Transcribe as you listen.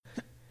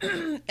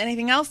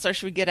Anything else, or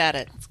should we get at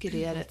it? Let's get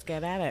at it. Let's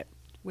get at it.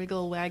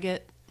 Wiggle, wag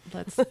it.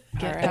 Let's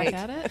get back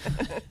at it.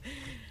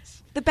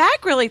 The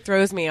back really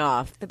throws me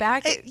off. The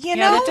back, That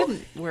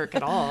didn't work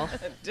at all.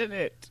 did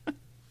it?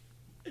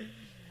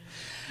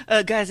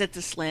 Guys, it's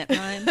a slant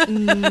rhyme.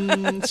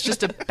 It's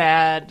just a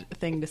bad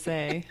thing to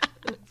say.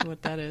 That's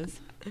what that is.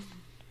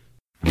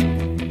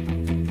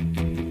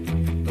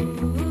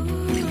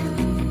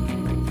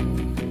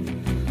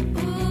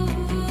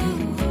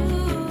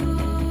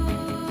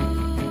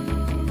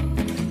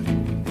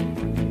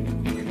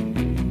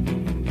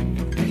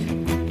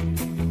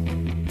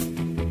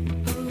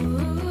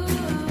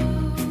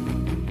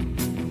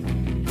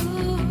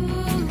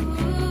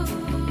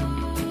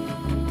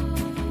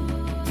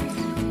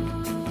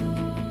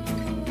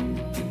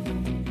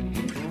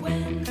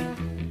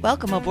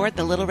 Welcome aboard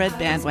the Little Red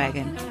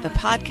Bandwagon, the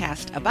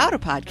podcast about a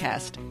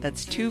podcast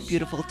that's too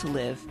beautiful to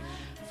live.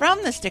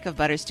 From the Stick of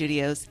Butter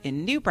Studios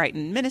in New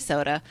Brighton,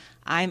 Minnesota,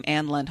 I'm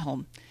Ann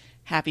Lundholm.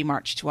 Happy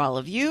March to all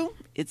of you.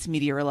 It's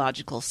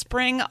meteorological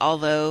spring,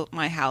 although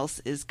my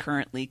house is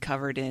currently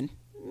covered in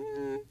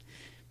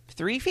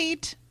 3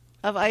 feet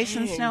of ice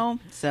and snow,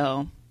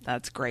 so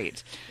that's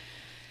great.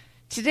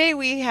 Today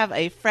we have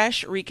a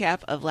fresh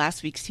recap of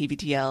last week's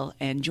TBTL,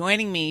 and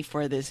joining me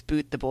for this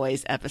Boot the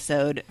Boys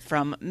episode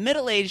from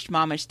Middle Aged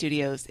Mama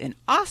Studios in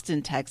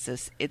Austin,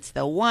 Texas, it's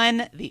the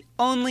one, the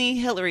only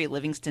Hillary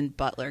Livingston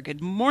Butler. Good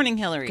morning,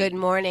 Hillary. Good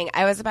morning.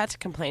 I was about to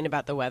complain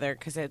about the weather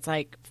because it's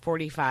like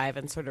 45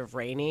 and sort of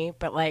rainy,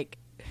 but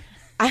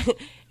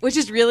which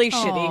is really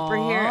shitty for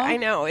here. I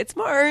know it's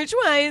March.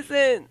 Why is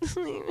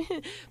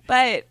it?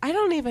 But I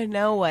don't even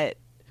know what.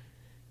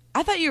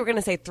 I thought you were going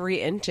to say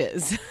 3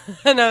 inches.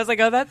 And I was like,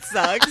 oh, that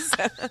sucks.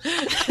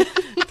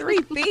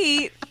 3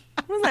 feet?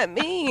 What does that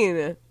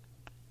mean?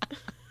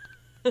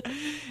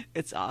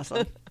 It's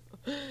awesome.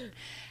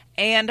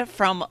 And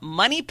from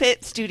Money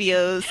Pit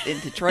Studios in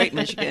Detroit,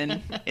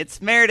 Michigan,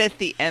 it's Meredith,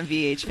 the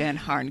MVH Van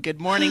Harn.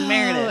 Good morning,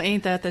 Meredith. Oh,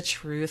 ain't that the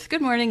truth?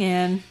 Good morning,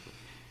 Ann.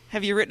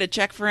 Have you written a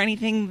check for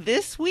anything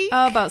this week?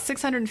 About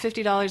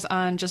 $650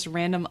 on just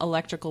random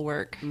electrical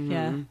work. Mm-hmm.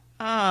 Yeah.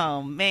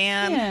 Oh,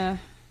 man. Yeah.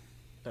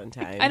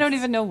 Sometimes. I don't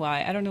even know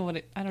why. I don't know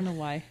why. I don't know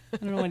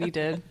what he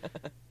did.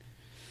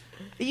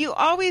 You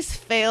always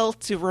fail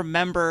to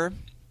remember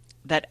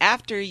that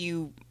after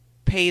you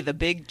pay the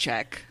big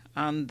check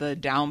on the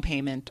down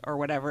payment or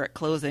whatever at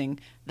closing,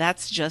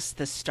 that's just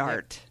the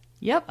start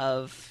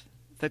of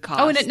the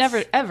cost. Oh, and it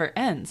never, ever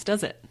ends,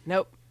 does it?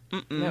 Nope.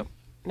 Nope.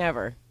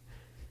 Never.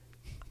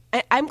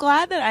 I'm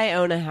glad that I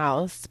own a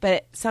house,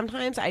 but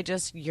sometimes I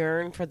just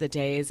yearn for the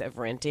days of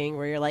renting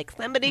where you're like,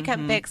 somebody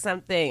come fix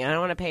something. I don't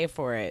want to pay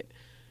for it.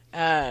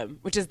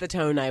 Which is the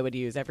tone I would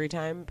use every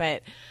time.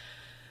 But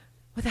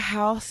with a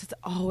house, it's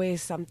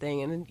always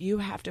something, and you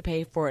have to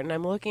pay for it. And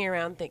I'm looking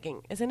around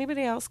thinking, is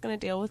anybody else going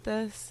to deal with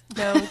this?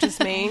 No,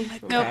 just me?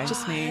 Nope,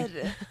 just me.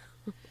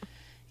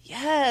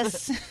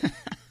 Yes.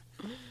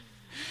 Well,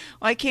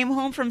 I came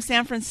home from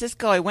San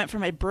Francisco. I went for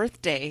my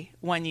birthday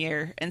one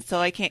year, and so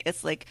I can't.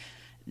 It's like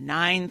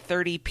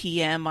 9:30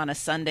 p.m. on a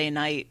Sunday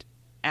night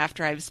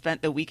after I've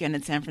spent the weekend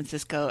in San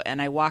Francisco,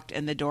 and I walked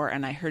in the door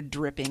and I heard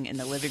dripping in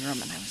the living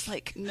room, and I was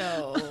like,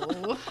 no,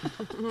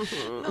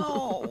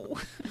 no,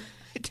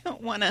 I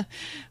don't want to.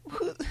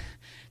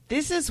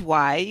 This is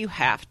why you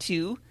have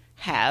to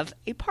have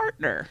a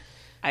partner.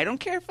 I don't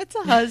care if it's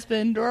a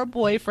husband or a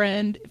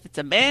boyfriend, if it's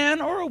a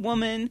man or a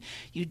woman,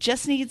 you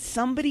just need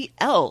somebody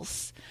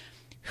else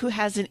who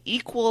has an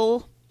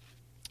equal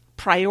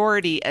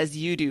priority as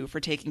you do for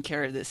taking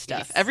care of this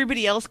stuff. Yes.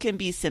 Everybody else can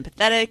be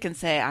sympathetic and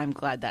say, I'm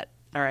glad that,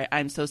 all right,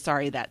 I'm so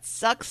sorry that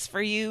sucks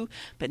for you,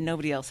 but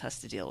nobody else has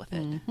to deal with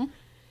it. Mm-hmm.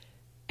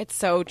 It's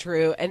so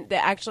true. And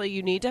actually,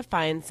 you need to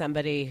find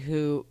somebody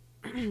who,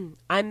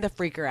 I'm the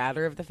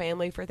freaker-outer of the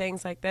family for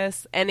things like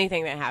this.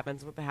 Anything that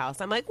happens with the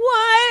house, I'm like,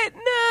 what?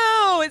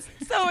 No, it's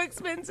so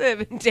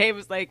expensive. And Dave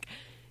was like,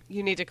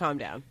 you need to calm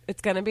down.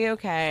 It's going to be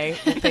okay.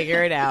 We'll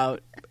figure it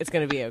out. It's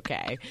going to be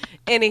okay.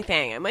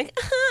 Anything. I'm like,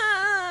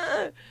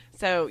 ah.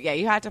 So, yeah,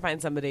 you have to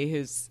find somebody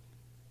who's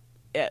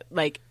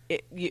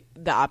the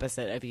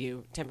opposite of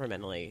you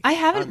temperamentally. I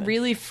haven't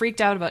really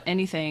freaked out about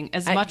anything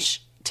as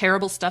much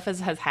terrible stuff as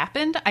has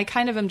happened. I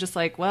kind of am just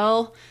like,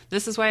 well,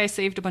 this is why I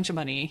saved a bunch of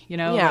money, you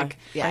know?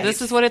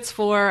 This is what it's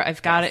for.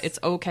 I've got it. It's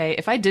okay.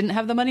 If I didn't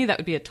have the money, that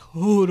would be a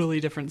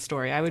totally different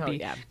story. I would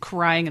be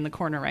crying in the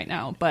corner right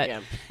now.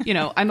 But, you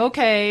know, I'm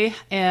okay.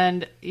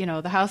 And, you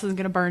know, the house isn't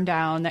going to burn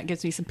down. That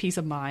gives me some peace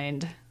of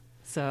mind.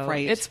 So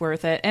it's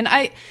worth it. And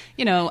I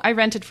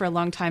rented for a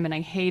long time, and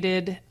I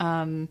hated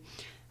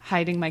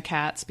hiding my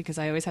cats because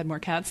I always had more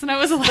cats than I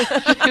was allowed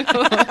to.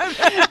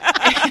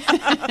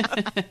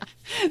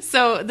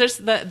 So there's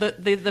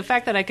the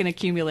fact that I can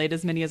accumulate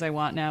as many as I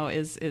want now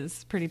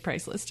is pretty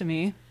priceless to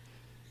me.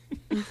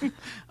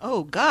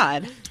 Oh,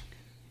 God.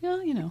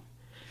 Well, you know.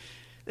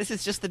 This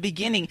is just the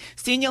beginning.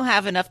 Soon you'll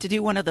have enough to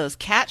do one of those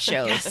cat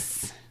shows.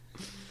 Yes.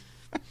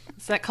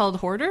 Is that called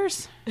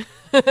Hoarders?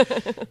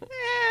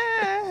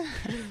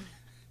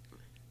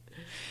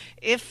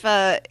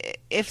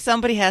 if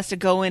somebody has to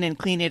go in and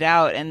clean it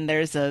out and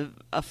there's a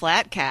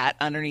flat cat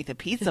underneath a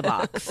pizza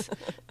box,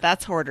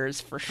 that's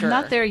hoarders for sure.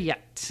 I'm not there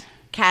yet.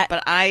 Cat,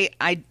 but I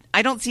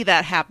don't see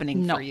that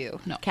happening for you.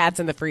 No, cats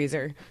in the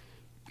freezer.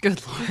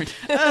 Good Lord.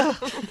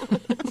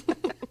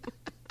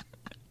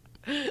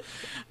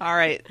 All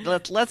right,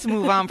 let's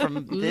move on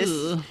from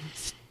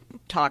this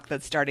talk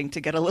that's starting to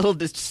get a little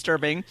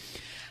disturbing.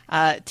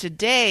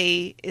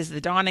 Today is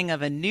the dawning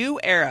of a new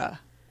era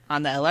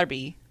on the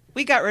LRB.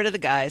 We got rid of the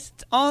guys.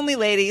 It's only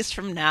ladies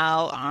from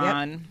now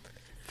on. Yep.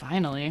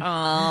 Finally.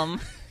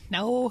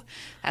 No,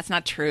 that's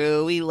not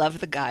true. We love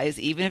the guys,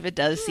 even if it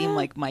does seem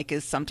like Mike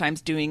is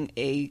sometimes doing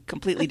a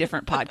completely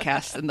different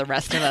podcast than the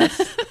rest of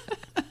us.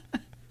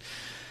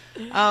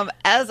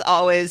 As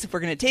always,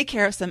 we're going to take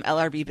care of some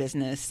LRB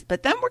business,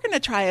 but then we're going to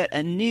try out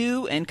a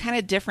new and kind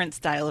of different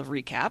style of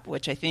recap,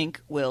 which I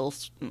think we'll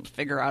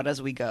figure out as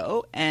we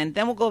go. And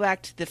then we'll go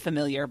back to the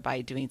familiar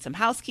by doing some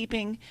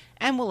housekeeping,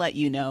 and we'll let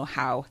you know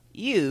how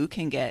you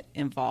can get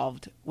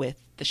involved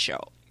with the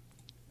show.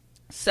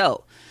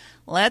 So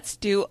let's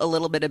do a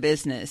little bit of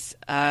business.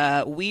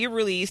 We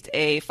released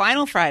a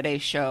Final Friday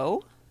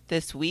show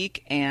this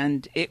week,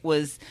 and it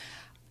was...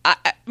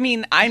 I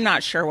mean, I'm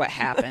not sure what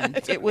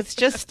happened. It was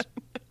just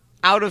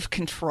out of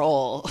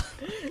control.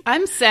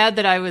 I'm sad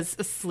that I was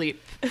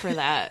asleep for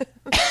that.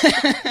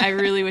 I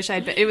really wish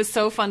I'd been. It was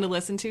so fun to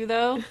listen to,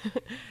 though.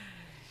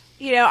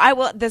 You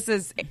know, this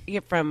is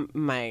from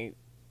my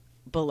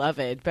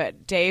beloved,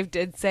 but Dave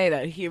did say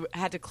that he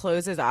had to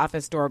close his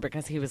office door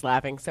because he was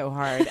laughing so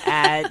hard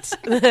at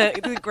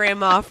the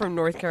grandma from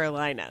North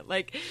Carolina.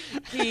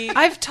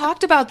 I've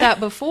talked about that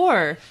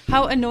before.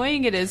 How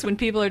annoying it is when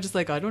people are just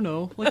like, I don't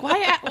know. Like,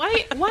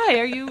 why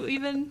are you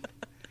even?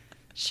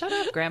 Shut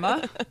up,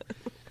 grandma.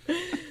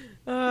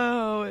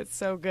 Oh, it's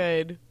so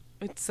good.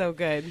 It's so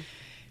good.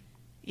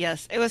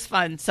 Yes, it was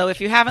fun. So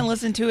if you haven't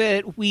listened to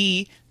it,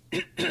 we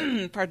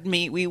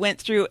went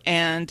through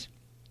and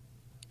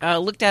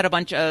looked at a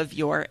bunch of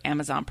your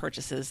Amazon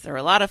purchases. There were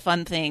a lot of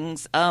fun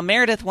things.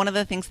 Meredith, one of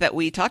the things that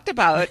we talked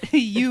about,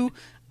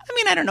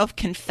 I don't know if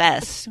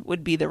confess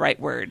would be the right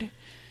word.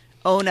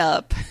 Own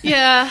up.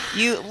 Yeah.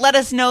 You let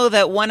us know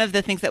that one of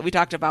the things that we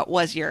talked about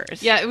was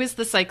yours. Yeah, it was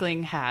the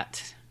cycling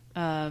hat.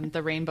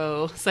 The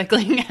rainbow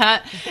cycling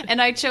hat. And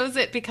I chose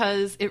it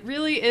because it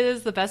really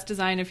is the best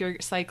design if you're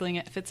cycling.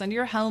 It fits under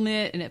your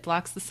helmet and it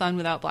blocks the sun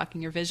without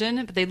blocking your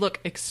vision. But they look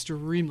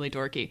extremely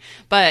dorky.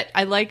 But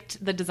I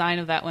liked the design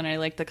of that one. I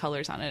liked the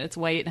colors on it. It's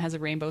white and has a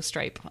rainbow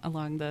stripe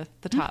along the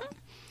top. Mm-hmm.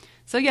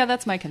 So yeah,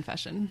 that's my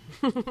confession.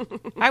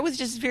 I was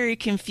just very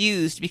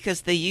confused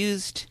because they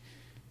used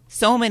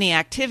so many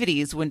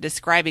activities when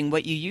describing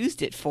what you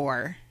used it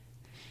for.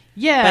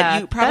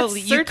 Yeah,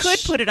 but you could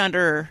put it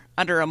under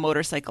a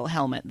motorcycle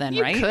helmet then,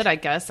 right? You could, I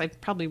guess. I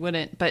probably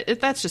wouldn't. But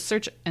that's just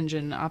search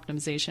engine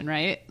optimization,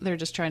 right? They're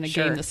just trying to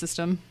game the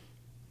system.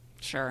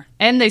 Sure.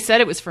 And they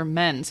said it was for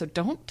men, so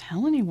don't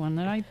tell anyone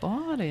that I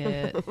bought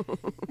it.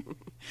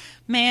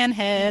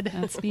 Manhead.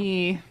 That's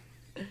me.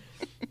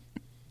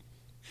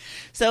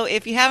 So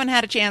if you haven't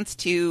had a chance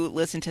to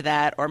listen to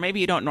that, or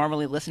maybe you don't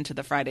normally listen to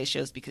the Friday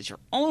shows because you're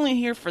only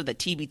here for the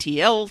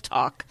TBTL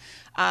talk,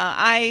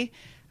 I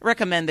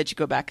recommend that you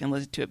go back and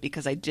listen to it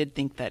because I did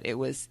think that it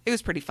was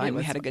pretty fun.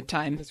 We had a good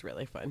time. It was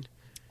really fun.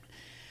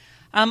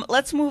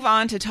 Let's move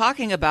on to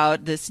talking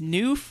about this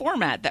new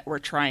format that we're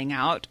trying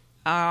out.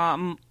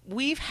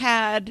 We've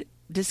had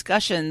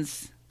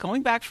discussions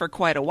going back for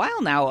quite a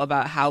while now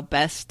about how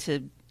best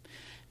to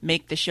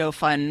make the show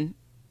fun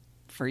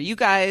for you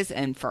guys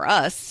and for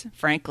us,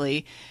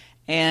 frankly.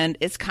 And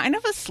it's kind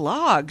of a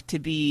slog to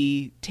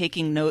be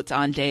taking notes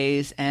on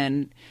days,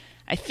 and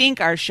I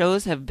think our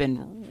shows have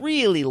been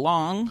really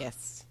long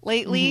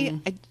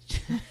lately.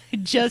 Mm-hmm. I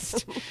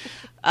just,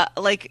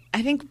 I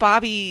think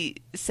Bobby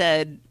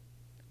said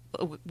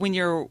when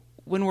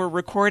we're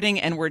recording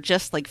and we're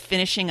just like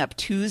finishing up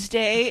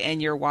Tuesday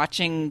and you're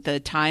watching the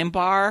time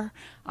bar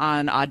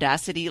on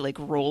Audacity like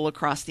roll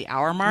across the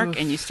hour mark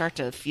and you start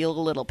to feel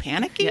a little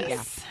panicky.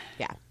 Yes.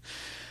 Yeah.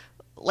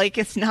 Like,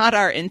 it's not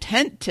our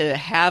intent to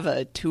have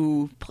a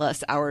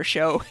 2+ hour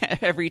show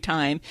every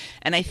time.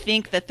 And I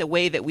think that the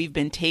way that we've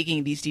been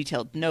taking these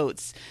detailed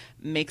notes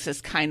makes us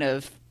kind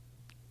of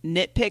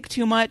nitpick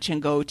too much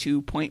and go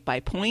to point by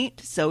point.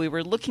 So we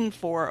were looking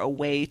for a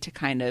way to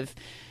kind of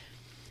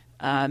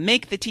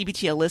make the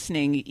TBTL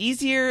listening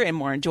easier and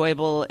more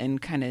enjoyable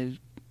and kind of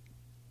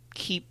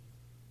keep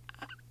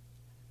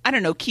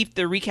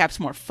the recaps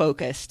more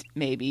focused,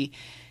 maybe.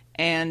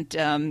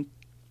 And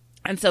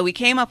so we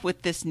came up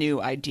with this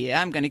new idea.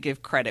 I'm going to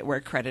give credit where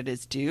credit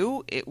is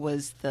due. It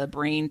was the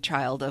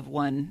brainchild of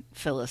one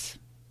Phyllis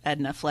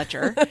Edna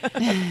Fletcher.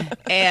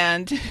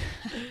 And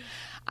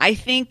I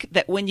think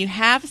that when you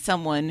have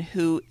someone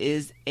who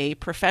is a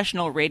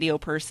professional radio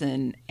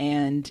person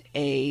and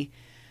a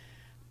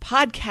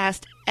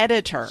podcast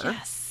editor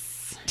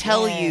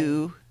tell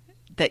you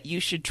that you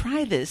should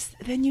try this,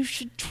 then you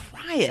should try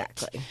try it.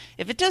 Exactly.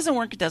 If it doesn't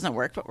work, it doesn't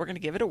work, but we're going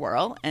to give it a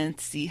whirl and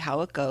see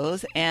how it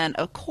goes. And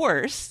of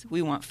course,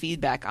 we want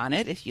feedback on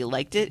it. If you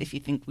liked it, if you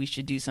think we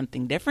should do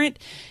something different,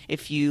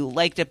 if you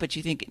liked it but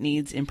you think it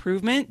needs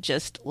improvement,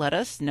 just let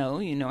us know.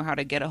 You know how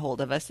to get a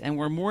hold of us, and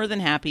we're more than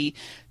happy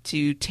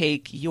to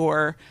take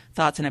your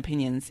thoughts and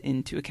opinions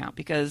into account,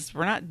 because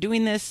we're not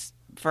doing this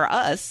for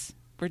us.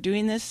 We're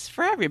doing this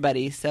for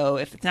everybody. So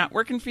if it's not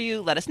working for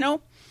you, let us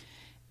know,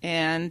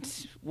 and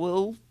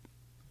we'll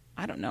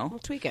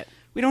tweak it.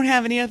 We don't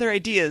have any other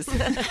ideas.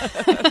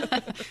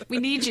 We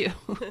need you.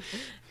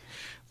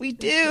 We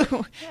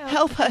do.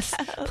 Help us,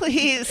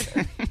 please.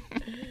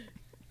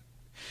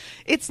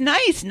 It's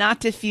nice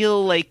not to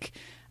feel like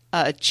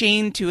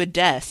chained to a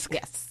desk.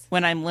 Yes.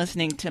 When I'm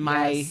listening to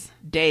my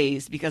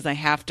days, because I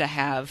have to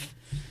have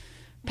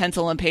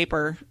pencil and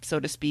paper, so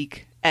to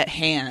speak, at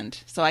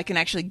hand, so I can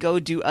actually go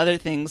do other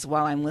things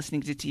while I'm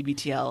listening to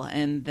TBTL.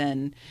 And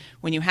then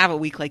when you have a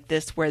week like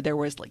this where there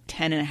was like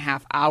 10 and a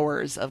half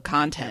hours of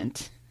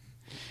content,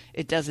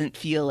 it doesn't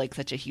feel like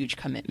such a huge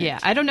commitment. Yeah,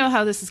 I don't know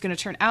how this is going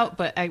to turn out,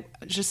 but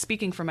just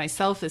speaking for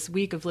myself, this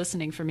week of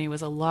listening for me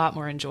was a lot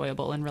more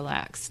enjoyable and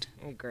relaxed.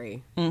 I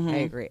agree. Mm-hmm. I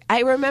agree.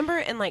 I remember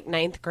in like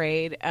 9th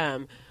grade,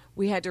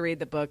 we had to read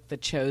the book The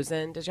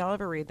Chosen. Did y'all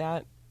ever read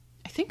that?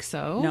 I think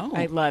so. No.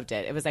 I loved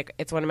it. It was like,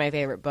 it's one of my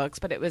favorite books,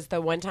 but it was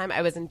the one time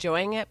I was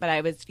enjoying it, but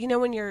I was,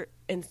 when you're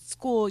in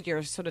school,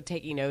 you're sort of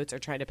taking notes or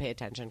trying to pay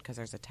attention because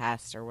there's a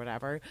test or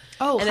whatever.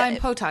 Oh, Chaim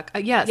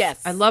Potok. Yes.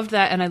 Yes. I loved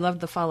that, and I loved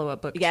the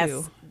follow-up book,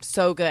 too.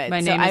 So good.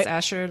 My Name is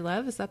Asher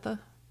Lev. Is that the?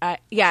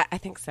 Yeah, I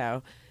think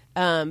so.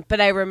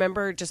 But I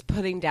remember just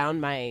putting down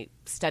my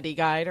study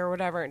guide or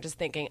whatever and just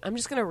thinking, I'm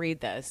just going to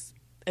read this.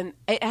 And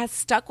it has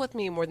stuck with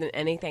me more than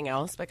anything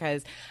else,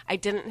 because I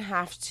didn't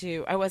have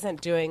to,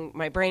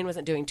 my brain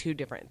wasn't doing two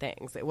different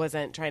things. It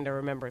wasn't trying to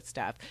remember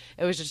stuff.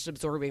 It was just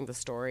absorbing the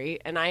story.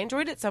 And I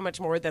enjoyed it so much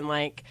more than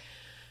like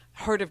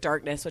Heart of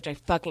Darkness, which I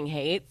fucking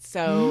hate.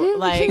 So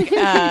I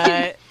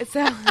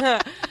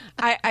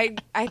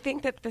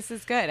think that this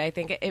is good. I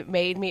think it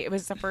made me, it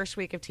was the first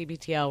week of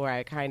TBTL where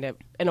I kind of,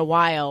 in a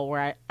while,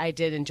 where I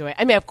did enjoy it.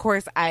 I mean, of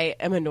course, I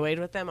am annoyed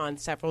with them on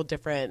several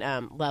different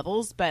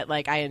levels, but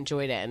like I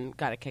enjoyed it and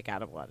got a kick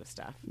out of a lot of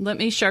stuff. Let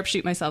me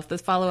sharpshoot myself.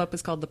 This follow-up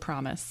is called The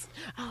Promise.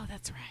 Oh,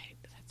 that's right.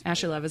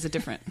 Asher Lev is a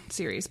different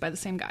series by the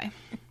same guy.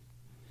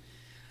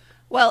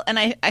 Well, and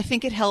I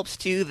think it helps,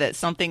 too, that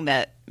something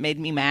that made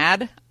me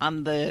mad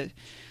on the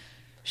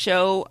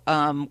show,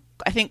 I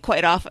think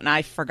quite often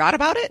I forgot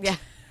about it. Yeah.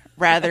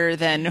 Rather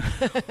than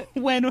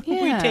when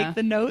we take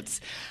the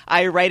notes,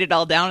 I write it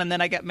all down and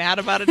then I get mad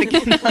about it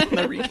again on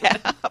the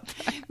recap.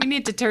 We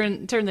need to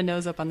turn the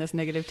nose up on this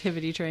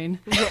negativity train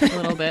a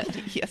little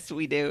bit. Yes,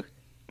 we do.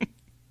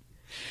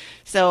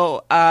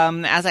 So,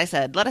 as I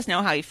said, let us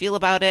know how you feel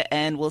about it,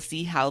 and we'll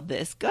see how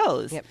this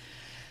goes. Yep.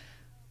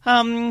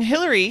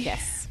 Hillary.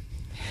 Yes.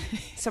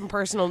 Some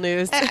personal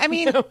news. I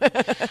mean,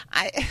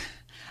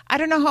 I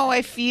don't know how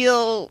I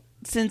feel,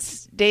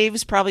 since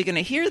Dave's probably going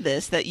to hear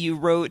this, that you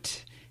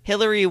wrote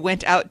Hillary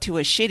went out to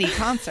a shitty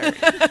concert.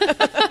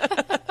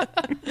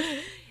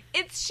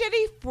 It's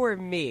shitty for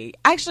me.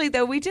 Actually,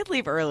 though, we did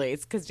leave early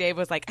because Dave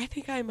was like, I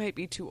think I might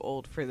be too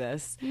old for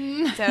this.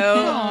 So,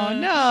 oh,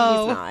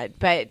 no. He's not.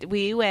 But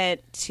we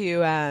went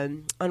to,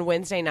 on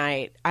Wednesday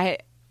night,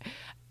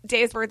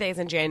 Dave's birthday is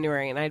in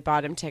January, and I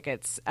bought him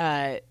tickets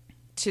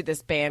to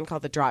this band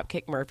called the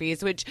Dropkick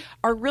Murphys, which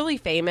are really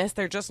famous.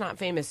 They're just not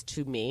famous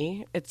to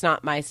me. It's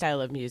not my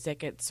style of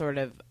music. It's sort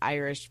of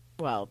Irish.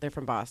 Well, they're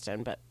from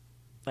Boston, but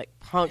like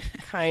punk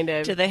kind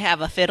of. Do they have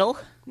a fiddle?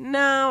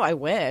 No, I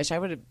wish. I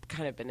would have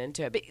kind of been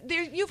into it. But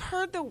you've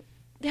heard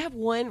they have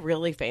one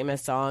really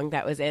famous song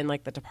that was in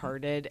like The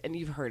Departed, and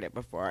you've heard it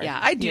before. Yeah,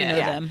 I do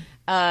know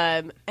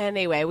them.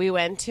 Anyway, we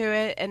went to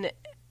it, and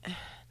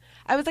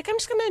I was like, I'm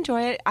just going to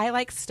enjoy it. I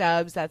like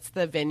Stubbs. That's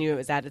the venue it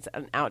was at. It's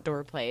an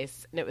outdoor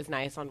place, and it was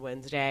nice on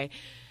Wednesday.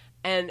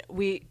 And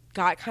we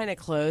got kind of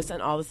close,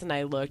 and all of a sudden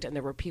I looked, and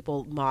there were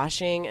people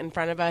moshing in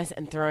front of us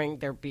and throwing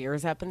their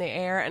beers up in the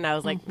air. And I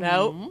was like,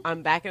 nope,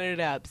 I'm backing it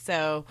up.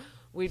 So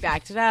we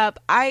backed it up.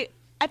 I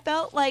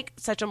felt like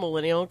such a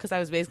millennial because I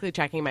was basically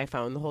checking my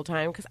phone the whole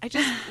time because I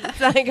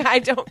just, like, I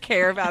don't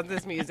care about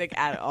this music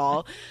at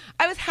all.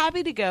 I was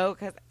happy to go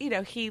because,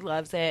 he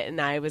loves it, and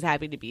I was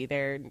happy to be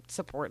there and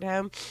support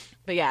him.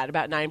 But yeah, at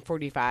about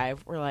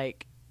 9:45,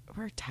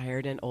 we're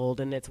tired and old,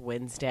 and it's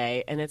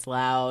Wednesday, and it's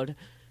loud.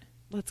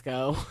 Let's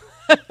go.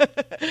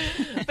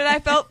 But I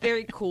felt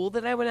very cool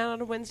that I went out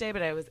on a Wednesday,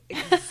 but I was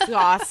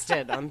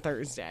exhausted on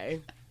Thursday.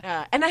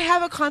 And I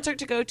have a concert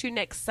to go to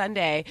next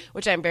Sunday,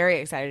 which I'm very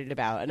excited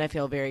about, and I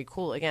feel very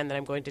cool again that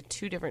I'm going to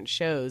 2 different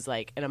shows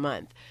like in a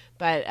month.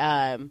 But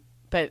I'm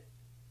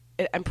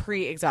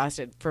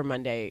pre-exhausted for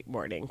Monday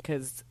morning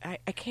because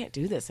I can't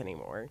do this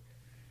anymore.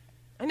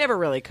 I never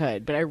really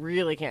could, but I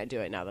really can't do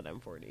it now that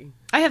I'm 40.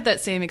 I have that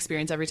same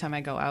experience every time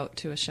I go out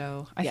to a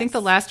show. I think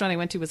the last one I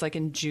went to was like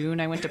in June.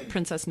 I went to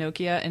Princess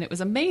Nokia, and it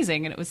was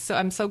amazing. And it was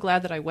I'm so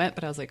glad that I went,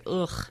 but I was like,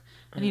 ugh,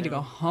 I need to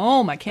go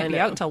home. I can't be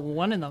out until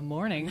 1 a.m.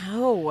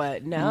 No.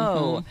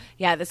 Mm-hmm.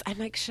 Yeah, I'm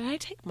like, should I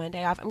take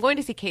Monday off? I'm going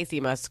to see Casey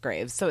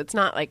Musgraves, so it's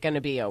not like going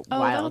to be a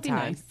wild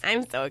time. Nice.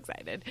 I'm so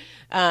excited.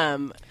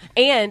 And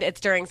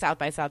it's during South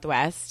by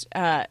Southwest,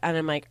 and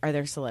I'm like, are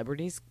there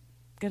celebrities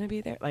going to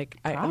be there? Like,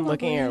 I'm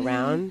looking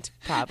around,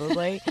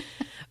 probably.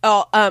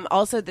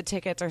 Also the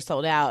tickets are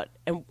sold out,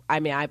 and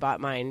I mean, I bought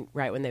mine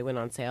right when they went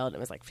on sale, and it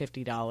was like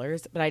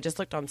 $50, but I just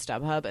looked on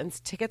StubHub, and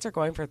tickets are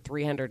going for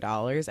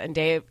 $300 and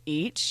Dave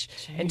each.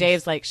 Jeez. And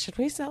Dave's like, should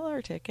we sell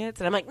our tickets?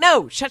 And I'm like,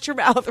 no, shut your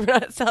mouth, we're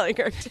not selling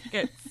our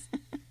tickets.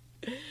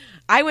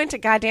 I went to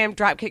goddamn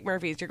Dropkick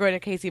Murphys. You're going to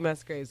Casey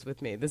Musgraves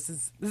with me. This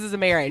is a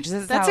marriage.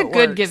 That's a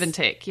good give and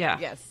take. Yeah.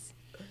 Yes.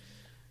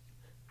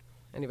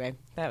 Anyway,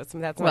 that's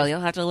well, you'll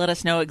have to let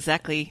us know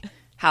exactly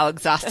how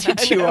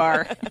exhausted you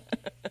are.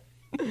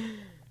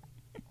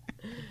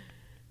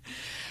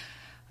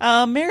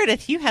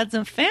 Meredith, you had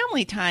some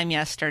family time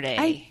yesterday.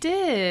 I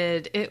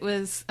did. It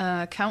was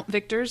Count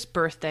Victor's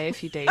birthday a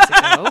few days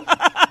ago.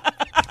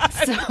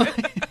 So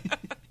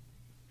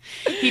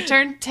he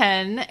turned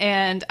 10,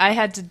 and I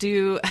had to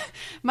do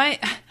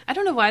I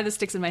don't know why this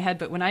sticks in my head,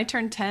 but when I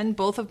turned 10,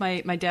 both of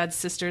my dad's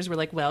sisters were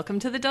like, welcome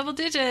to the double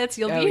digits.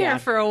 You'll be here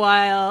for a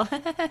while.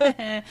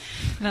 And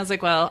I was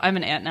like, well, I'm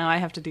an aunt now. I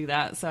have to do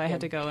that. So I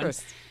had to go and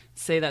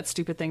say that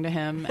stupid thing to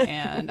him.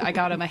 And I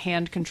got him a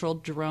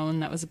hand-controlled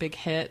drone. That was a big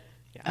hit.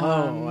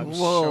 I'm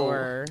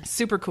sure.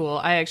 Super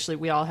cool.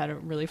 We all had a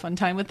really fun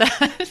time with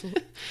that.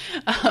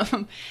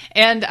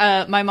 And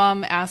my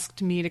mom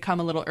asked me to come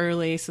a little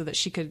early so that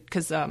she could,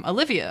 because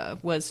Olivia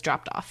was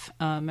dropped off.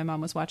 My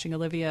mom was watching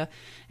Olivia,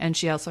 and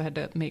she also had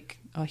to make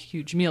a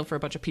huge meal for a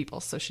bunch of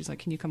people. So she's like,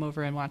 can you come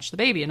over and watch the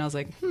baby? And I was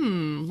like,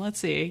 let's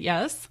see.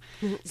 Yes.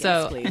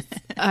 So please.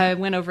 I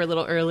went over a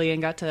little early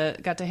and got to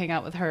hang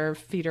out with her,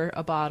 feed her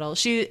a bottle.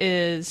 She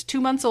is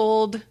 2 months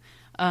old.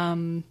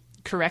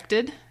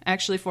 Corrected,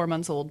 actually 4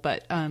 months old,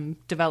 but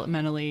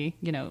developmentally,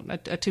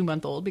 a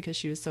 2-month-old because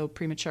she was so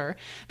premature.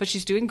 But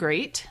she's doing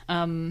great.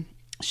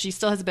 She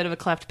still has a bit of a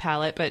cleft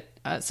palate, but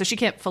so she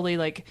can't fully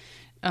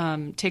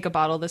take a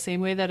bottle the same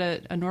way that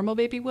a normal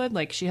baby would.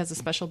 Like, she has a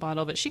special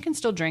bottle, but she can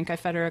still drink. I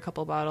fed her a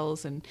couple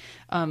bottles, and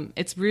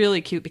it's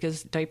really cute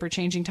because diaper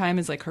changing time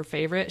is like her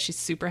favorite. She's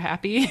super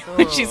happy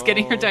when she's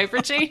getting her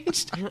diaper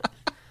changed.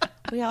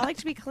 We all like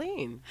to be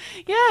clean.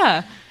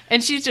 Yeah.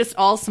 And she's just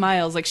all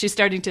smiles. Like, she's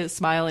starting to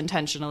smile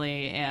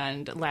intentionally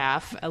and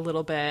laugh a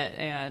little bit.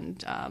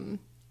 And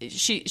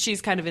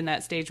she's kind of in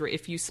that stage where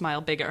if you smile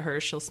big at her,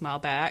 she'll smile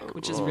back,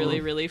 which is really,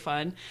 really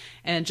fun.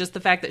 And just the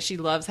fact that she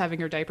loves having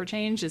her diaper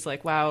changed is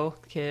like, wow,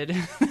 kid,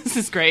 this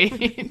is great.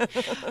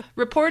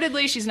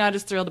 Reportedly, she's not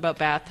as thrilled about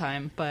bath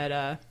time,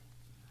 but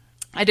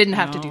I didn't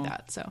have to do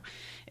that. So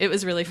it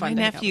was really fun.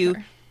 My nephew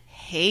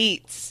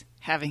hates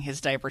having his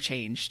diaper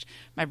changed.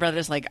 My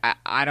brother's like,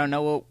 I don't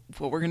know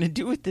what we're going to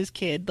do with this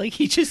kid. Like,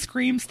 he just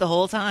screams the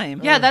whole time.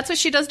 Yeah, that's what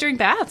she does during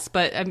baths.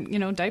 But,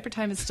 diaper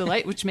time is still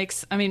light, which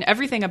makes,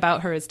 everything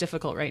about her is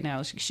difficult right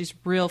now. She's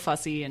real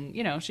fussy, and,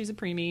 she's a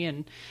preemie,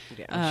 and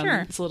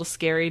sure, it's a little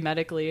scary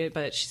medically,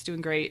 but she's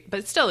doing great.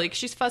 But still, like,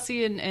 she's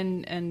fussy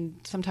and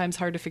sometimes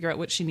hard to figure out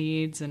what she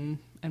needs and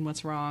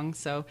what's wrong.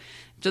 So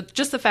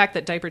just the fact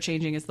that diaper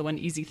changing is the one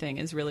easy thing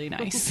is really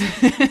nice.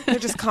 They're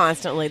just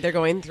constantly, they're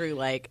going through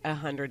like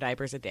 100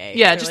 diapers a day.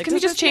 Yeah, can we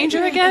just change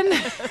her again?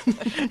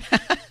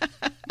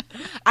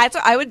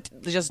 I would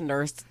just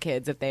nurse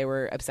kids if they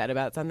were upset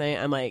about something.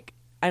 I'm like,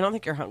 I don't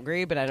think you're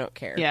hungry, but I don't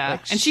care. Yeah,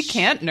 like, and she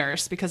can't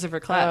nurse because of her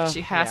cleft.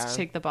 She has to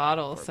take the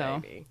bottle. Poor so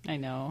baby. I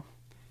know.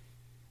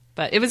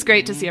 But it was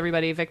great to see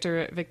everybody.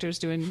 Victor's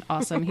doing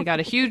awesome. He got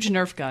a huge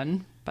Nerf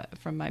gun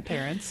from my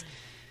parents.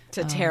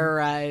 To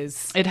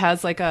terrorize. It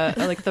has like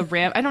the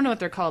ram. I don't know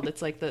what they're called.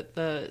 It's like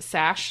the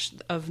sash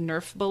of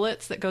Nerf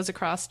bullets that goes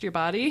across your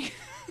body.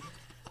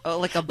 Oh,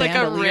 like a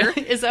bandolier?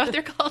 Is that what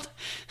they're called?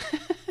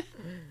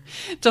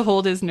 To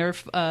hold his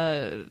Nerf,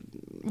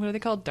 what are they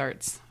called?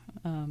 Darts.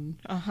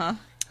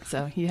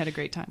 So he had a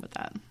great time with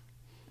that.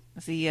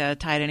 Has he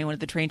tied anyone at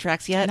the train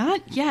tracks yet?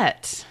 Not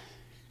yet.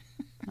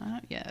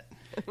 Not yet.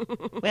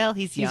 Well,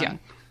 he's young. He's young.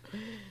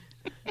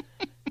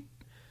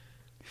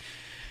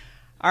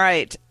 All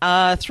right.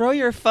 Throw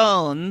your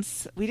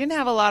phones. We didn't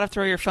have a lot of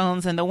throw your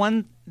phones, and the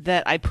one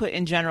that I put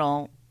in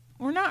general,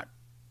 we're not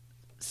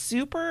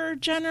super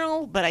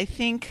general, but I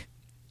think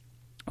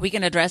we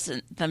can address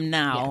them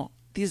now. Yeah.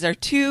 These are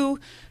two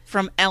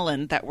from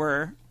Ellen that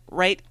were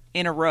right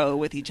in a row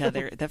with each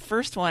other. The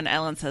first one,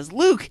 Ellen says,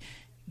 Luke,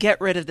 get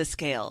rid of the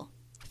scale.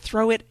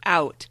 Throw it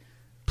out.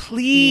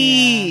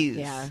 Please.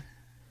 Yeah.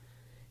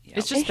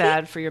 It's just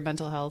bad for your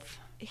mental health.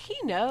 He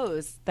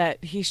knows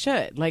that he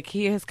should. Like,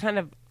 he has kind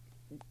of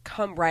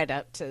come right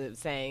up to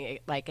saying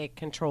it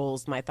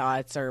controls my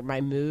thoughts or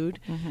my mood.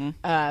 Mm-hmm.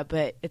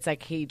 But it's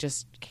like he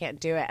just can't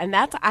do it. And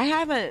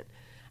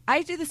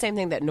I do the same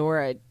thing that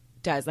Nora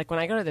does. Like when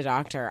I go to the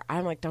doctor,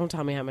 I'm like, don't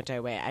tell me how much I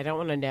weigh. I don't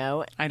want to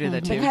know. I do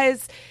that too.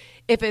 Because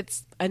if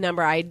it's a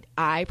number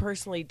I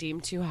personally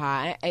deem too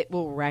high, it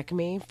will wreck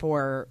me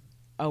for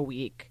a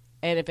week.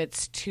 And if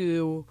it's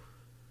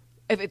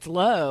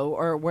low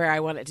or where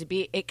I want it to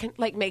be, it can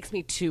like makes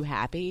me too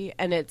happy,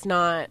 and it's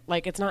not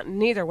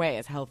neither way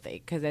is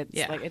healthy, because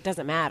it's like it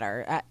doesn't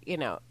matter,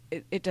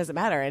 it doesn't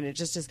matter, and it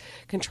just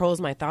controls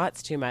my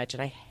thoughts too much,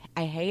 and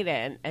I hate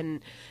it,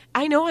 and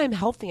I know I'm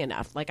healthy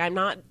enough, like I'm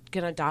not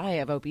gonna die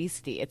of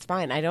obesity. It's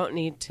fine. I don't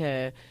need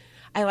to.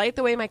 I like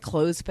the way my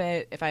clothes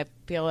fit. If I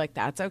feel like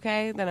that's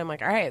okay, then I'm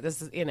like, all right,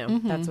 this is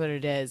that's what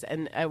it is,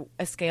 and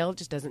a scale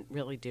just doesn't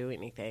really do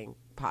anything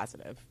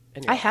positive.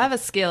 I have a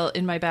scale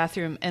in my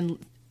bathroom,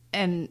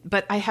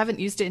 but I haven't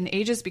used it in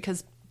ages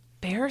because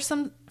Bear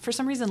for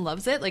some reason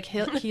loves it. Like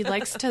he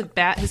likes to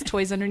bat his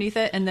toys underneath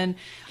it, and then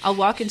I'll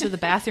walk into the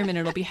bathroom and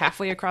it'll be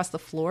halfway across the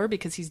floor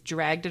because he's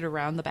dragged it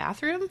around the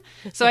bathroom.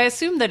 So I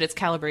assume that its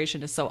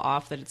calibration is so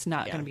off that it's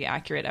not going to be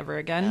accurate ever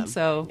again.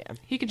 So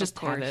he could just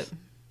have it.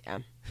 Yeah.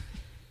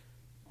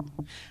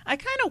 I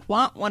kind of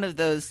want one of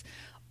those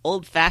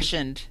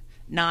old-fashioned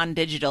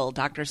non-digital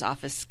doctor's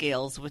office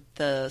scales with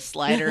the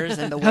sliders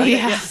and the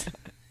weights.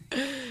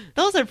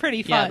 Those are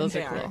pretty fun. Yeah, those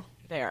are cool.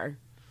 They are.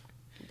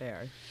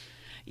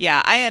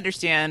 Yeah, I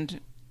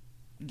understand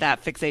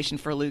that fixation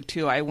for Luke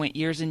too. I went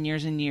years and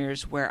years and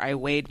years where I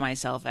weighed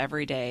myself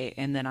every day,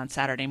 and then on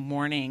Saturday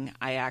morning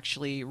I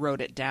actually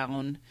wrote it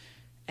down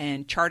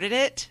and charted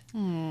it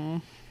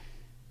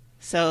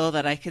so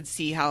that I could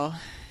see how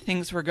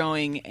things were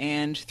going.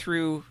 And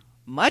through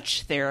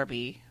much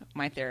therapy,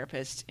 my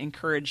therapist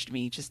encouraged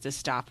me just to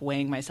stop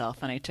weighing myself,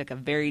 and I took a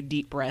very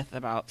deep breath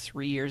about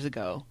 3 years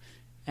ago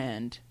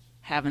and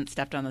haven't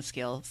stepped on the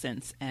scale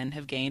since, and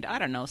have gained,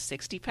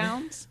 60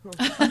 pounds,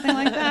 something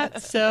like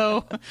that.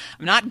 So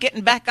I'm not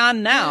getting back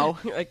on now.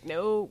 Like,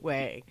 no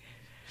way.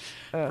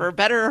 For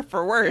better or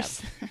for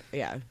worse.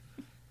 Yeah.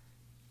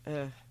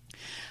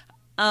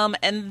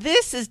 And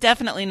this is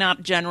definitely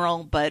not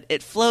general, but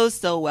it flows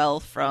so well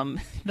from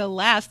the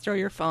last Throw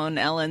Your Phone.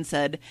 Ellen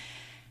said,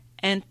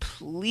 and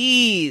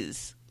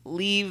please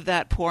leave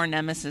that poor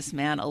nemesis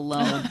man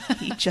alone.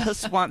 He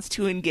just wants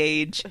to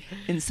engage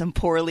in some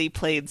poorly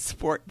played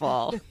sport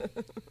ball.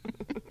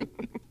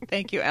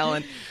 Thank you,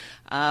 Ellen.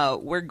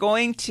 We're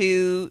going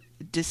to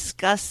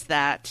discuss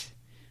that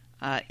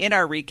in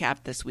our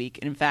recap this week.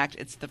 In fact,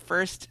 it's the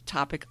first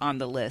topic on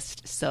the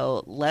list.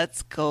 So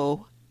let's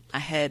go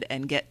ahead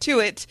and get to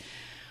it.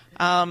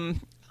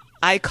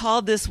 I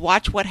called this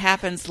Watch What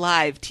Happens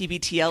Live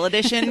TBTL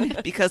edition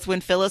because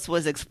when Phyllis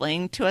was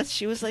explaining to us,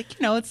 she was like,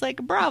 it's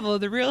like Bravo,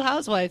 the Real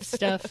Housewives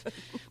stuff.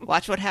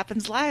 Watch What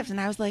Happens Live.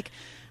 And I was like,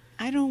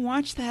 I don't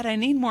watch that. I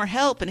need more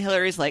help. And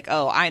Hillary's like,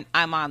 oh,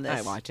 I'm on this.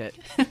 I watch it.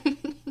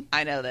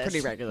 I know this. Pretty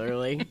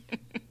regularly.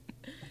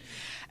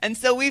 And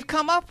so we've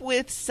come up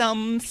with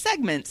some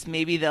segments.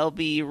 Maybe they'll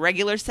be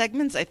regular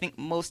segments. I think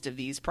most of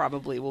these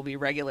probably will be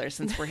regular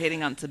since we're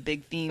hitting on some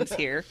big themes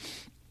here.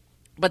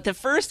 But the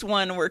first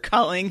one we're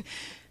calling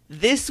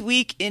This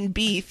Week in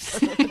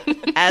Beefs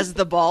as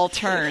the Ball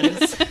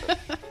Turns.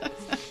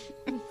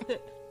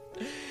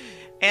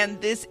 And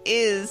this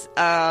is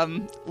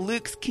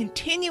Luke's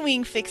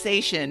continuing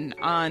fixation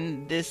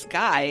on this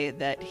guy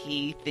that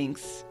he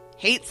thinks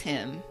hates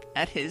him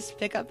at his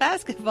pickup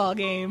basketball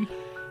game.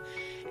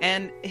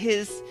 And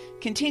his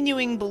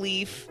continuing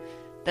belief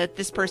that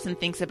this person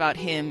thinks about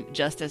him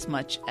just as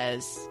much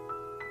as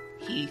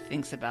he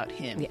thinks about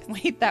him. Yes.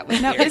 Wait, that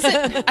was now,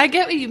 I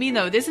get what you mean,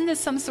 though. Isn't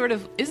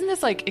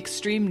this like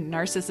extreme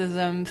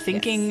narcissism,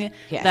 thinking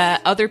Yes.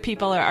 that other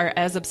people are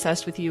as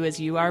obsessed with you as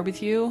you are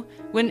with you,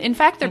 when in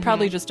fact they're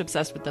probably just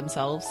obsessed with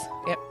themselves?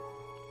 Yep.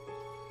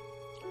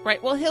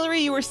 Right. Well, Hillary,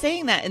 you were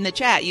saying that in the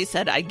chat. You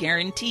said, I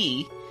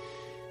guarantee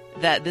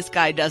that this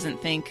guy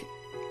doesn't think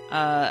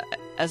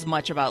as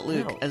much about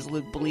Luke as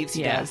Luke believes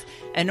he does.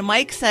 And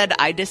Mike said,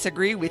 I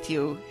disagree with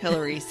you,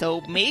 Hillary. So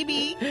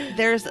maybe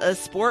there's a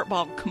sport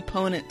ball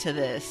component to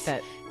this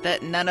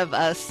that none of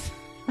us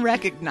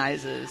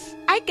recognizes.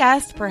 I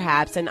guess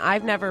perhaps, and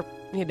I've never,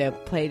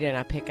 played in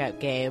a pickup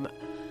game.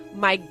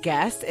 My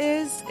guess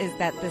is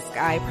that this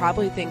guy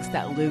probably thinks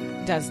that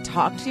Luke does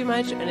talk too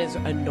much and is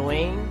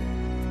annoying,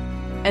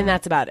 and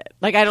that's about it.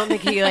 Like, I don't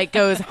think he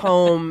goes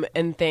home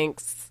and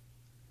thinks,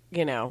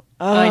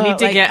 I need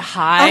to get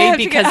high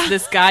because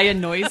this guy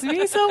annoys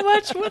me so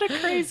much. What a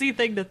crazy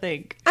thing to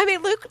think. I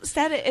mean, Luke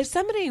said it. If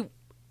somebody,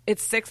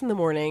 it's 6 a.m.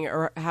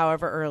 or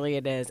however early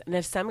it is, and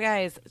if some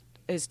guy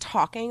is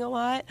talking a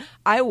lot,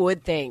 I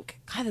would think,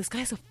 God, this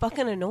guy's so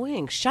fucking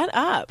annoying. Shut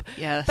up.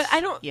 Yes. But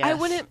I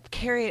wouldn't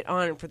carry it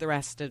on for the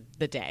rest of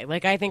the day.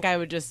 Like, I think it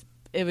would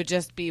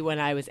just be when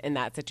I was in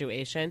that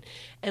situation.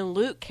 And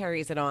Luke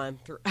carries it on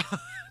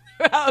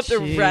throughout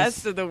the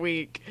rest of the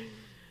week.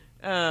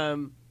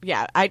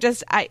 Yeah,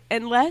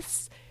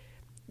 unless,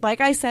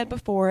 like I said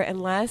before,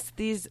 unless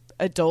these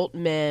adult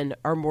men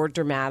are more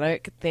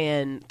dramatic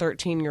than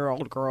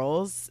 13-year-old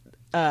girls,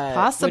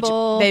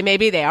 possible. Which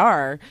maybe they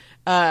are.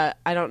 I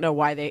don't know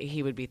why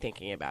he would be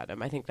thinking about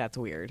him. I think that's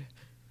weird.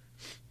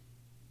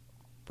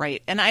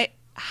 Right. And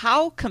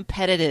how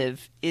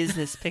competitive is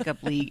this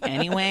pickup league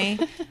anyway?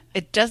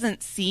 It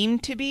doesn't seem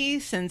to be,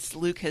 since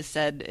Luke has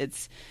said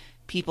it's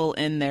people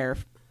in their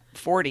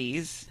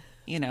 40s,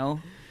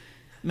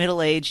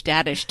 middle-aged,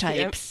 daddish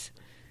types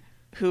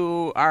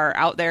who are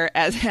out there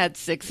at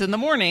 6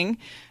 a.m.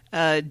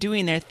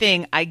 Doing their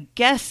thing. I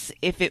guess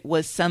if it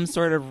was some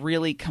sort of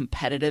really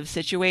competitive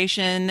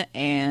situation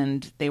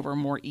and they were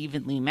more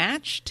evenly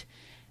matched,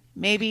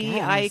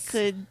 maybe I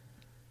could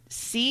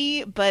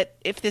see. But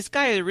if this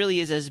guy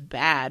really is as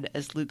bad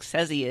as Luke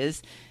says he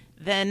is,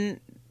 then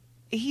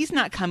he's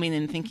not coming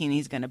in thinking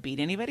he's going to beat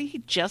anybody. He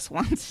just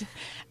wants,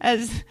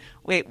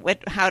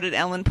 how did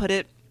Ellen put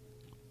it?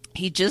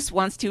 He just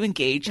wants to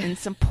engage in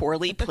some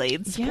poorly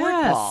played sport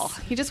ball.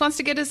 He just wants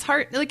to get his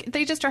heart,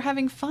 they just are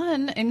having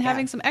fun and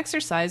having some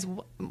exercise.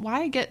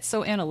 Why get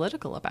so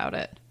analytical about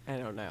it? I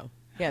don't know.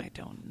 Yeah, I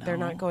don't know. They're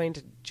not going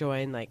to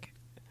join,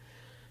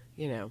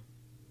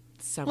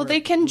 summer Well, they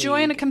can league.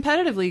 join a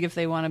competitive league if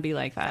they want to be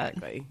like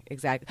that.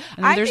 Exactly.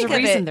 And there's a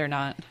reason they're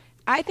not.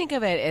 I think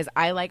of it as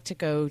I like to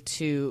go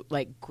to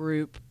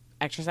group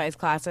exercise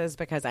classes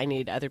because I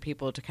need other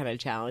people to kind of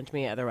challenge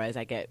me. Otherwise,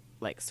 I get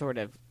sort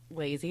of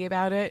lazy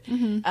about it.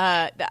 Mm-hmm.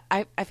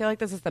 I feel like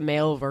this is the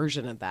male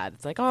version of that.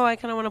 It's I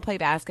kind of want to play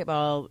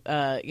basketball.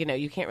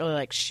 You can't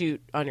really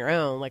shoot on your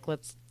own.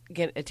 Let's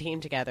get a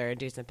team together and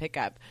do some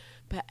pickup.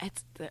 But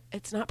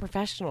it's not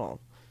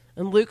professional.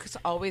 And Luke's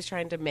always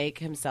trying to make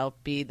himself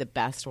be the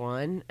best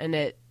one,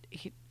 and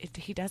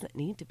he doesn't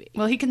need to be.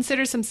 Well, he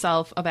considers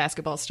himself a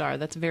basketball star.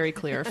 That's very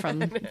clear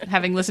from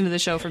having listened to the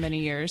show for many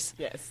years.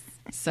 Yes.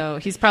 So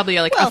he's probably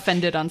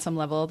offended on some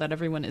level that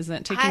everyone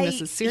isn't taking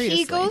this as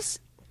seriously.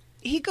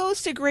 He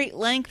goes to great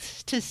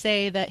lengths to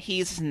say that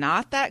he's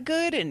not that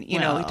good. And, he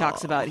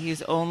talks about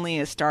he's only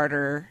a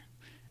starter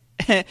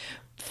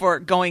for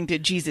going to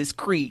Jesus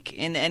Creek.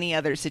 In any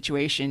other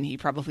situation, he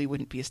probably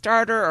wouldn't be a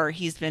starter. Or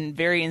he's been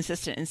very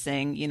insistent in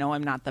saying,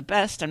 I'm not the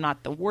best. I'm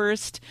not the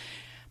worst.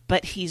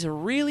 But he's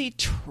really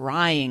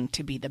trying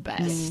to be the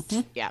best.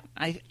 Mm-hmm. Yeah.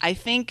 I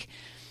think...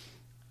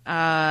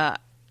 I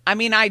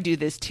do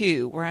this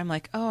too, where I'm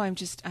I'm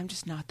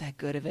just not that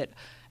good of it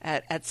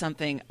at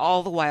something,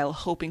 all the while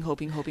hoping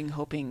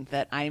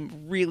that I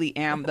really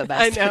am the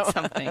best at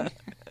something.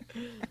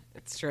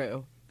 It's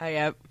true.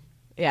 It's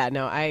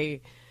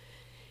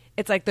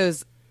like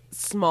those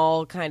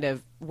small kind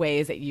of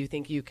ways that you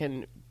think you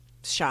can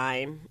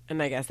shine,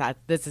 and I guess that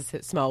this is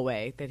his small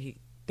way that he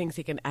thinks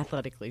he can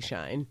athletically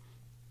shine.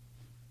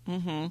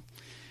 Mm-hmm.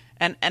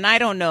 And I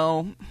don't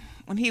know,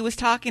 when he was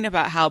talking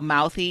about how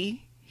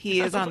mouthy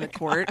he is on the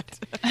court.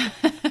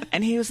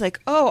 And he was like,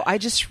 I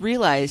just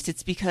realized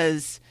it's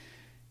because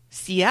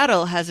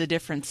Seattle has a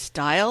different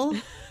style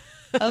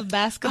of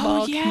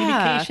basketball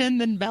communication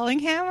than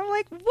Bellingham. I'm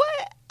like,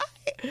 what?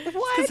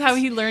 That's how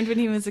he learned when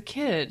he was a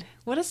kid.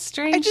 What a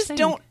strange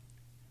thing.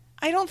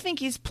 I don't think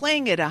he's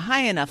playing at a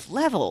high enough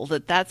level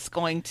that's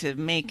going to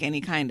make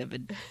any kind of a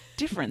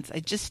difference. I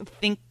just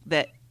think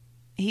that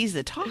he's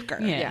a talker.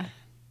 Yeah.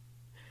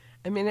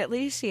 I mean, at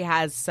least he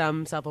has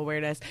some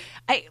self-awareness.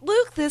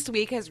 Luke this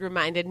week has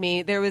reminded me,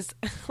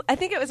 I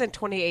think it was in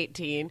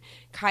 2018,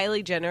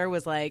 Kylie Jenner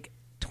was like,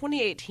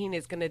 2018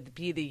 is going to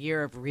be the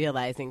year of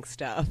realizing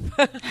stuff,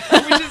 which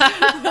is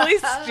really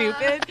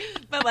stupid,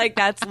 but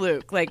that's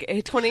Luke.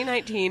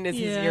 2019 is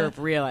his year of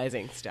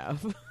realizing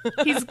stuff.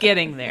 He's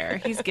getting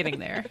there.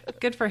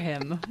 Good for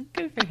him.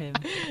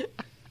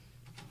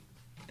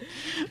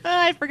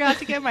 I forgot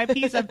to get my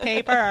piece of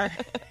paper.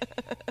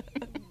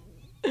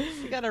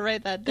 You got to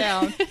write that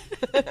down.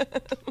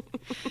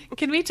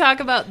 Can we talk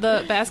about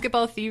the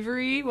basketball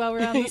thievery while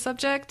we're on the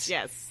subject?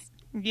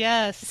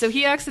 Yes. So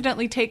he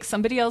accidentally takes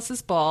somebody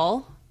else's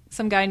ball.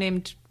 Some guy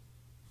named,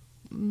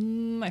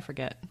 I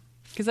forget,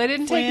 because I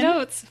didn't take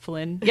notes.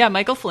 Flynn. Yeah,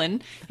 Michael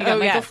Flynn. He got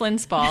Michael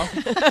Flynn's ball.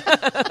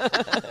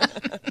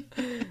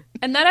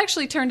 And that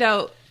actually turned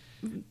out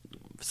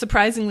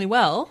surprisingly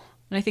well.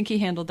 And I think he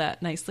handled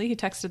that nicely. He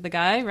texted the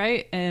guy,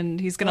 right? And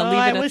he's going to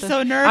leave it I was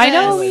so nervous. I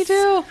know, me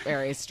too.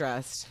 Very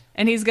stressed.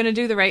 And he's going to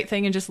do the right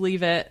thing and just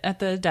leave it at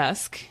the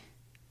desk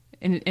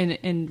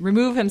and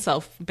remove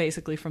himself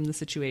basically from the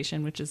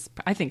situation, which is,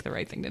 I think, the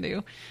right thing to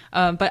do.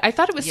 But I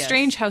thought it was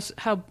strange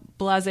how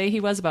blasé he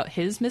was about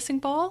his missing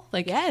ball.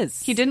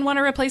 He didn't want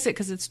to replace it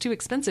because it's too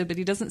expensive, but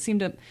he doesn't seem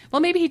to... Well,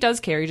 maybe he does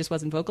care. He just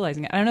wasn't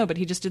vocalizing it. I don't know, but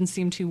he just didn't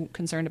seem too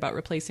concerned about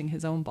replacing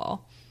his own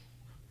ball.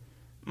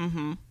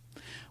 Mm-hmm.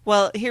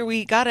 Well, here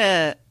we got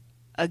a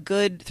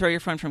good throw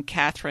your phone from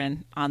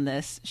Catherine on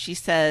this. She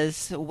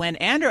says, when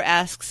Andrew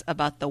asks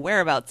about the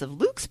whereabouts of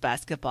Luke's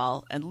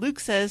basketball, and Luke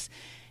says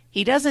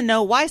he doesn't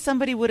know why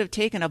somebody would have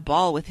taken a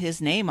ball with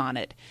his name on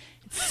it.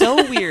 It's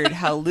so weird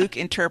how Luke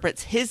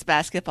interprets his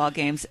basketball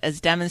games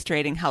as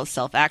demonstrating how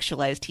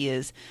self-actualized he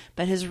is,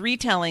 but his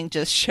retelling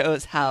just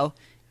shows how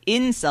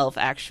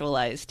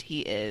in-self-actualized he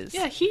is.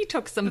 Yeah, he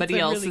took somebody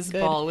else's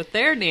ball with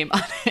their name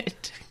on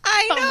it.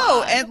 I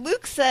know. And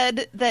Luke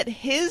said that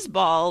his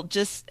ball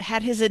just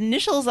had his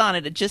initials on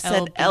it. It just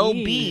said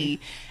LB.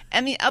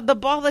 And the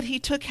ball that he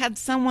took had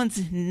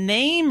someone's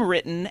name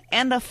written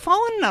and a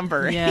phone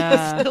number.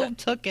 Yeah. He still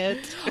took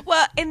it.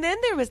 Well, and then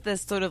there was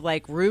this sort of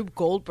like Rube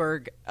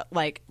Goldberg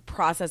like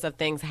process of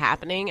things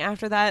happening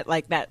after that,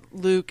 like that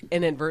Luke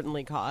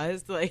inadvertently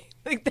caused. Like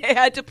they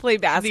had to play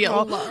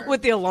basketball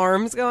with the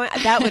alarms going.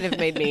 That would have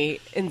made me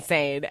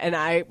insane. And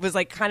I was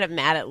like kind of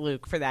mad at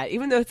Luke for that,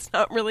 even though it's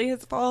not really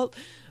his fault.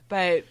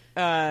 But,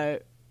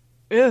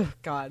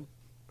 God.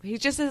 He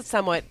just is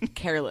somewhat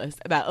careless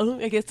about,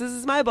 I guess this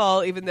is my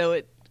ball, even though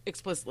it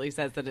explicitly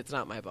says that it's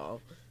not my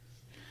ball.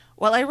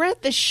 Well, I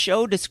read the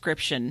show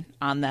description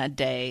on that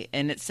day,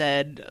 and it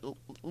said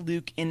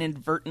Luke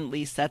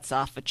inadvertently sets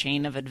off a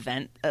chain of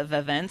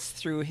events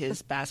through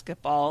his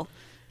basketball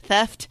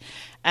theft.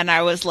 And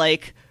I was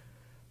like,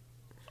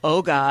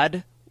 oh,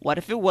 God. What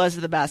if it was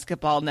the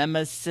basketball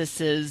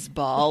nemesis's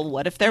ball?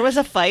 What if there was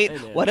a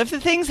fight? What if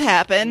the things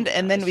happened?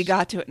 And then we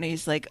got to it, and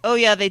he's like, oh,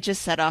 yeah, they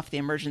just set off the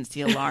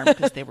emergency alarm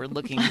because they were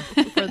looking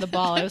for the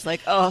ball. I was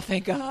like, oh,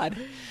 thank God.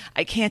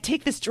 I can't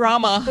take this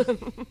drama.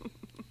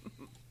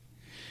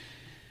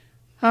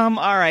 All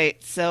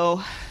right,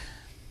 so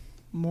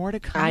more to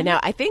come. I know.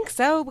 I think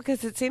so,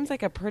 because it seems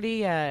like a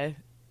pretty,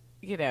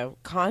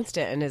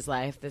 constant in his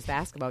life, this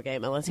basketball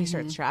game, unless he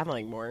starts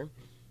traveling more.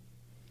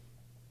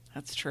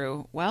 That's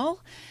true.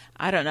 Well,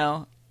 I don't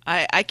know.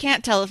 I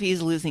can't tell if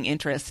he's losing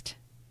interest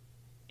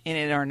in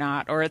it or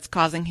not, or it's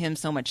causing him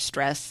so much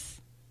stress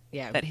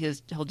that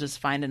he'll just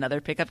find another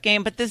pickup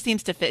game. But this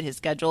seems to fit his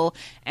schedule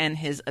and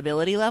his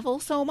ability level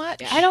so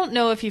much. I don't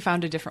know if he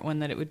found a different one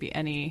that it would be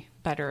any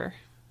better.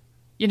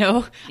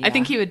 I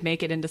think he would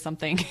make it into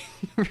something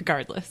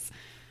regardless.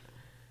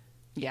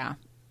 Yeah.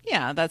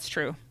 Yeah, that's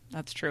true.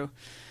 That's true.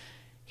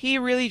 He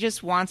really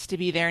just wants to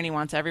be there, and he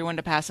wants everyone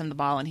to pass him the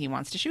ball, and he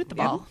wants to shoot the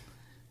ball.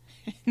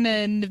 And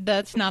then if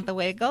that's not the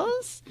way it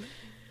goes,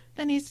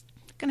 then he's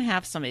going to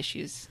have some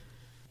issues.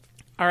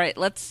 All right,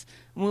 let's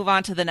move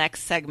on to the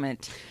next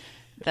segment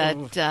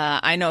that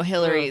I know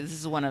Hillary, this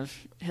is one of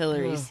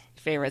Hillary's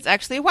favorites.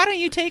 Actually, why don't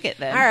you take it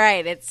then? All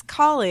right, it's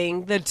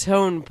calling the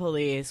Tone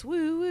Police.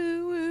 Woo,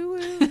 woo, woo,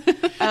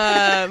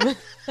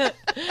 woo.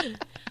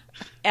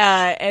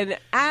 And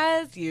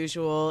as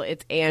usual,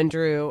 it's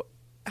Andrew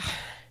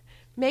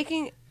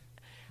making...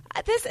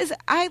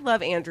 I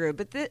love Andrew,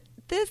 but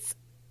this...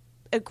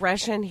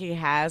 aggression he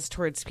has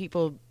towards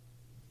people,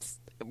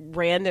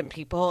 random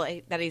people,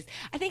 I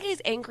think he's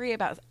angry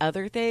about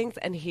other things,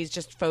 and he's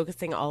just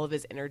focusing all of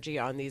his energy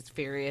on these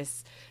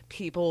various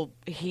people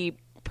he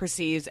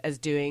perceives as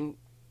doing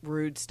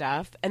rude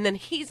stuff, and then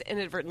he's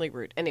inadvertently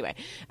rude. Anyway,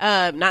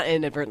 not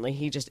inadvertently,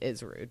 he just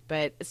is rude.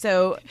 But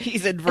so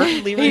he's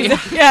inadvertently rude.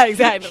 Yeah,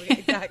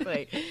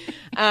 exactly.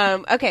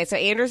 Okay, so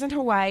Andrew's in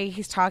Hawaii.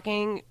 He's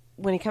talking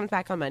when he comes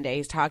back on Monday.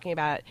 He's talking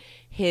about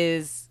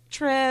his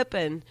trip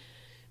and.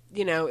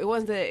 It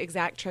wasn't the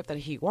exact trip that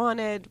he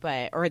wanted,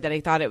 or that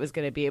he thought it was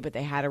going to be, but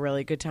they had a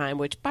really good time,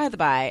 which, by the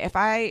by, if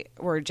I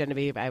were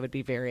Genevieve, I would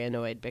be very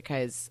annoyed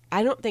because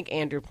I don't think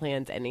Andrew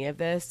plans any of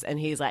this, and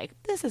he's like,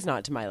 this is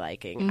not to my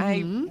liking.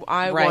 Mm-hmm.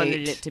 I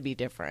wanted it to be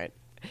different.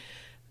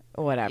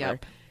 Whatever.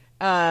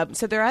 Yep.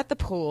 So they're at the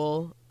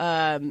pool,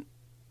 and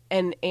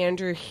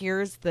Andrew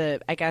hears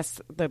the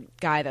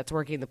guy that's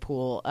working the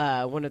pool,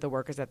 one of the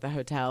workers at the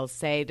hotel,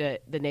 say to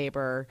the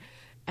neighbor,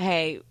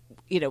 hey,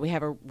 we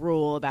have a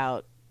rule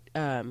about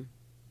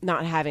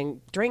not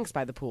having drinks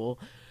by the pool.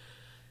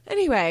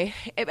 Anyway,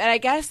 and I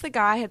guess the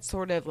guy had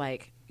sort of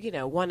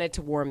wanted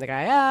to warm the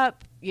guy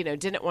up,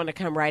 didn't want to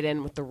come right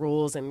in with the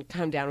rules and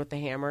come down with the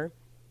hammer.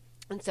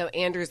 And so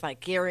Andrew's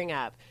gearing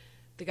up.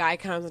 The guy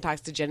comes and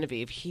talks to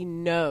Genevieve. He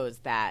knows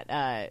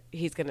that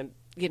he's going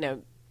to,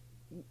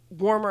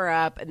 warm her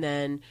up and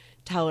then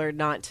tell her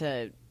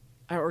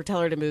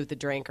tell her to move the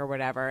drink or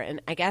whatever.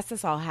 And I guess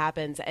this all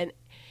happens. And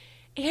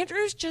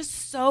Andrew's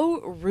just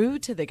so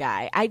rude to the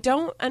guy. I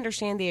don't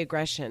understand the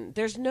aggression.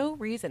 There's no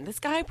reason. This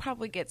guy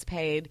probably gets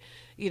paid,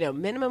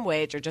 minimum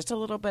wage or just a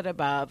little bit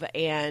above,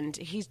 and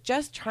he's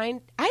just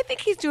trying. I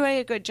think he's doing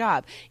a good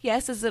job.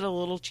 Yes, is it a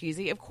little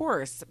cheesy? Of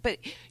course, but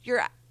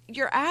you're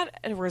at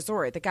a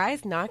resort. The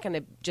guy's not going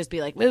to just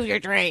be like, move your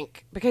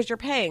drink, because you're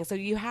paying. So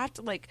you have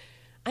to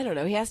I don't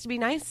know. He has to be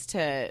nice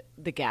to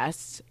the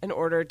guests in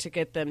order to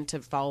get them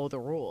to follow the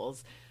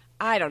rules.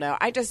 I don't know.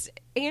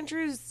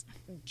 Andrew's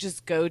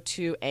just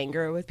go-to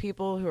anger with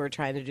people who are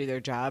trying to do their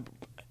job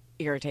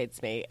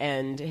irritates me.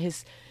 And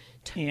his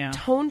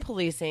tone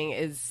policing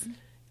is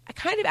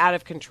kind of out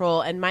of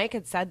control. And Mike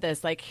had said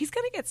this, he's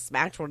going to get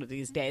smacked one of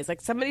these days.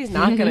 Somebody's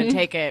not going to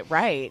take it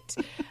right.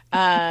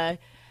 And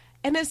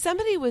if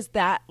somebody was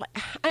that,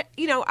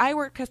 I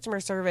work customer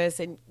service,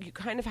 and you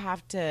kind of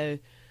have to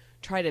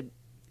try to,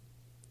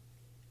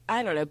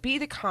 I don't know, be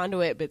the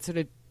conduit, but sort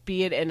of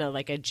be it in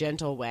a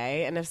gentle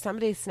way. And if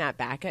somebody snapped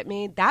back at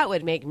me, that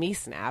would make me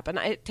snap. And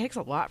it takes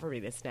a lot for me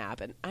to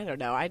snap. And I don't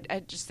know.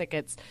 I just think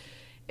it's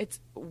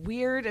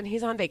weird. And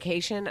he's on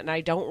vacation, and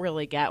I don't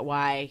really get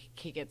why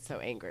he gets so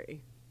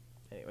angry.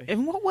 Anyway.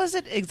 And what was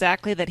it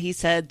exactly that he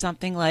said?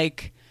 Something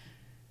like,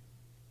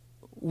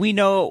 we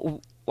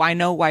know I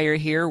know why you're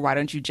here. Why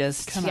don't you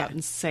just come out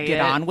and say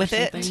get on with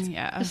it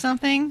or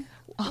something?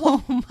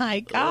 Oh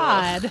my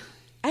God. Ugh.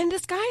 And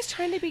this guy's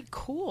trying to be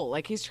cool.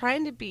 Like, he's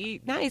trying to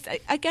be nice.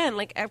 Again,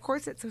 like, of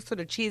course it's sort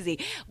of cheesy.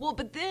 Well,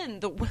 but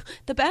then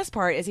the best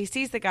part is he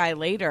sees the guy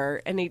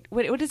later, and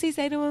what does he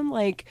say to him?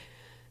 Like,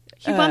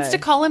 he wants to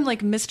call him,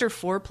 like, Mr.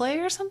 Foreplay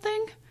or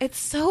something? It's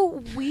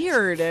so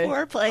weird.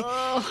 Foreplay.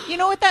 Ugh. You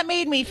know what that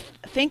made me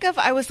think of?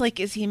 I was like,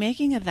 is he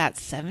making a That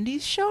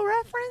 70s Show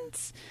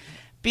reference?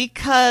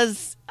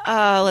 Because,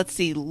 let's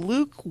see,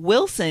 Luke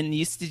Wilson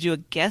used to do a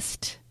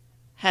guest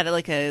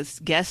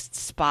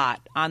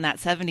spot on That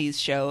 70s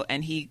Show,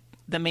 and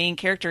the main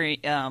character,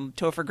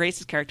 Topher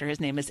Grace's character, his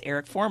name is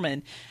Eric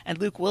Foreman, and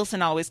Luke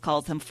Wilson always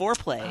calls him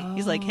Foreplay. Oh.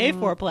 He's like, hey,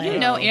 Foreplay. You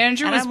know,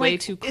 Andrew was way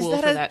too cool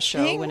for that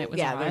show thing? When it was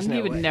on. No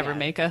he would way, never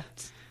make a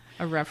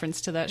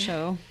reference to that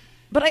show.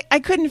 But I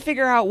couldn't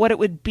figure out what it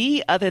would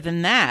be other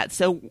than that.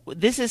 So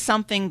this is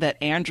something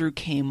that Andrew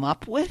came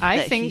up with?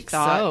 I think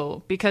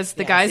so, because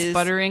the guy's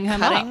buttering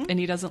him up, and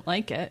he doesn't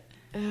like it.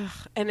 Ugh.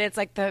 And it's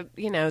like the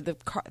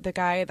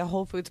guy at the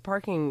Whole Foods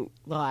parking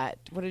lot.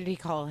 What did he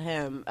call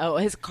him? Oh,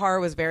 his car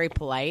was very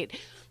polite.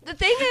 The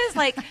thing is,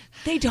 like,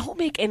 they don't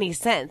make any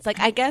sense. Like,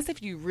 I guess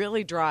if you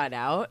really draw it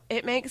out,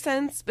 it makes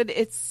sense. But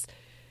it's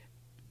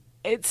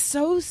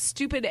so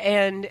stupid,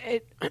 and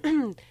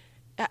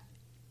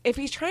if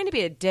he's trying to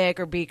be a dick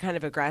or be kind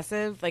of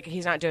aggressive, like,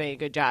 he's not doing a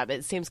good job.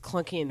 It seems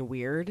clunky and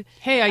weird.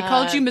 Hey, I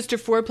called you Mr.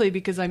 Foreplay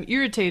because I'm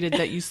irritated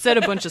that you said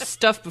a bunch of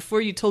stuff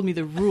before you told me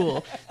the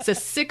rule. It's a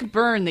sick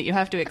burn that you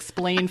have to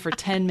explain for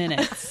 10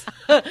 minutes.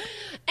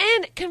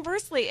 And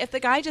conversely, if the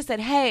guy just said,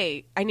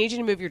 hey, I need you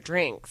to move your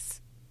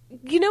drinks,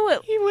 you know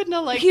what? He wouldn't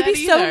have liked that either. He'd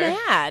be so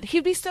mad.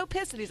 He'd be so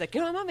pissed that he's like,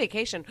 I'm on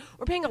vacation.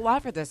 We're paying a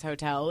lot for this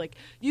hotel. Like,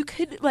 you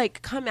could,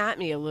 like, come at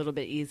me a little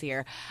bit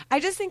easier. I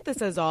just think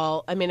this is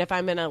all, I mean, if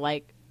I'm going to,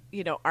 like,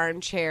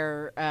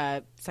 armchair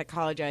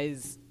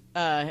psychologize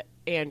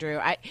Andrew,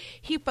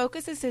 he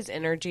focuses his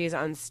energies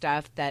on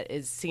stuff that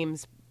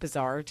seems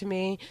bizarre to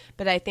me,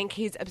 but I think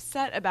he's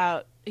upset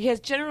about, he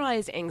has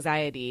generalized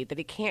anxiety that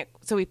he can't,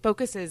 so he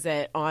focuses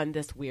it on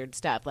this weird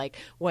stuff, like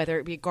whether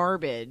it be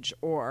garbage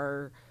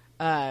or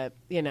like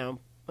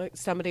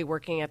somebody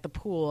working at the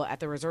pool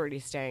at the resort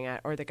he's staying at,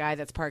 or the guy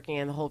that's parking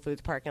in the Whole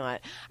Foods parking lot.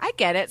 I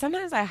get it.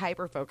 Sometimes I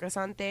hyper focus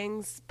on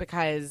things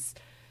because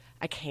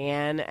I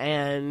can,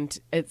 and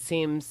it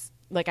seems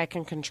like I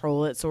can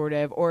control it, sort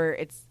of, or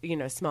it's,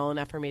 small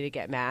enough for me to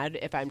get mad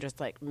if I'm just,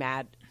 like,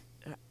 mad,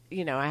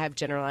 I have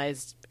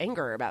generalized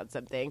anger about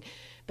something.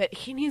 But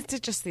he needs to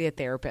just see a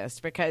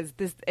therapist, because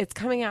it's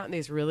coming out in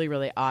these really,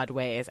 really odd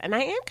ways, and I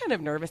am kind of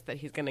nervous that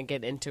he's going to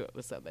get into it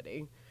with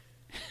somebody.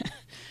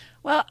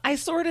 Well, I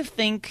sort of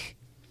think,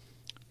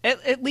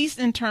 at least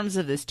in terms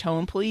of this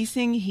tone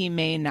policing, he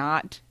may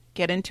not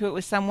get into it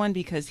with someone,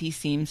 because he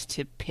seems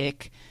to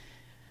pick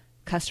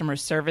customer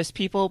service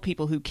people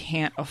who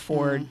can't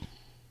afford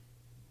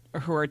or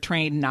who are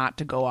trained not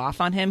to go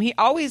off on him. He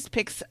always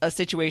picks a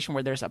situation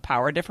where there's a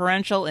power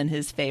differential in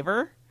his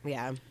favor.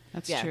 Yeah,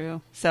 that's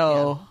true.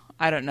 So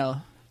I don't know.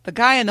 The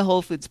guy in the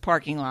Whole Foods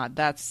parking lot,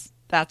 that's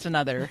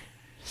another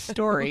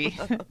story.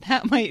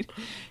 That might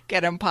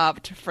get him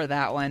popped for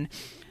that one.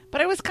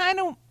 But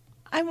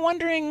I'm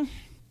wondering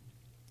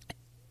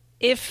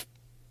if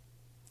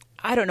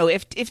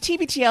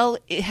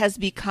TBTL has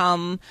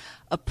become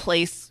a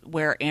place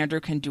where Andrew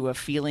can do a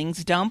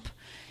feelings dump,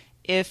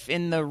 if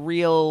in the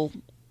real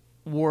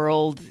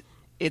world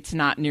it's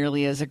not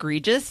nearly as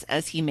egregious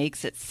as he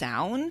makes it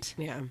sound.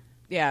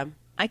 Yeah.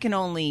 I can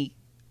only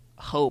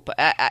hope.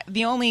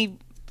 The only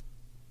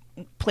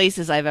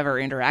places I've ever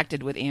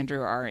interacted with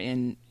Andrew are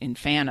in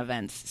fan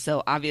events,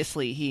 so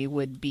obviously he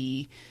would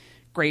be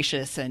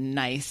gracious and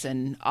nice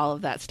and all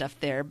of that stuff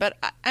there. But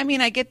I mean,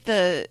 I get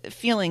the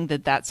feeling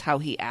that that's how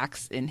he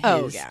acts in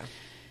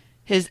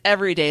his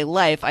everyday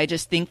life. I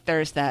just think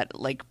there's that,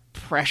 like,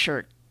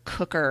 pressure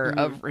cooker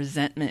of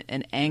resentment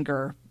and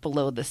anger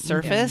below the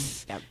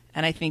surface. Yeah.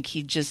 And I think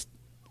he just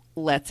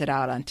lets it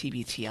out on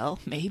TBTL,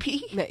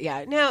 maybe.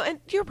 Yeah. No,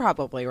 and you're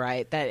probably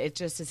right that it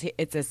just is,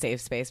 it's a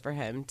safe space for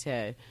him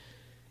to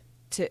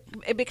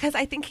because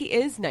I think he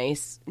is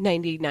nice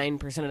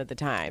 99% of the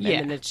time. Yeah.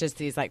 And then it's just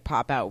these, like,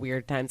 pop out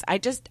weird times. I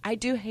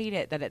do hate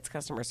it that it's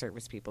customer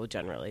service people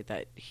generally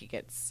that he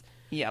gets.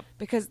 Yep.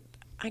 Because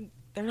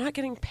they're not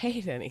getting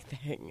paid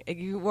anything.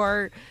 You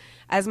are,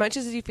 as much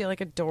as you feel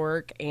like a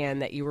dork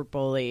and that you were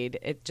bullied,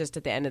 it just,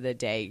 at the end of the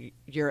day,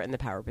 you're in the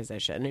power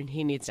position, and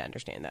he needs to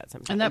understand that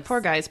sometimes. And that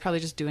poor guy is probably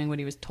just doing what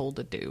he was told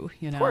to do,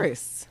 Of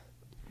course.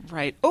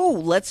 Right.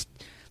 Oh, let's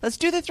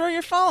do the throw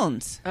your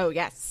phones. Oh,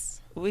 yes.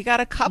 We got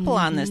a couple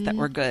on this that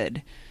were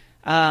good.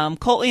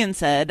 Coltlian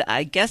said,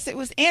 I guess it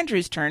was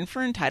Andrew's turn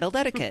for entitled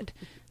etiquette.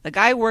 The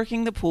guy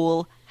working the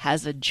pool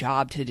has a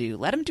job to do.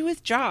 Let him do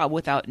his job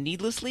without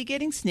needlessly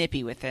getting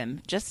snippy with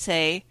him. Just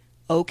say,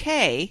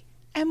 okay,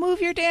 and move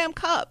your damn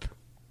cup.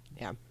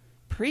 Yeah.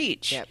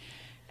 Preach. Yep.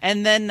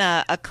 And then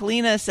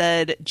Kalina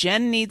said,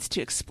 Jen needs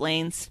to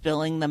explain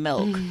spilling the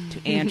milk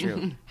to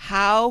Andrew.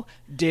 How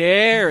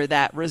dare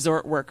that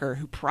resort worker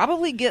who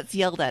probably gets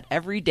yelled at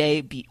every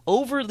day be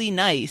overly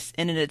nice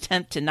in an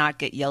attempt to not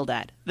get yelled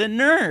at? The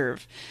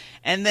nerve.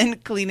 And then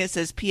Kalina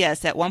says,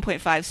 P.S. at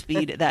 1.5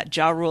 speed, that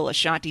Ja Rule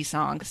Ashanti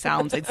song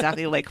sounds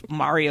exactly like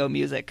Mario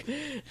music.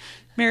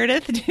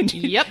 Meredith?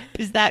 Yep.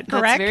 Is that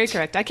correct? That's very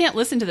correct. I can't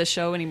listen to the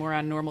show anymore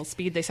on normal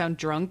speed. They sound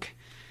drunk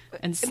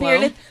and slow.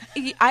 Meredith,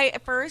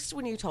 at first,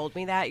 when you told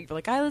me that, you were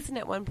like, I listened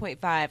at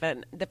 1.5,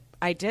 and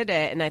I did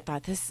it, and I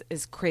thought, this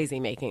is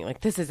crazy making.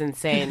 Like, this is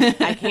insane.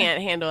 I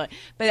can't handle it.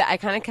 But I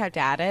kind of kept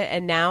at it,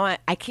 and now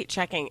I keep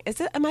checking.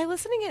 Am I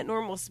listening at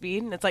normal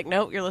speed? And it's like,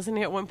 nope, you're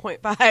listening at 1.5.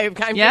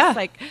 I'm just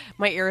like,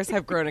 my ears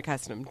have grown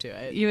accustomed to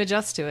it. You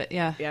adjust to it,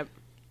 yeah. Yep.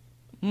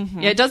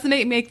 Mm-hmm. Yeah, it does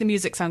make the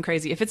music sound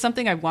crazy. If it's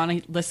something I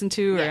want to listen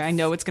to or I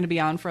know it's going to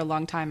be on for a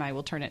long time, I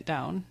will turn it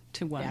down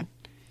to 1. Yeah.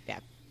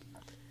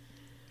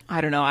 I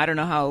don't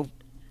know how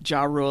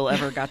Ja Rule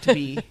ever got to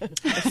be a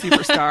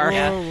superstar.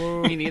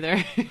 Yeah, me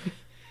neither.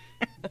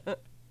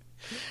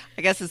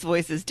 I guess his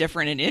voice is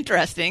different and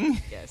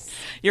interesting. Yes.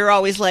 You're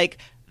always like,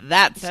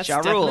 that's Ja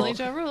Rule. Definitely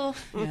Ja Rule.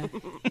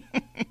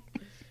 Yeah.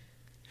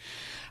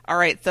 All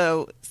right,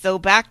 so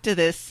back to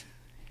this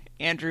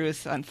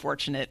Andrew's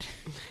unfortunate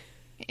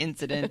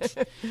incident.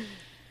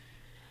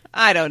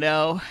 I don't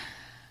know.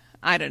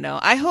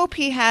 I hope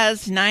he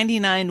has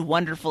 99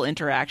 wonderful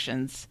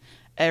interactions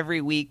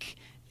every week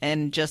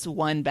and just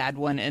one bad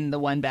one, and the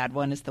one bad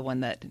one is the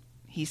one that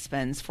he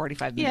spends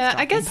 45 minutes talking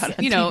I guess about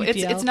on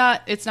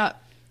TBTL. it's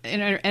not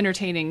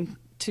entertaining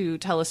to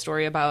tell a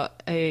story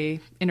about a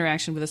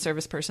interaction with a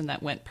service person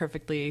that went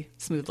perfectly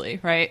smoothly,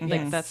 right? Yes.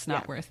 Like that's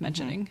not worth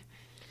mentioning. Mm-hmm.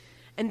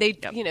 And they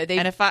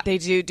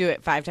do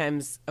it 5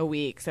 times a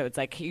week, so it's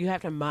like you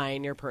have to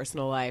mine your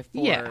personal life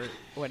for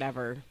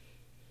whatever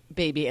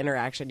baby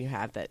interaction you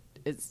have that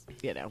is,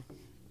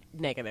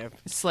 negative,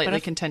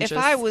 slightly contentious.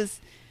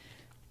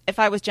 If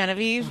I was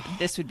Genevieve,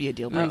 this would be a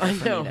deal breaker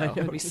for me. It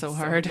would be so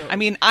hard. I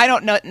mean, I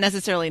don't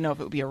necessarily know if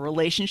it would be a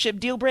relationship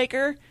deal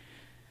breaker,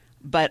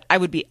 but I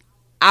would be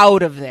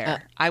out of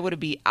there. I would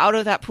be out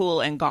of that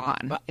pool and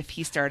gone if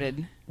he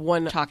started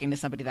talking to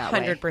somebody that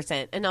 100%. way.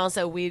 100%. And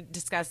also, we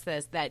discussed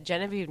this, that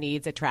Genevieve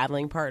needs a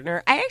traveling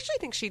partner. I actually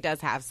think she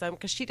does have some,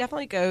 because she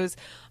definitely goes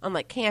on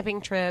like camping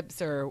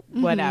trips or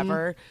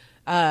whatever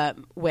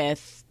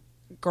with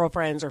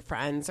girlfriends or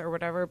friends or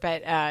whatever.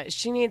 But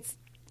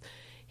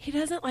he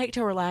doesn't like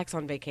to relax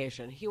on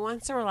vacation. He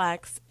wants to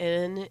relax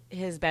in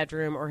his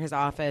bedroom or his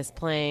office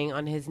playing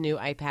on his new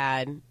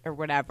iPad or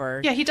whatever.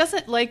 Yeah, he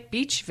doesn't like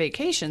beach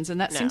vacations, and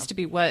that seems to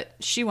be what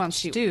she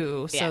wants to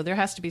do. So there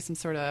has to be some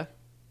sort of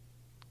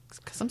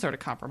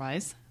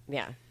compromise.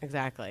 Yeah,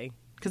 exactly.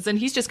 Because then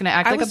he's just going to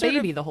act like a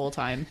baby the whole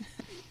time.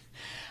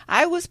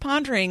 I was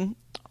pondering,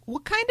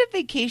 what kind of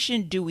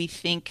vacation do we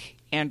think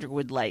Andrew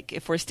would like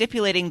if we're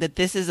stipulating that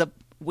this is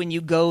when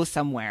you go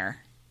somewhere?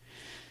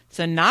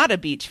 So not a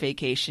beach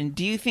vacation.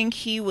 Do you think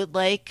he would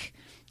like,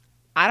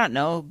 I don't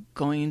know,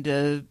 going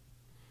to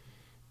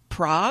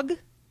Prague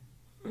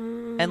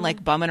and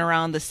like bumming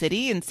around the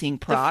city and seeing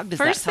Prague? The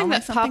first thing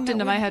that popped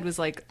into my head was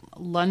like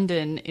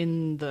London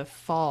in the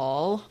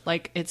fall.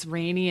 Like it's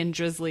rainy and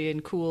drizzly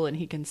and cool and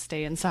he can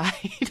stay inside.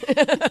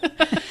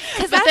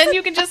 But then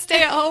you can just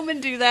stay at home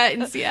and do that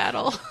in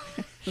Seattle.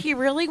 He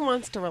really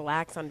wants to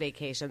relax on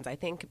vacations. I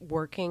think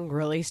working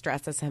really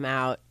stresses him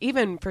out,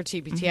 even for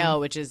TBTL,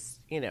 which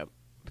is,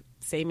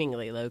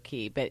 seemingly low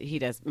key, but he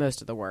does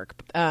most of the work.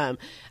 I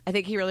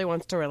think he really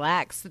wants to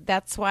relax.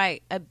 That's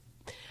why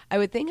I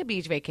would think a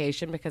beach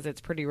vacation, because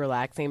it's pretty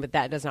relaxing, but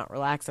that does not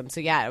relax him.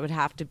 So yeah, it would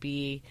have to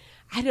be,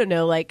 I don't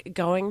know, like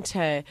going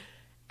to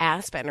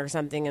Aspen or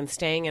something and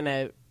staying in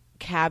a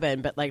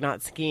cabin, but like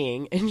not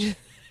skiing. And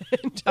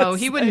just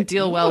he wouldn't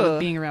deal well with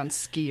being around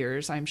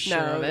skiers. I'm sure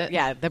of it.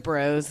 Yeah, the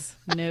bros.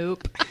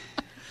 Nope.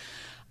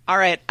 All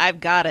right,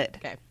 I've got it.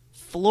 Okay.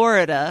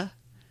 Florida.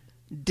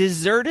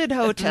 Deserted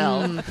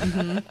hotel,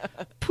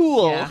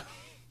 pool,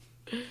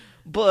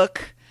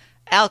 book,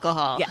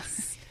 alcohol.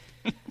 Yes.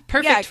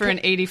 Perfect for an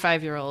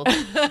 85-year-old.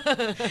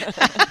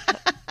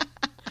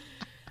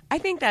 I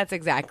think that's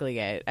exactly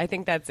it. I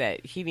think that's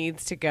it. He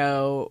needs to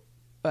go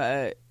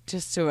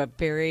just to a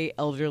very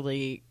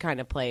elderly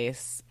kind of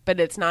place, but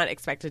it's not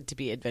expected to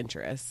be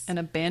adventurous. An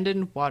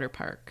abandoned water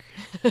park.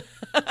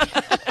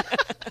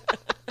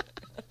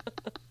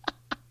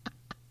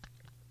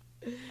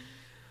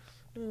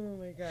 Oh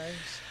my gosh.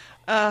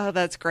 Oh,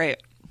 that's great.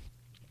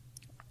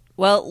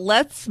 Well,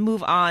 let's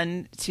move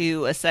on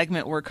to a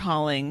segment we're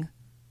calling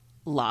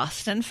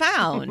Lost and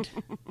Found.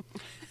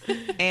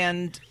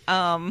 And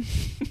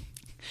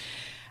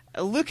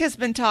Luke has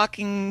been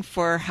talking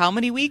for how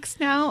many weeks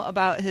now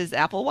about his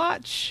Apple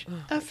Watch?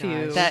 A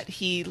few. That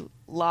he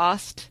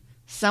lost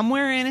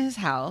somewhere in his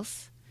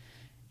house.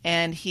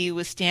 And he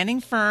was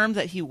standing firm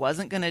that he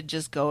wasn't going to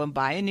just go and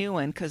buy a new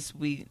one, because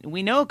we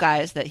know,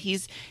 guys, that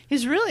he's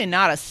really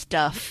not a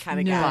stuff kind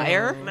of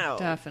buyer. No,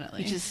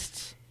 definitely. He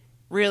just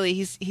really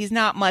he's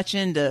not much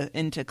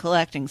into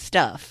collecting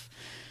stuff.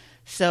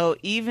 So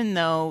even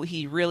though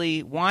he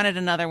really wanted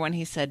another one,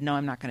 he said, no,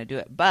 I'm not going to do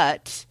it.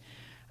 But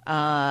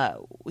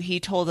he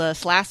told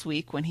us last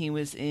week when he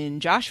was in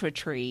Joshua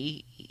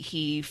Tree,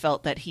 he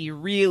felt that he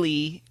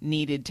really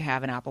needed to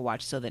have an Apple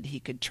Watch so that he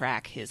could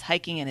track his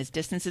hiking and his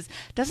distances.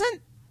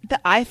 Doesn't the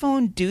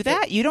iPhone do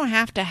that? You don't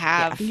have to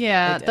have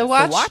the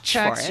watch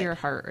tracks your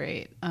heart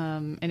rate,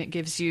 and it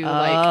gives you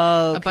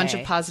a bunch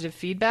of positive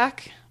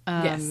feedback.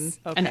 And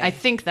I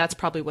think that's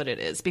probably what it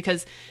is,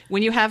 because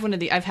when you have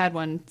I've had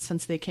one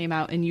since they came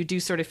out, and you do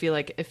sort of feel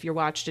like if your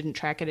watch didn't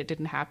track it, it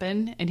didn't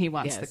happen, and he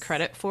wants the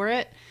credit for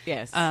it.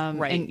 Yes.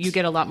 Right. And you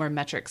get a lot more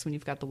metrics when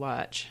you've got the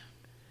watch.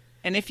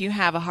 And if you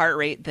have a heart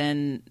rate,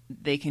 then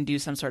they can do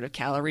some sort of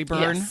calorie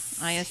burn,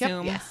 I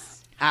assume. Yep.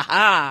 Yes.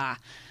 Aha!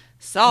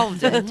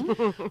 Solved it.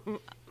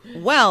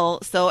 Well,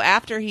 so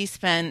after he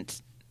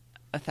spent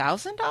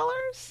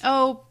 $1,000?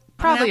 Oh,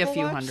 probably a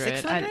few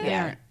hundred.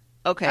 $600?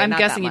 Okay, I'm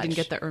guessing he didn't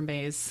get the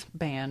Hermes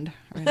band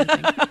or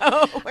anything.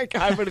 Oh my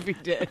God, what if he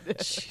did?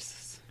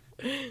 Jesus.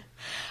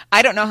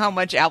 I don't know how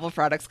much Apple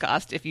products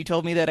cost. If you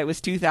told me that it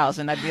was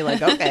 $2,000, I'd be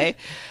like, okay.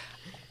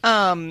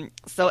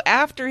 So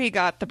after he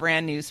got the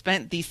brand new,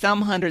 spent the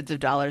some hundreds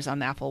of dollars on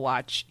the Apple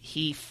Watch,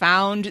 he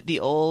found the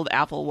old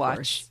Apple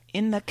Watch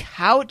in the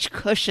couch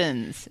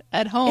cushions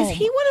at home. Is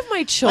he one of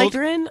my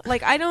children?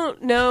 Like I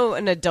don't know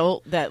an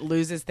adult that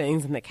loses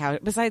things in the couch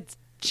besides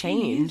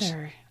change.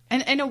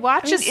 And a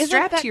watch is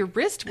strapped to your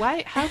wrist.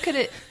 Why? How could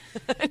it?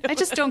 I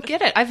just don't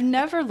get it. I've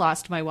never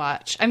lost my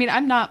watch. I mean,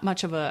 I'm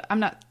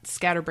not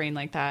scatterbrained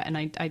like that, and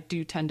I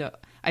do tend to.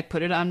 I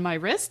put it on my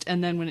wrist,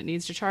 and then when it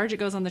needs to charge, it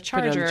goes on the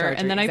charger,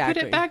 and then I put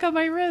it back on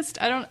my wrist.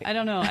 I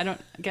don't know. I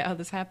don't get how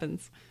this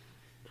happens.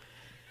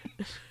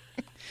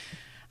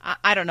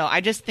 I don't know.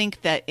 I just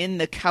think that in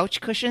the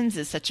couch cushions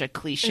is such a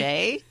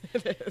cliche.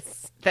 It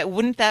is. That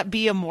wouldn't that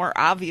be a more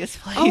obvious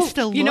place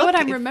to look? You know what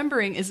I'm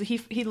remembering is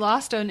he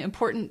lost an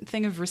important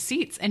thing of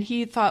receipts, and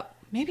he thought,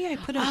 maybe I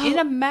put them in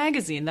a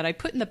magazine that I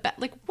put in the back.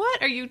 Like,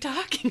 what are you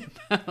talking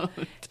about?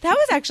 That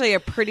was actually a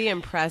pretty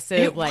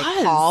impressive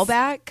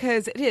callback,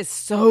 because it is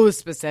so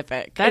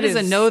specific. That is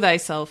a know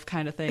thyself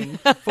kind of thing,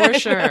 for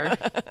sure.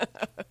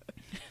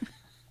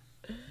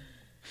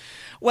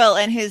 Well,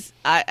 and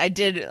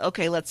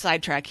let's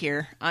sidetrack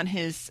here. On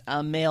his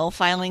mail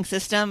filing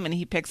system, and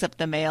he picks up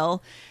the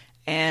mail,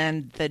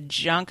 and the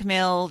junk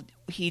mail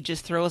he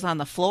just throws on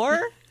the floor?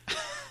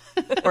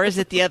 Or is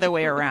it the other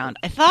way around?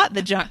 I thought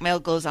the junk mail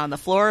goes on the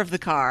floor of the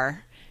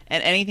car,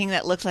 and anything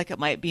that looks like it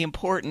might be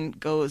important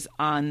goes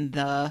on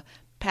the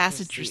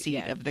passenger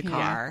seat of the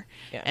car.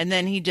 Yeah. And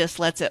then he just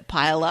lets it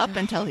pile up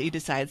until he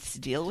decides to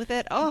deal with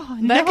it. Oh,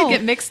 no. That could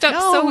get mixed up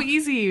so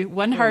easy.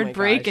 One hard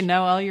break, and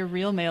now all your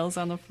real mail's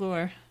on the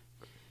floor.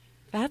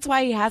 That's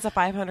why he has a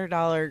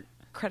 $500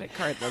 credit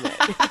card limit.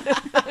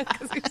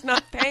 Because he's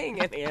not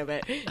paying any of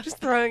it. Just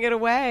throwing it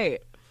away.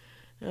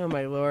 Oh,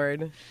 my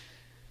Lord.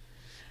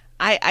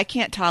 I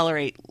can't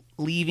tolerate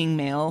leaving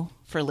mail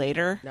for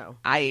later. No.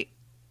 I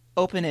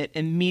open it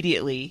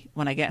immediately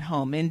when I get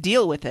home and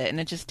deal with it.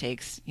 And it just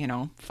takes,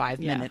 5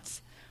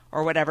 minutes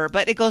or whatever.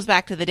 But it goes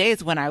back to the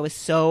days when I was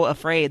so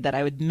afraid that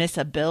I would miss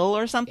a bill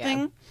or something.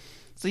 Yeah.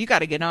 So you got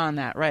to get on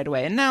that right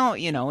away. And now,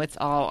 it's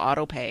all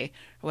auto pay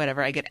or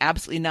whatever. I get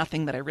absolutely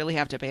nothing that I really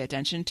have to pay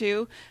attention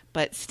to.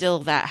 But still,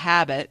 that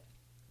habit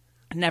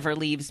never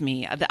leaves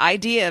me. The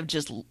idea of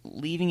just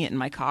leaving it in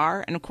my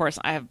car. And, of course,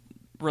 I have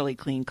a really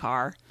clean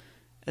car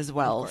as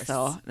well.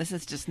 So this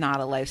is just not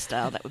a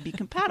lifestyle that would be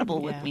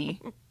compatible with me.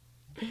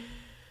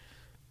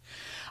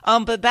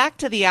 But back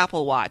to the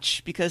Apple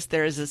Watch, because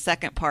there is a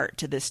second part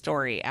to this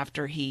story.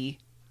 After he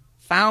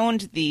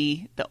found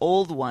the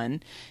old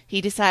one, he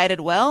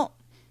decided, well,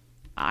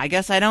 I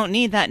guess I don't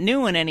need that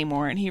new one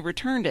anymore, and he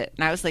returned it.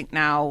 And I was like,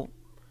 now,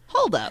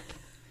 hold up.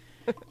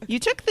 You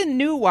took the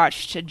new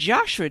watch to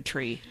Joshua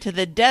Tree, to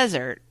the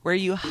desert, where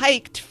you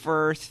hiked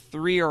for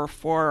 3 or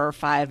 4 or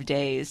 5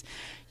 days.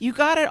 You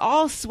got it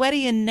all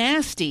sweaty and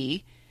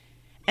nasty,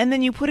 and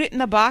then you put it in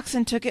a box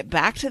and took it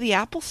back to the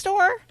Apple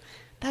store?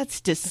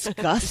 That's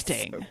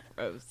disgusting. So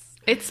gross.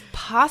 It's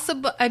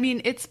possible. I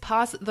mean, it's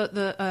possible.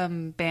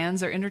 The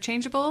bands are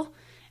interchangeable,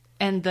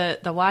 and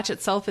the watch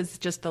itself is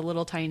just a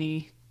little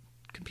tiny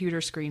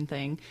computer screen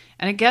thing.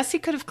 And I guess he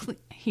could have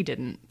he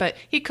didn't, but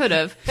he could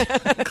have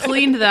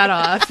cleaned that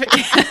off,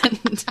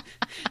 and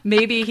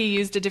maybe he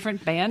used a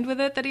different band with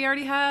it that he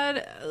already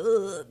had.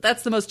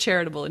 That's the most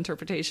charitable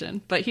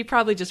interpretation, but he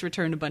probably just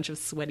returned a bunch of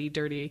sweaty,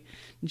 dirty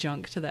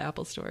junk to the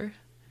Apple store.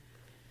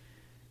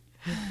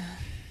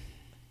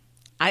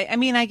 I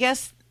mean, I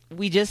guess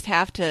we just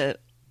have to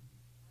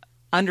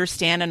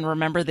understand and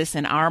remember this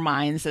in our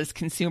minds as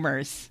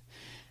consumers,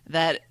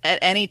 that at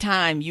any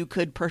time you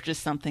could purchase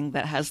something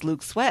that has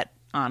Luke's sweat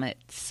on it.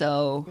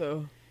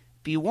 So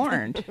be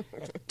warned.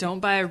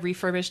 Don't buy a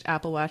refurbished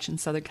Apple Watch in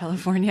Southern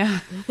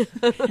California.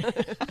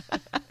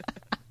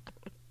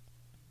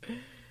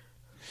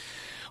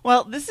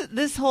 Well,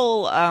 this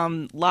whole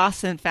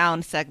lost and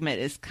found segment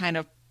is kind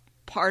of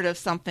part of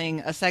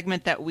a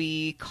segment that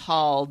we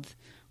called,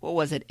 what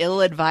was it,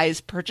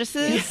 ill-advised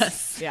purchases?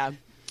 Yes. Yeah.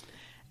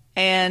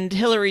 And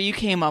Hillary, you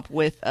came up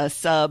with a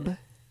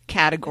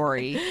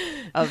subcategory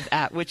of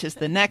that, which is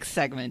the next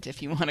segment,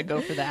 if you want to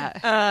go for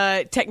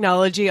that.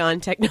 Technology on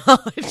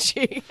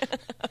technology.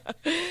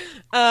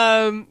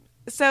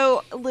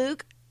 So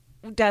Luke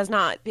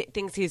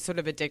thinks he's sort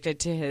of addicted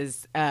to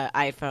his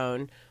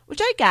iPhone, which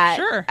I get.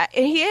 Sure.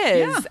 He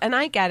is, and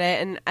I get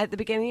it. And at the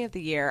beginning of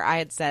the year, I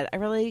had said, I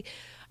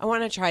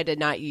want to try to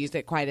not use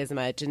it quite as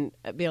much and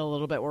be a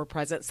little bit more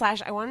present. /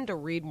 I wanted to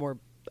read more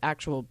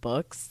actual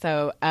books.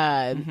 So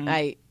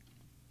I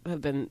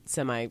have been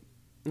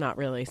not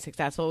really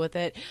successful with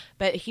it.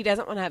 But he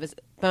doesn't want to have his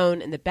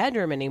phone in the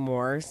bedroom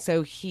anymore.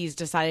 So he's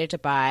decided to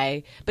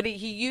buy, but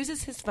he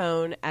uses his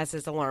phone as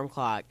his alarm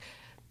clock.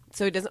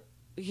 So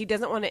he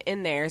doesn't want it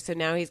in there. So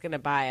now he's going to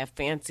buy a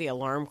fancy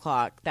alarm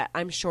clock that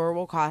I'm sure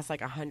will cost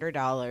like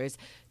 $100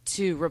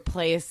 to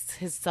replace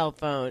his cell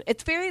phone.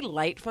 It's very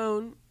light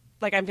phone.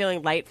 Like I'm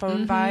feeling light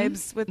phone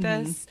vibes with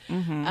this.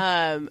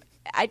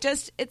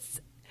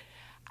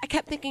 I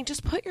kept thinking,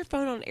 just put your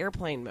phone on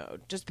airplane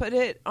mode. Just put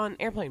it on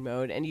airplane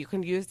mode, and you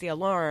can use the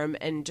alarm,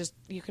 and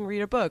you can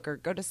read a book or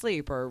go to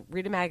sleep or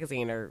read a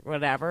magazine or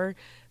whatever.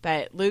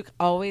 But Luke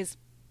always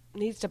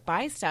needs to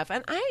buy stuff,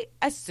 and I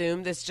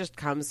assume this just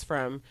comes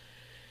from,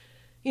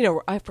 I'm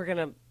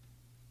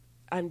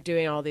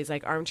doing all these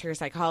like armchair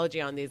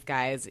psychology on these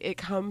guys. It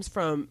comes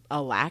from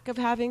a lack of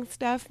having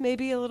stuff,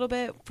 maybe a little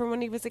bit from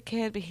when he was a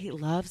kid, but he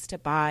loves to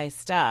buy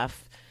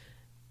stuff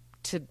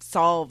to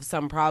solve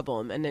some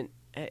problem, and then.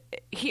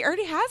 He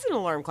already has an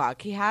alarm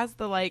clock. He has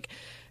the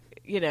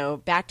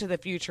Back to the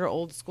Future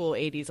old school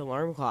 80s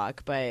alarm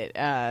clock, but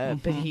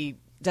he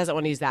doesn't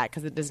want to use that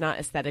because it does not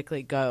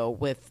aesthetically go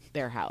with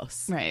their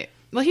house. Right.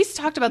 Well, he's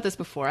talked about this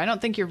before. I don't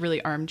think you're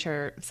really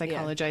armchair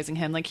psychologizing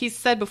him. Like he's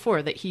said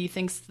before that he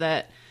thinks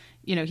that,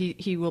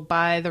 he will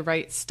buy the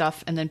right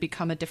stuff and then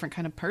become a different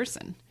kind of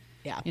person.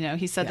 Yeah.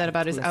 He said that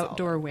about his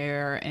outdoor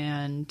wear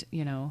and,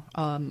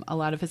 a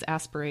lot of his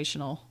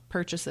aspirational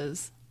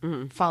purchases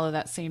follow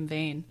that same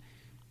vein.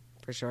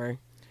 For sure.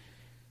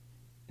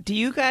 Do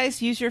you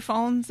guys use your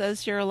phones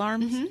as your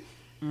alarms?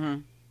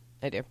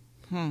 I do.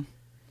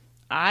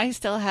 I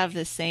still have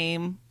the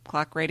same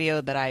clock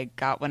radio that I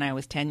got when I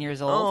was 10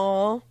 years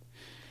old. Aww.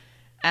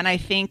 And I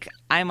think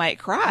I might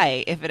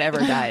cry if it ever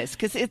dies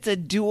because it's a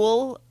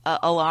dual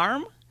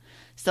alarm.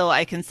 So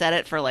I can set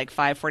it for like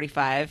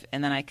 5:45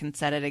 and then I can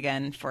set it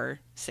again for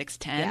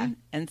 6:10. Yeah.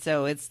 And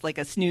so it's like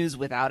a snooze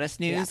without a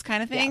snooze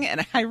kind of thing.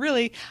 Yeah. And I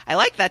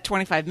like that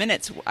 25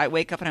 minutes. I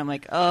wake up and I'm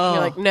like, oh.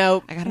 You're like,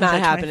 nope, I got not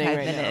happening right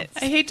minutes.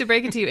 Now. I hate to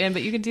break it to you, Ann,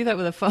 but you can do that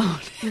with a phone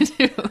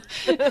too.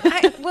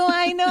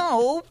 I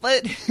know,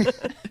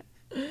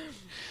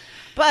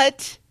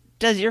 but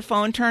does your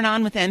phone turn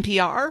on with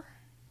NPR?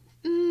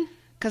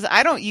 Because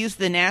I don't use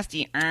the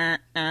nasty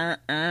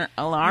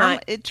alarm.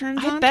 It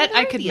turns on. I bet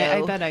I could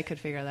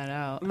figure that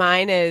out.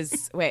 Mine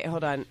is. Wait,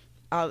 hold on.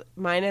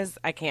 Mine is.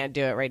 I can't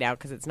do it right now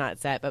because it's not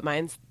set. But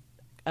mine's.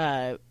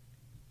 I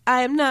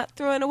am not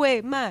throwing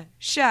away my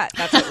shot.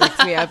 That's what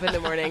wakes me up in the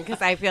morning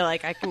because I feel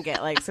like I can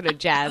get like sort of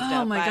jazzed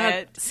up. Oh my god!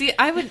 It. See,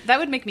 that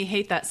would make me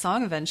hate that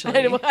song eventually.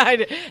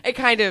 It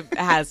kind of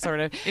has sort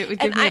of. It would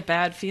give me a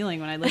bad feeling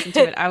when I listen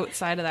to it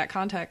outside of that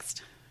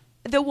context.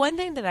 The one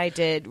thing that I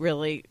did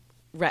really.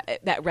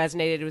 That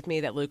resonated with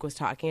me that Luke was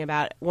talking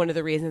about, one of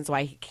the reasons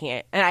why he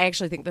can't, and I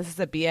actually think this is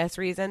a BS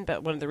reason,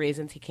 but one of the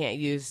reasons he can't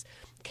use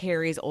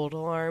Carrie's old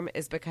alarm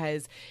is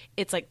because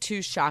it's like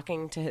too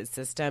shocking to his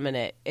system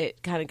and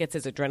it kind of gets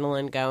his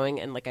adrenaline going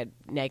in like a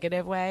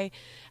negative way.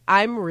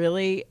 I'm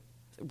really,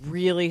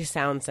 really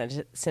sound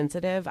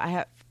sensitive. I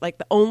have like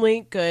the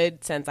only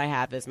good sense I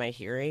have is my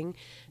hearing.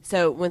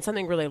 So when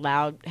something really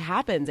loud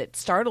happens, it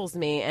startles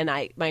me and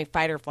my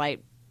fight or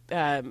flight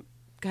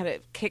kind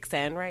of kicks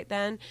in right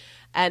then,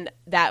 and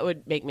that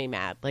would make me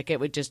mad. Like it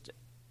would just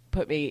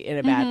put me in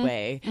a bad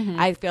way.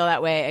 I feel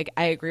that way.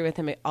 I agree with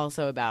him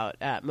also about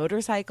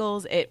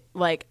motorcycles. It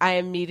like I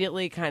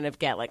immediately kind of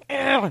get like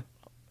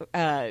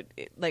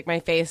like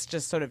my face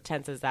just sort of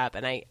tenses up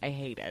and I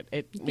hate it.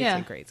 It makes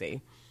me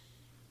crazy.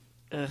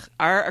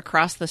 Our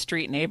across the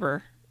street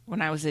neighbor,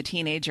 when I was a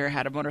teenager,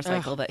 had a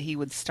motorcycle that he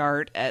would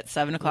start at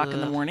 7 o'clock in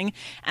the morning.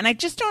 And I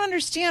just don't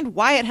understand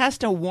why it has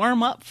to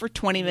warm up for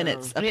 20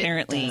 minutes,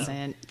 apparently.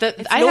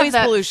 It's noise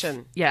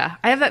pollution. Yeah.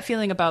 I have that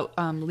feeling about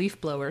leaf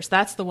blowers.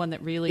 That's the one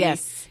that really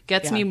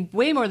gets me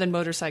way more than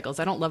motorcycles.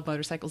 I don't love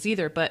motorcycles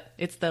either, but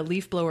it's the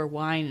leaf blower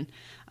whine.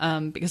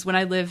 Because when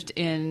I lived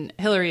in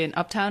Hillary in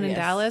Uptown in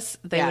Dallas,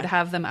 they would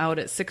have them out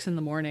at 6 in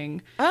the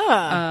morning.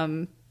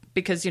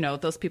 Because,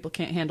 those people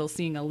can't handle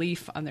seeing a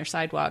leaf on their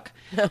sidewalk.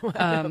 Blow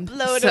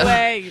it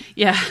away.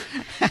 Yeah.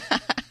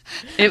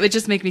 It would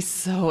just make me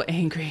so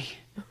angry.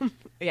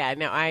 Yeah,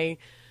 no, I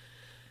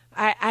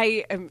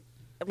am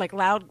like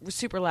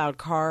super loud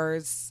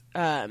cars.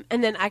 And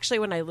then actually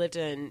when I lived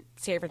in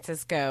San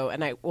Francisco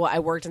and I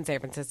worked in San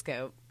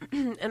Francisco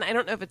and I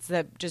don't know if it's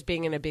just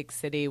being in a big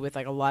city with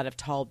like a lot of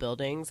tall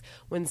buildings,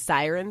 when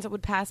sirens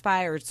would pass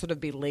by or sort of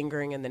be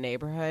lingering in the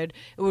neighborhood,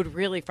 it would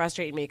really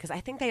frustrate me because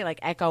I think they like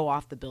echo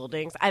off the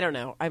buildings. I don't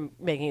know. I'm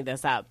making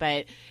this up,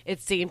 but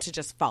it seemed to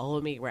just follow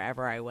me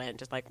wherever I went.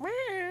 Just like,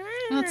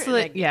 It's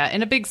like, yeah,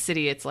 in a big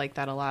city, it's like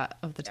that a lot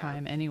of the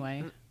time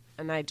anyway.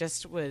 And I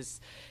just was,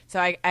 so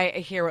I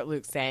hear what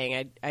Luke's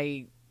saying.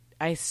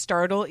 I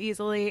startle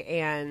easily,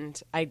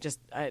 and I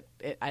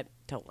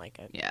don't like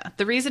it. Yeah.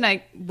 The reason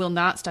I will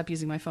not stop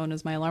using my phone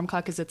as my alarm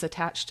clock is it's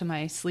attached to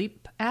my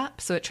sleep app.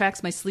 So it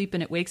tracks my sleep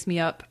and it wakes me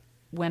up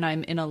when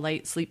I'm in a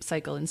light sleep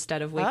cycle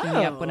instead of waking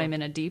me up when I'm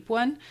in a deep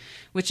one,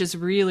 which is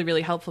really,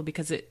 really helpful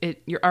because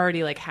you're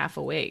already like half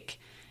awake.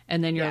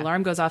 And then your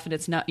alarm goes off and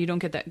it's not, you don't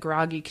get that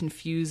groggy,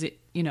 confused,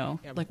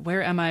 like,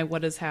 where am I?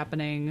 What is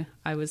happening?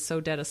 I was so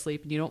dead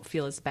asleep, and you don't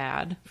feel as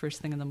bad first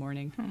thing in the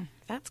morning.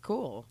 That's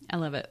cool. I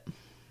love it.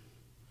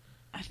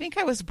 I think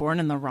I was born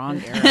in the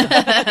wrong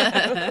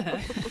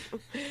era.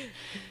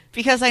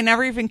 Because I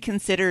never even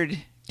considered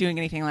doing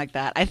anything like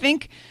that. I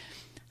think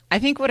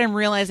what I'm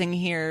realizing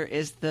here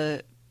is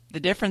the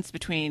difference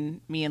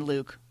between me and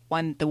Luke.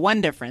 The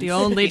only difference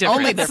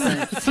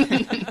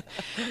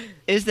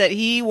is that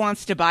he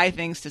wants to buy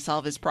things to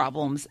solve his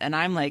problems, and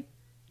I'm like,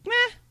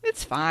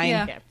 it's fine.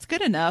 Yeah. It's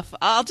good enough.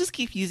 I'll just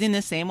keep using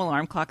the same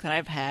alarm clock that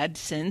I've had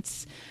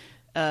since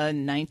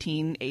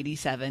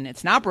 1987.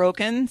 It's not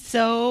broken,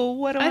 so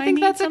what do I think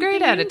need that's a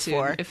great attitude.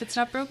 For? If it's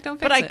not broke, don't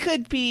fix it. But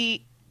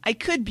I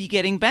could be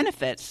getting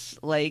benefits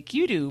like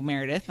you do,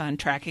 Meredith, on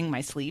tracking my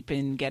sleep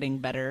and getting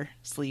better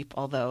sleep,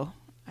 although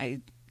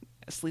I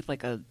sleep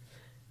like a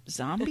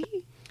zombie.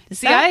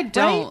 See, I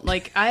don't. Right?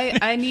 Like,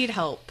 I need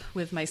help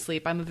with my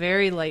sleep. I'm a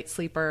very light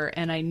sleeper,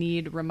 and I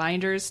need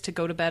reminders to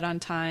go to bed on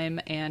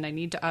time, and I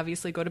need to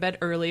obviously go to bed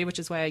early, which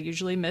is why I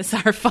usually miss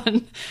our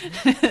fun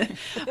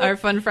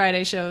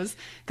Friday shows,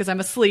 because I'm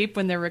asleep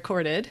when they're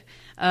recorded.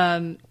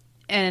 And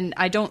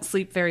I don't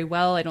sleep very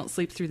well. I don't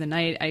sleep through the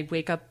night. I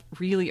wake up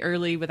really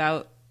early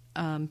without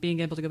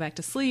being able to go back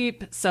to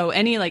sleep. So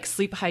any like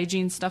sleep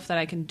hygiene stuff that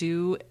I can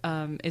do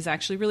is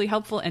actually really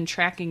helpful, and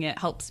tracking it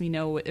helps me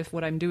know if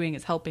what I'm doing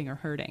is helping or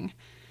hurting.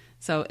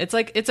 So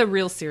it's a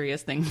real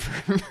serious thing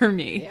for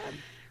me.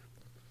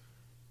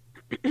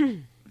 Yeah.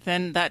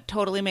 Then that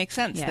totally makes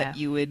sense that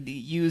you would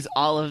use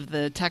all of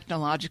the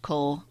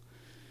technological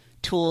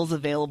tools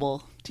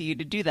available to you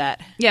to do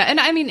that. Yeah, and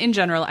I mean in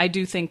general, I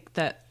do think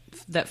that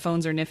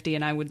phones are nifty,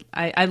 and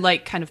I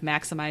like kind of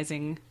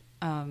maximizing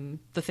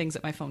the things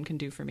that my phone can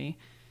do for me.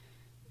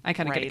 I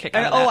kind of get a kick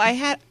out of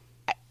that.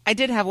 I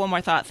did have one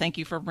more thought. Thank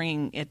you for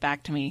bringing it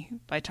back to me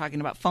by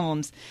talking about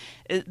phones.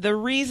 The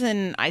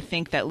reason I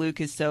think that Luke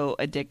is so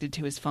addicted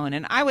to his phone,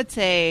 and I would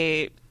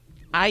say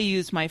I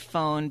use my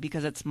phone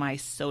because it's my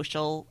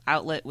social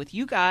outlet with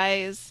you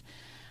guys,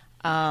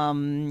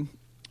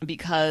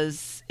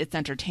 because it's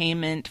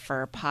entertainment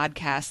for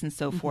podcasts and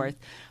so forth.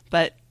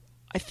 But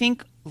I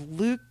think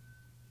Luke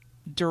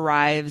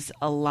derives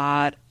a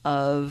lot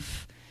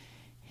of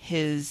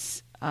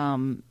his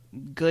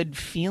good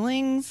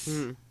feelings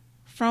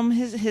from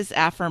his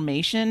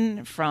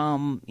affirmation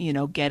from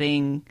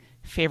getting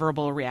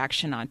favorable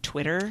reaction on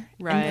Twitter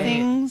and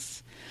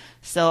things.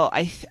 So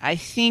I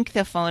think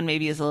the phone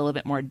maybe is a little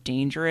bit more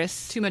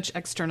dangerous. Too much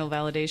external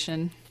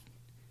validation.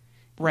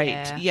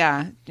 Right.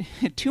 Yeah.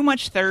 Too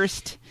much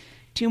thirst,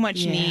 too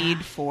much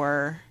need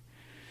for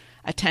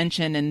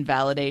attention and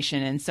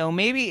validation. And so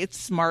maybe it's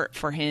smart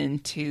for him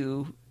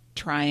to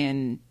try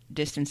and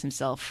distance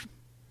himself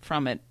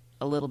from it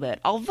a little bit.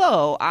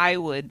 Although I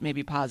would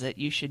maybe posit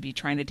you should be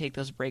trying to take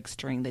those breaks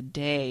during the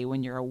day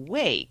when you're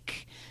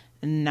awake,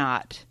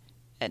 not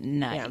at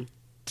night.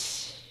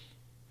 Yeah.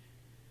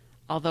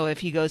 Although if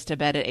he goes to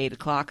bed at 8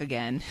 o'clock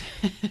again,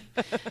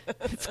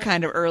 it's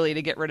kind of early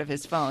to get rid of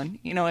his phone.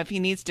 If he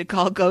needs to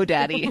call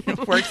GoDaddy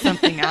and work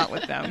something out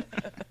with them.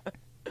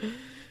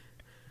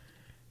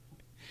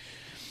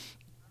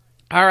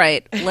 All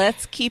right,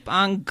 let's keep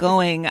on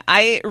going.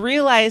 I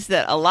realize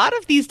that a lot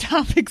of these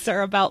topics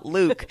are about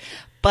Luke,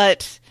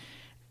 but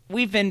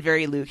we've been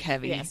very Luke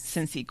heavy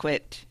since he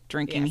quit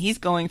drinking. He's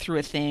going through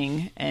a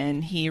thing,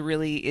 and he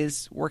really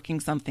is working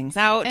some things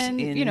out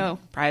in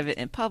private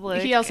and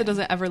public. He also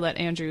doesn't ever let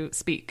Andrew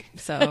speak.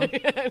 So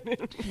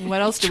what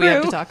else do we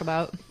have to talk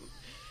about?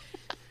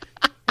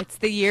 It's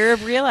the year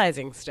of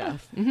realizing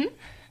stuff. Mm-hmm.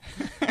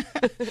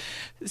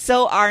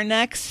 So our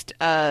next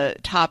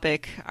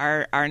topic,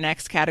 our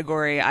next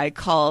category, I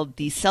called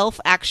the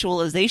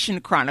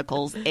Self-Actualization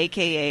Chronicles,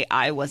 a.k.a.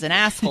 I Was an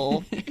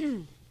Asshole.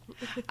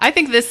 I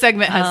think this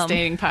segment has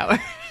staying power.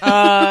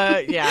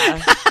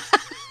 Yeah.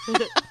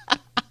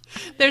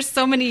 There's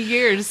so many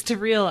years to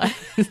realize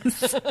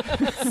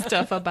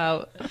stuff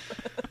about.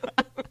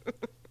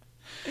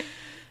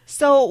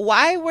 So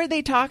why were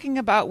they talking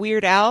about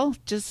Weird Al?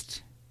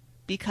 Just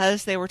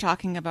because they were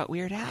talking about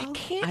Weird Al?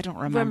 I don't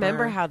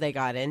remember how they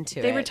got into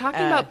it. They were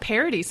talking about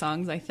parody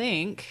songs, I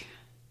think.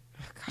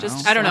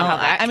 I don't know how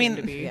that came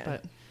to be,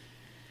 but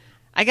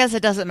I guess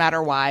it doesn't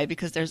matter why,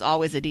 because there's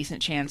always a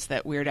decent chance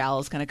that Weird Al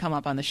is going to come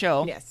up on the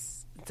show.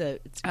 Yes, it's a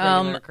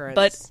regular occurrence.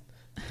 But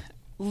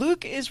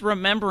Luke is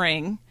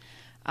remembering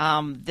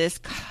this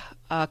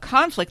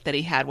conflict that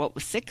he had, what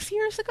was 6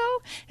 years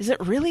ago? Is it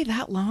really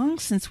that long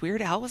since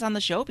Weird Al was on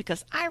the show?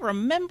 Because I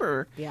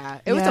remember it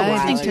was a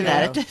while ago. To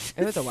that. It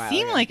doesn't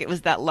seem like it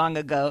was that long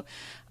ago.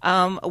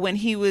 When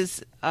he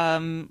was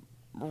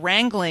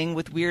wrangling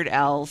with Weird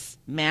Al's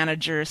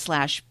manager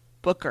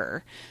 /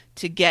 booker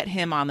to get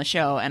him on the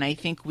show. And I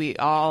think we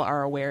all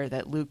are aware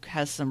that Luke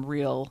has some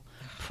real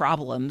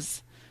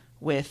problems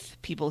with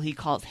people he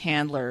calls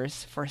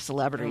handlers for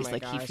celebrities.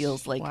 He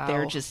feels like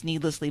they're just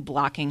needlessly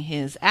blocking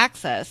his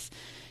access.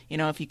 You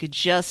know, if you could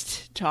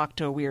just talk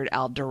to Weird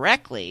Al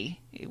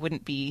directly, it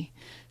wouldn't be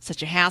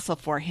such a hassle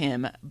for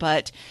him.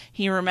 But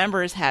he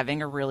remembers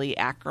having a really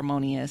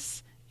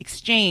acrimonious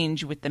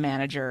exchange with the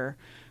manager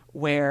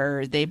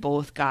where they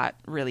both got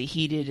really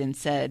heated and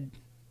said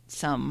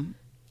some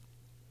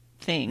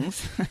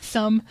things,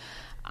 some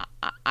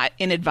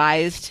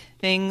inadvised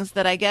things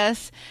that I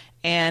guess.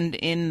 And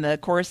in the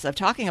course of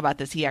talking about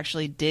this, he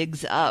actually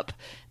digs up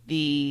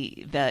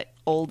the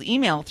old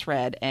email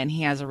thread, and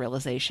he has a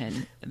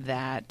realization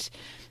that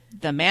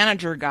the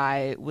manager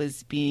guy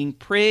was being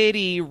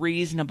pretty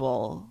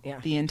reasonable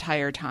the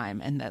entire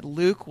time, and that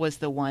Luke was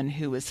the one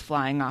who was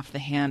flying off the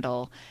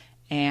handle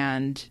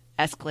and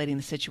escalating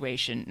the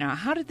situation. Now,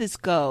 how did this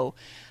go?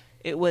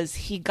 It was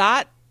he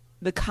got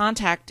the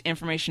contact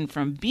information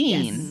from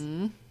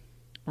Bean,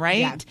 right?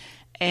 Yeah.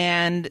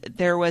 And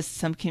there was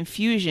some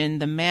confusion.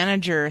 The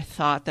manager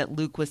thought that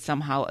Luke was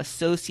somehow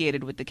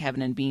associated with the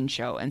Kevin and Bean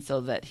show, and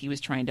so that he was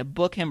trying to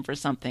book him for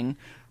something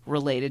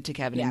related to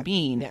Kevin and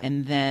Bean. Yeah.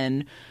 And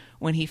then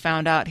when he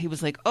found out, he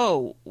was like,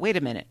 oh, wait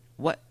a minute.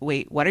 What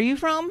are you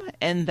from?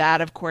 And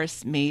that, of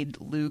course, made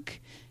Luke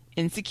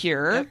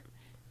insecure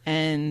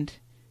and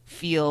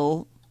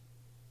feel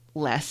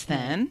less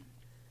than,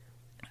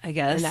 I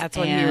guess. And that's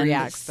when he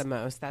reacts the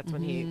most. That's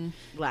when he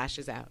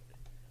lashes out.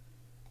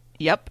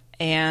 Yep.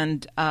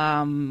 And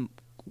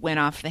went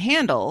off the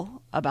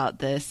handle about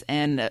this.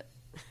 And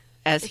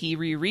as he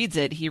rereads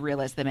it, he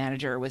realized the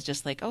manager was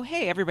just like, oh,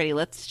 hey, everybody,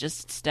 let's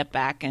just step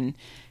back and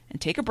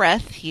take a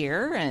breath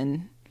here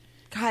and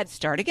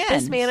start again.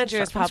 This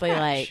manager is probably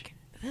like,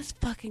 this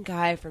fucking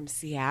guy from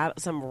Seattle,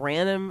 some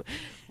random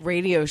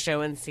radio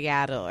show in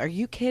Seattle. Are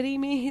you kidding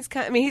me? He's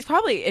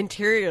probably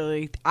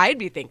interiorly, I'd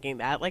be thinking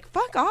that, like,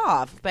 fuck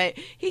off. But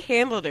he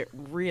handled it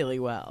really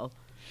well.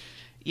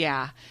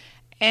 Yeah.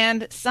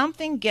 And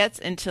something gets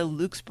into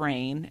Luke's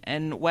brain,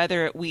 and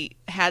whether we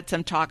had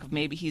some talk of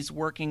maybe he's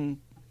working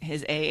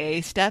his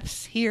AA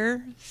steps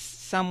here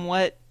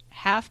somewhat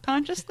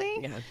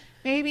half-consciously,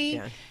 maybe.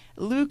 Yeah.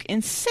 Luke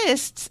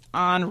insists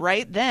on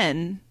right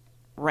then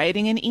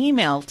writing an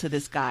email to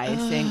this guy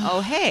saying, oh,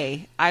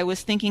 hey, I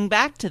was thinking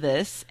back to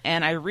this,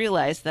 and I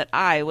realized that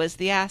I was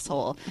the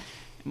asshole.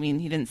 I mean,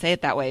 he didn't say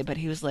it that way, but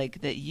he was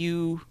like, that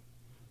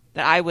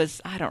I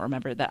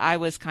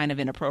was kind of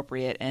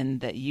inappropriate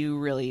and that you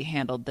really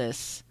handled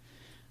this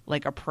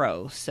like a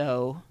pro.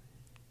 So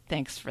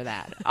thanks for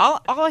that. All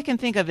I can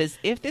think of is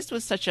if this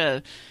was such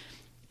a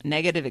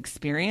negative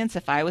experience,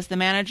 if I was the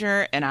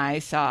manager and I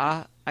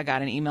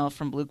got an email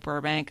from Luke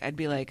Burbank, I'd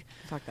be like,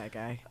 fuck that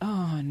guy.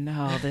 Oh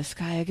no, this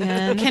guy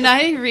again. Can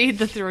I read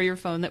the throw your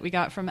phone that we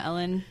got from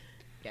Ellen?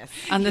 Yes.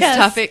 On this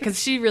topic,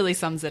 because she really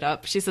sums it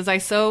up. She says, I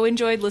so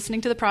enjoyed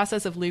listening to the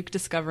process of Luke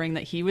discovering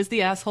that he was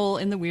the asshole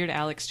in the Weird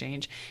Al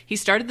exchange. He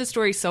started the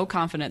story so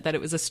confident that it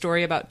was a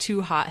story about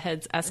two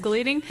hotheads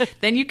escalating.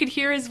 Then you could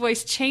hear his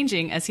voice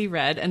changing as he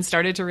read and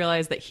started to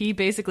realize that he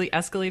basically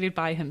escalated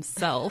by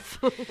himself.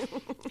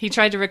 He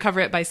tried to recover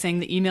it by saying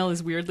the email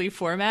is weirdly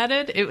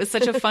formatted. It was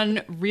such a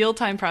fun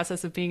real-time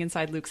process of being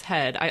inside Luke's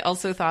head. I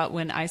also thought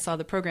when I saw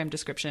the program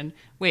description,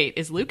 wait,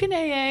 is Luke in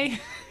AA?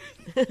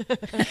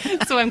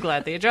 So I'm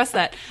glad they addressed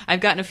that. I've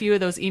gotten a few of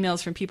those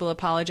emails from people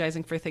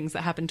apologizing for things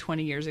that happened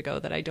 20 years ago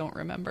that I don't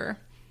remember.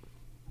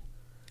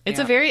 It's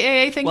a very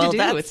AA thing to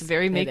do. It's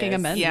very making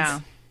amends.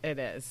 Yeah, it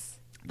is.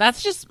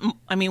 That's just,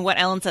 I mean, what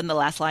Ellen said in the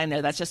last line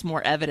there, that's just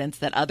more evidence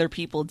that other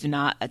people do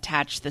not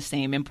attach the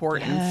same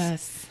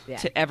importance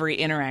to every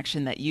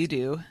interaction that you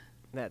do.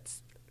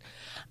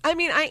 I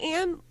mean, I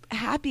am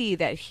happy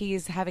that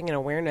he's having an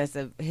awareness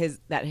of his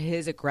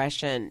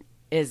aggression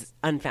is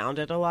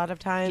unfounded a lot of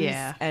times.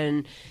 Yeah.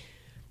 And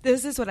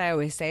this is what I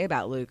always say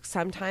about Luke.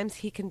 Sometimes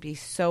he can be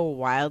so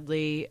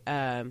wildly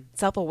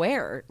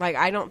self-aware. Like,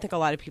 I don't think a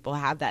lot of people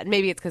have that.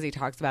 Maybe it's because he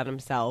talks about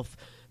himself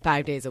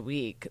 5 days a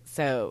week.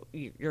 So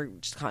you're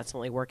just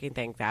constantly working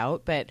things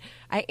out. But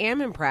I am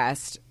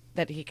impressed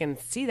that he can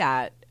see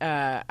that.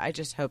 I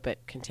just hope it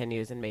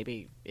continues and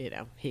maybe,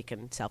 he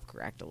can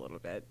self-correct a little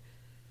bit.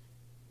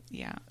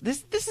 Yeah,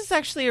 this is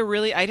actually a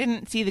really, I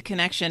didn't see the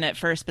connection at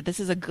first, but this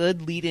is a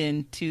good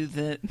lead-in to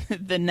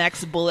the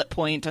next bullet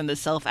point on the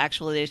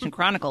Self-Actualization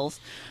Chronicles,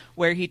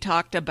 where he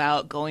talked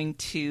about going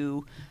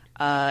to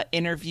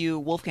interview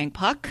Wolfgang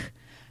Puck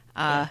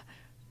at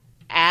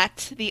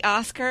the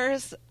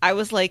Oscars. I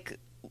was like,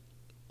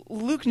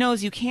 Luke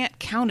knows you can't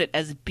count it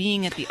as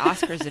being at the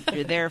Oscars if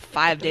you're there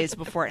 5 days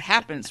before it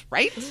happens,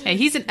 right? Hey,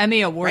 he's an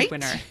Emmy Award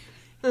winner.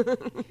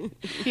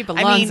 He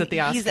belongs at the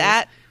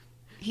Oscars.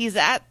 He's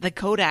at the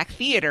Kodak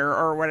Theater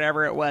or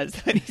whatever it was,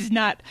 but he's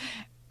not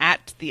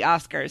at the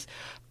Oscars.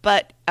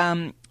 But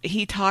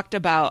he talked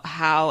about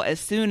how as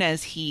soon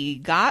as he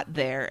got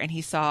there and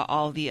he saw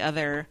all the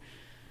other,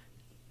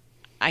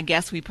 I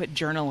guess we put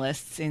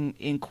journalists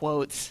in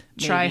quotes,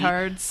 maybe,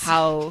 tryhards,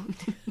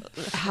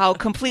 how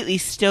completely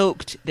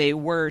stoked they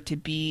were to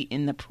be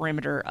in the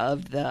perimeter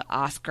of the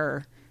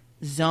Oscar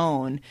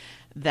zone,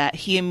 that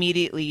he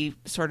immediately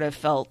sort of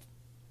felt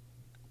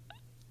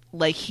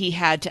like he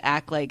had to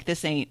act like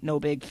this ain't no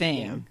big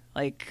thing. Yeah.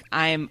 Like,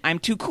 I'm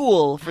too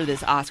cool for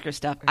this Oscar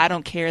stuff. I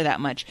don't care that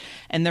much.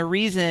 And the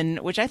reason,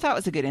 which I thought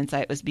was a good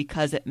insight, was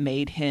because it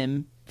made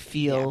him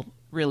feel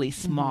really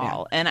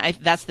small. Yeah. And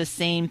that's the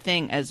same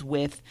thing as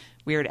with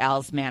Weird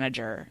Al's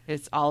manager.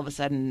 It's all of a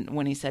sudden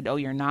when he said, "Oh,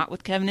 you're not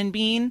with Kevin and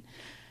Bean."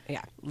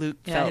 Yeah, Luke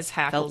his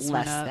hackles felt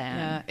less went up. than.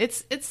 Yeah.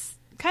 It's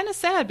kind of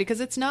sad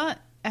because it's not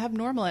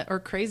abnormal or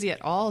crazy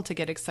at all to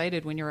get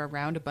excited when you're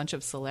around a bunch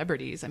of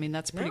celebrities. I mean,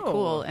 that's pretty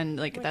cool, and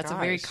like that's a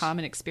very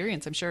common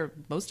experience. I'm sure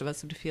most of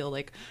us would feel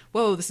like,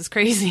 "Whoa, this is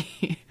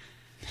crazy."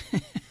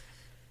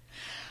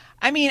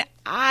 I mean,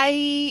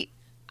 I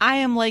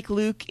am like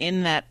Luke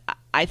in that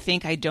I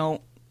think I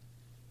don't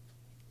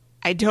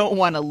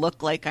want to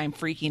look like I'm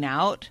freaking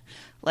out.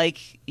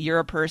 Like, you're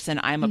a person,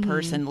 I'm a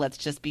person. Let's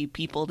just be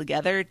people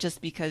together.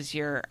 Just because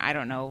you're, I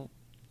don't know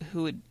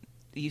who would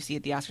you see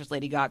at the Oscars,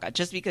 Lady Gaga.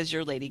 Just because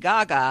you're Lady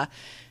Gaga,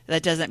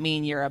 that doesn't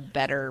mean you're a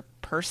better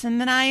person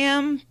than I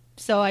am.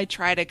 So I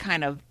try to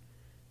kind of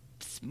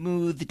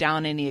smooth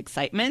down any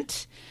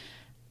excitement.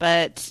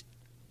 But,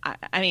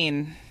 I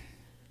mean,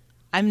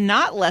 I'm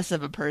not less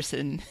of a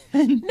person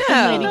than Lady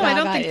Gaga I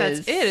don't think that's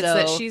it. So.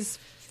 It's that she's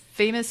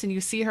famous and you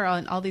see her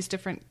on all these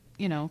different,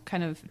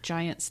 kind of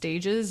giant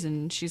stages,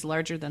 and she's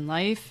larger than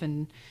life,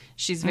 and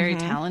she's very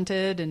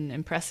talented and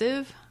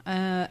impressive.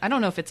 I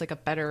don't know if it's like a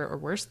better or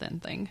worse than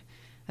thing.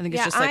 I think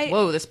it's just like,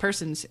 whoa, this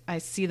person's, I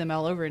see them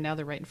all over and now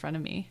they're right in front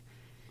of me.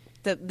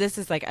 This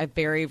is like a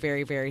very,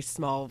 very, very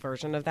small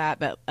version of that.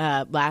 But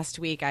last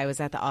week I was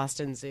at the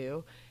Austin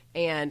Zoo,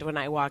 and when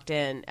I walked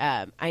in,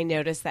 I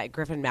noticed that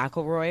Griffin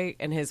McElroy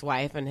and his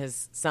wife and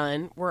his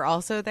son were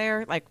also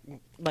there, like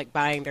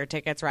buying their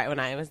tickets right when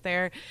I was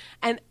there.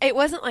 And it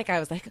wasn't like I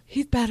was like,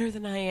 he's better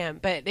than I am,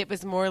 but it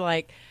was more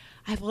like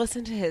I've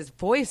listened to his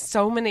voice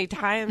so many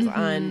times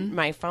on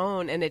my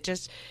phone, and it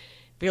just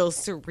feels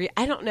surreal.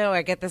 I don't know.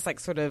 I get this like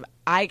sort of,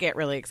 I get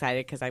really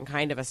excited because I'm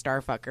kind of a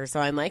star fucker. So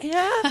I'm like, and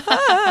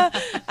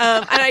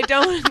I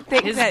don't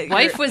think his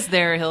wife was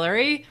there,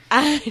 Hillary.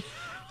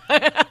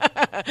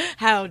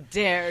 How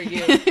dare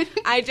you?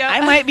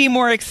 I might be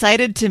more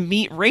excited to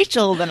meet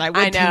Rachel than I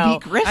would to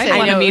meet Griffin. I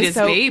want to meet his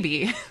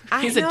baby.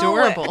 He's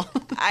adorable.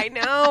 I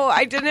know.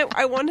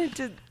 I wanted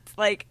to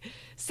like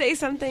say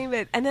something,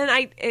 but and then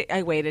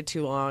I waited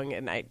too long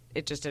and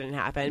it just didn't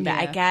happen.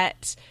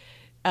 But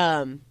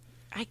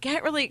I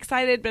get really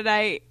excited, but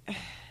I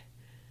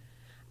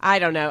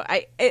don't know.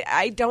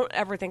 I don't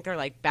ever think they're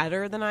like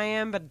better than I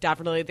am, but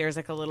definitely there's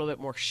like a little bit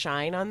more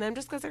shine on them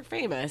just because they're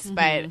famous.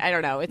 But I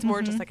don't know. It's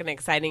more just like an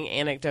exciting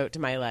anecdote to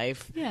my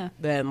life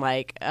than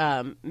like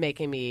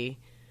making me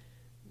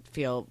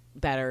feel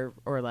better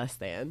or less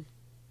than.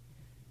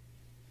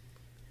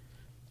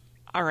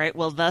 All right.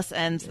 Well, thus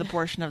ends the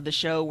portion of the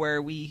show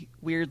where we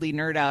weirdly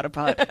nerd out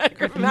about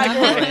Griffin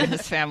McElroy and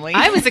his family.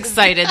 I was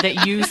excited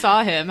that you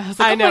saw him. I was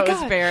like, I know, oh my God.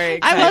 it was very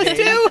exciting. I was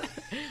too.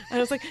 I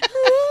was like,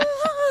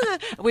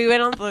 we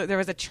went on. There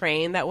was a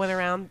train that went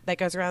around that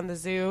goes around the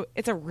zoo.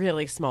 It's a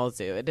really small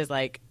zoo. It is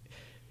like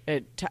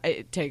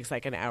it takes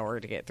like an hour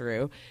to get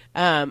through.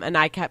 And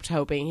I kept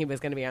hoping he was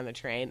going to be on the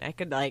train. I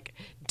could like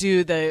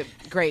do the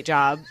great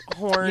job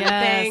horn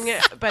thing,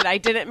 but I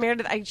didn't.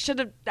 Meredith, I should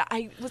have.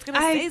 I was going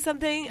to say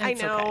something. I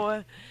know.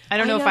 Okay. I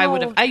don't know if I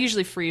would have. I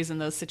usually freeze in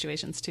those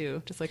situations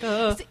too. Just like,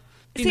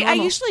 See, I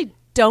usually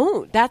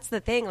don't. That's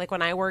the thing. Like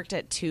when I worked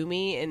at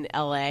Toomey in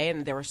LA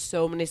and there were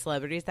so many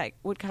celebrities that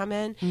would come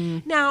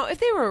in. Now, if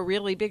they were a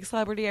really big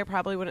celebrity, I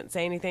probably wouldn't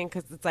say anything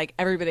because it's like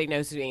everybody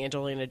knows who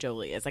Angelina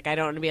Jolie is. Like I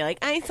don't want to be like,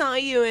 I saw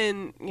you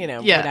in,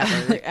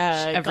 whatever.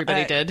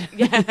 Everybody did.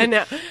 Yeah, I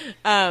know.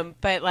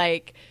 But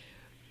like,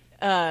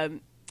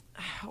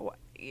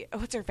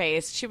 what's her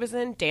face? She was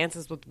in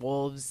Dances with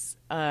Wolves.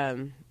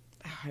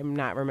 I'm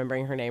not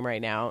remembering her name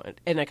right now,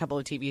 in a couple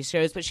of TV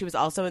shows, but she was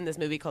also in this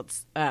movie called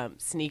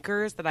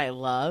Sneakers that I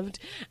loved.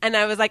 And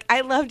I was like,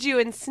 I loved you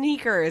in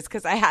Sneakers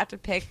because I had to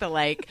pick the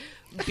like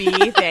B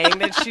thing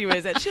that she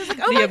was in. She was like,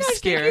 oh my gosh,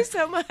 thank you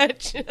so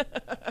much.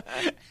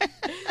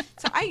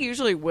 So I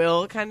usually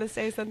will kind of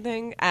say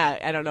something.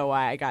 I don't know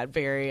why I got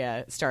very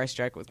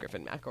starstruck with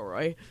Griffin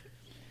McElroy.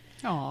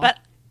 Aww. But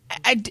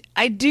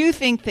I do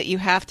think that you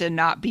have to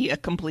not be a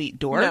complete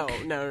dork.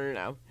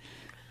 No.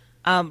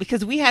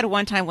 Because we had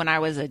one time when I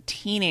was a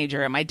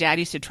teenager and my dad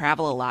used to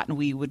travel a lot and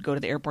we would go to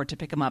the airport to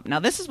pick him up.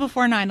 Now, this is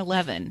before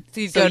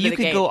 9/11. So you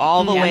could go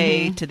all the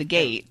way to the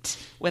gate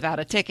without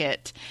a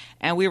ticket.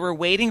 And we were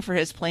waiting for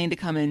his plane to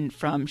come in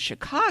from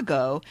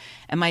Chicago.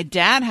 And my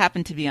dad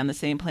happened to be on the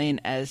same plane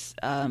as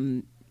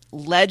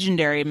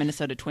legendary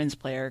Minnesota Twins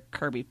player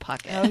Kirby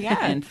Puckett. Oh, yeah.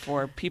 And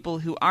for people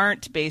who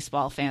aren't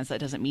baseball fans,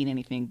 that doesn't mean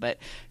anything. But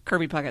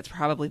Kirby Puckett's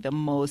probably the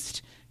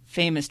most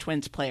famous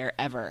Twins player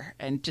ever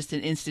and just an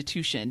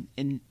institution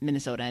in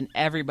Minnesota, and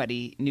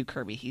everybody knew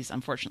Kirby. He's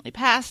unfortunately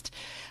passed.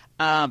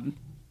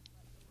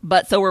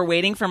 But so we're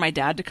waiting for my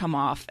dad to come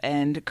off,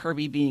 and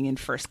Kirby, being in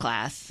first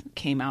class,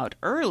 came out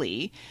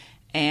early,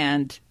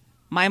 and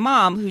my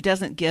mom, who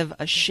doesn't give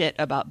a shit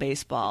about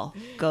baseball,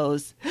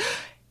 goes,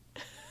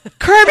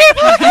 Kirby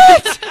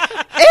Puckett!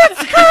 It's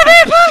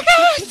Kirby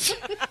Puckett!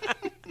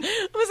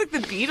 It was like the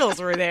Beatles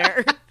were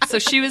there. So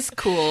she was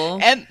cool.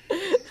 And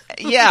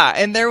yeah,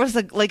 and there was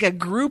a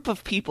group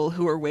of people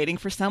who were waiting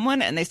for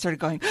someone, and they started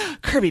going,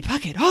 Kirby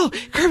Puckett, oh,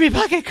 Kirby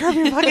Puckett,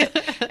 Kirby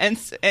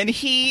Puckett. and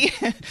he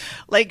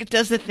like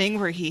does the thing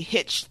where he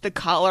hitched the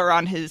collar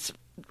on his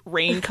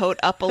raincoat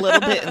up a little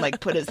bit and like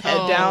put his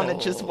head down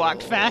and just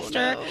walked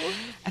faster. No.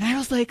 And I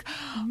was like,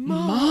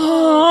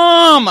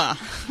 Mom!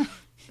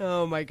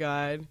 Oh my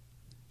God.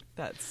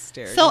 That's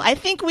scary. So I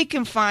think we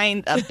can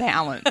find a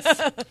balance.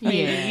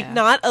 Yeah.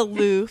 Not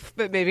aloof,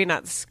 but maybe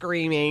not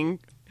screaming.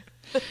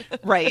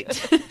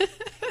 Right.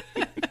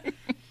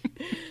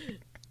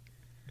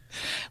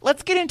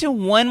 Let's get into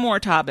one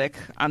more topic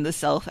on the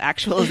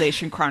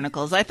Self-Actualization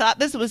Chronicles. I thought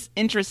this was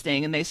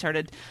interesting, and they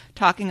started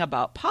talking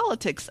about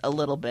politics a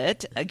little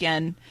bit.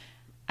 Again,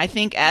 I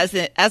think as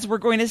we're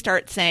going to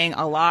start saying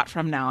a lot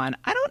from now on,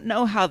 I don't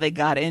know how they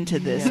got into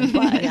this,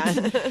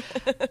 but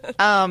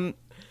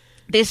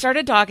they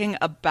started talking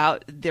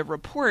about the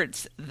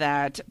reports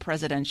that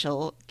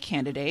presidential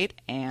candidate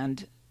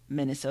and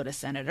Minnesota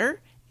Senator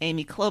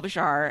Amy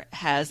Klobuchar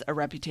has a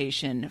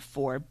reputation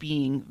for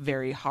being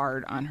very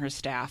hard on her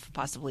staff,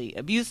 possibly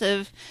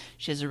abusive.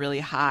 She has a really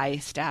high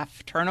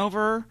staff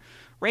turnover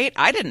rate.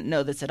 I didn't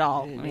know this at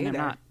all. I mean, I'm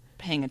not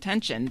paying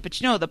attention. But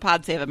the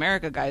Pod Save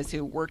America guys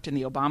who worked in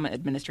the Obama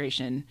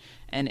administration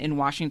and in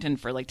Washington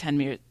for like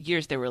 10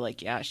 years, they were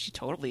like, yeah, she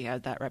totally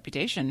had that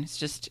reputation.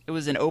 It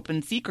was an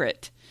open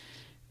secret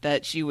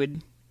that she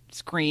would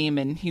scream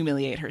and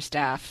humiliate her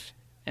staff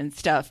and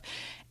stuff.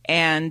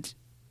 And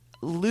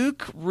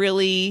Luke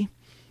really,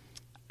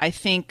 I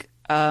think,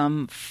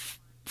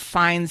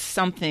 finds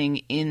something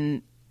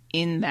in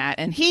that,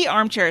 and he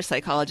armchair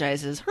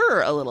psychologizes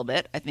her a little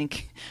bit. I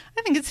think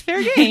it's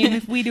fair game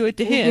if we do it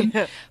to him.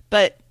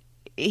 But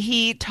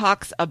he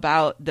talks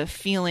about the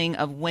feeling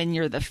of when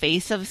you're the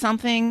face of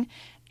something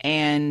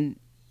and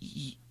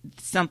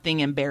something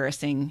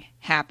embarrassing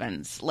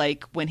happens,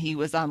 like when he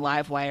was on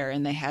Livewire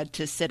and they had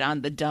to sit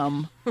on the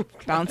dumb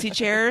bouncy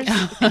chairs.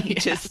 He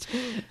just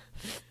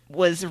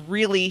was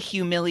really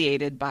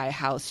humiliated by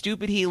how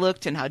stupid he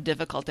looked and how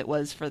difficult it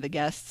was for the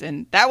guests.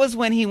 And that was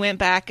when he went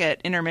back at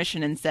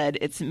intermission and said,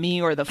 it's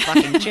me or the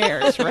fucking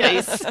chairs,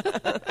 right?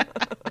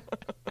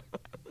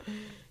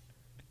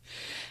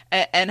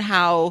 And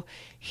how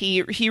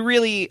he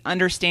really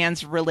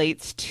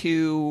relates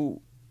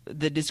to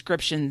the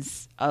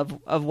descriptions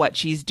of what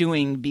she's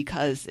doing,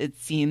 because it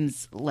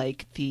seems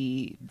like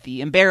the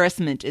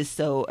embarrassment is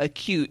so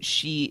acute.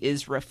 She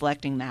is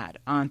reflecting that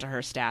onto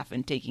her staff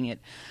and taking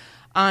it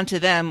onto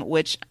them,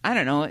 which, I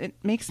don't know, it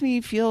makes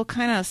me feel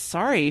kind of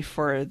sorry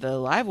for the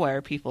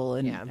Livewire people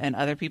and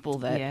other people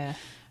that,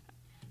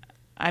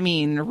 I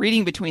mean,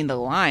 reading between the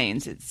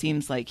lines, it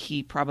seems like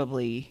he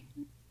probably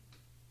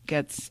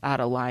gets out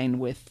of line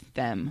with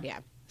them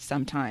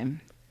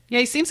sometime. Yeah,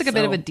 he seems like a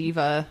bit of a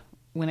diva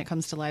when it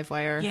comes to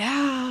Livewire.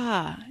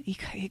 Yeah, he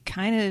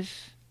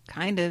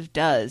kind of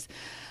does.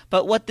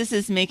 But what this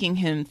is making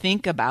him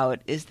think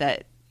about is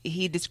that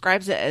he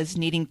describes it as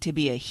needing to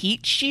be a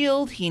heat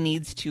shield. He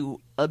needs to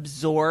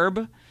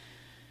absorb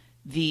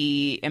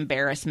the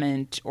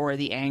embarrassment or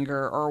the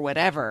anger or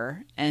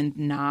whatever and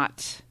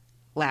not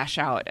lash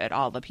out at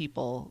all the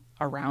people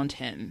around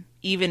him,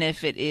 even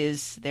if it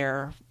is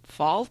their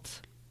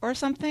fault or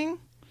something.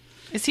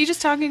 Is he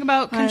just talking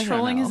about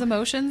controlling his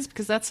emotions?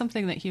 Because that's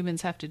something that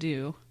humans have to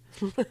do.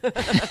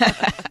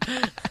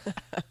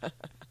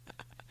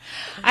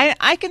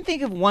 I can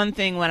think of one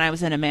thing when I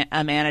was in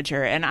a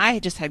manager, and I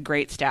just had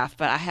great staff,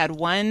 but I had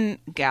one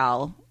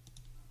gal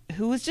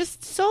who was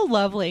just so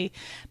lovely,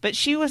 but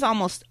she was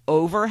almost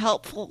over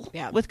helpful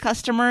with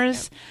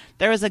customers. Yeah.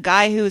 There was a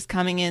guy who was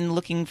coming in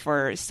looking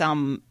for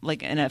some,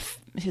 like,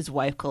 his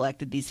wife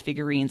collected these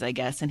figurines, I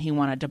guess, and he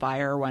wanted to buy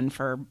her one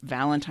for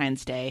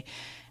Valentine's Day.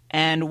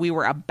 And we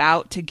were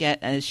about to get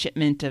a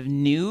shipment of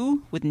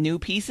new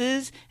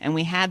pieces, and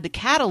we had the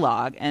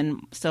catalog.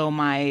 And so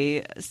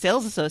my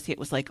sales associate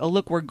was like, oh,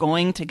 look, we're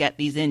going to get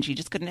these in. She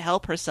just couldn't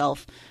help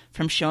herself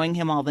from showing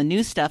him all the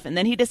new stuff. And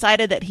then he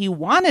decided that he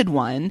wanted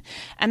one.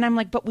 And I'm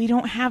like, but we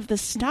don't have the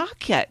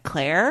stock yet,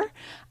 Claire.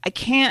 I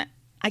can't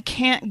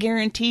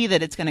guarantee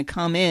that it's going to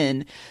come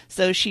in.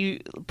 So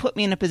she put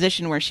me in a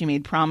position where she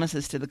made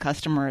promises to the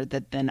customer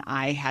that then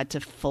I had to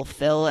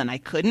fulfill, and I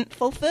couldn't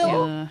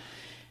fulfill. Yeah.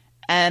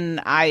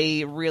 And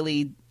I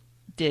really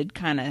did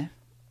kind of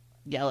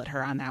yell at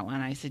her on that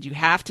one. I said, you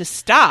have to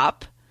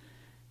stop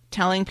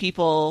telling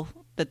people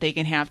that they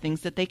can have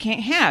things that they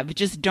can't have.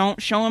 Just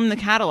don't show them the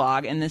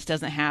catalog, and this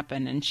doesn't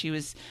happen. And she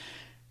was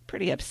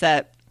pretty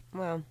upset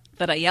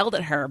that I yelled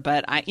at her.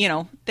 But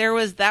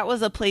that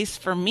was a place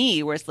for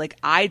me where it's like,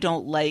 I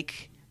don't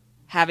like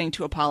having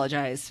to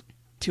apologize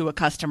to a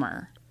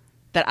customer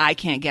that I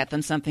can't get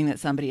them something that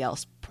somebody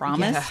else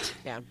promised.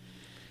 Yeah.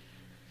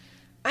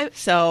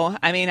 So,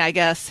 I mean, I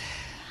guess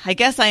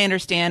I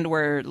understand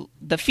where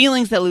the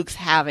feelings that Luke's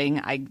having.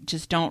 I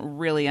just don't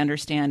really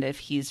understand if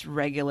he's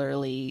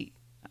regularly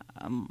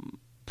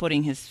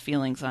putting his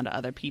feelings onto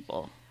other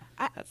people.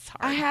 That's hard.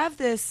 I have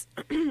this,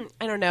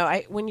 I don't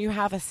know, when you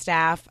have a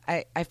staff,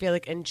 I feel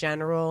like in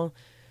general,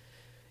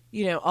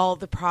 you know, all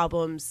the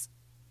problems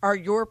are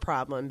your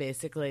problem,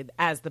 basically,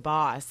 as the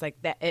boss. Like,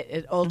 that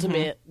it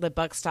ultimately, the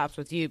buck stops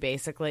with you,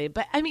 basically.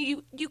 But, I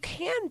mean, you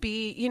can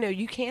be, you know,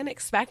 you can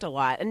expect a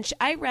lot. And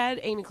I read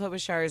Amy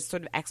Klobuchar's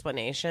sort of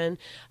explanation.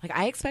 Like,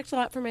 I expect a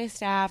lot from my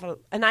staff.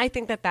 And I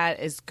think that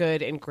is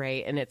good and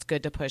great. And it's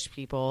good to push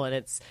people. And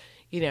it's,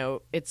 you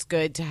know, it's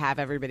good to have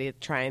everybody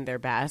trying their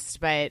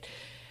best. But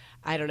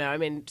I don't know. I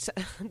mean,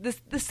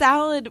 the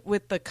salad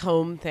with the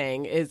comb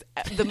thing is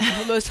the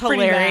most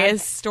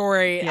hilarious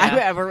story I've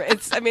ever. I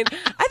think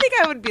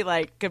I would be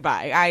like,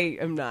 goodbye. I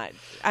am not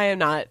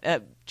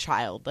a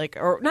child, like,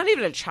 or not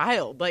even a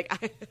child. Like,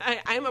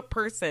 I'm a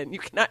person. You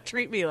cannot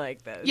treat me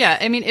like this. Yeah,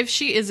 I mean, if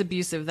she is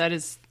abusive,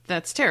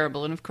 that's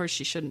terrible, and of course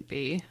she shouldn't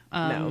be.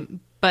 No,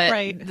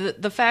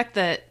 but the fact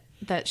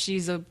that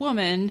she's a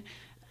woman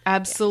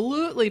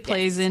absolutely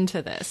plays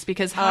into this,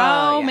 because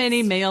how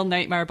many male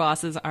nightmare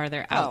bosses are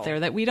there out there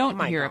that we don't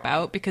hear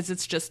about because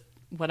it's just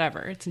whatever.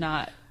 It's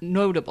not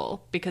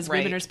notable because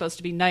women are supposed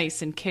to be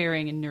nice and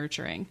caring and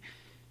nurturing.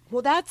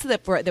 Well, that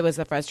was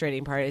the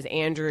frustrating part, is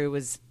Andrew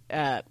was,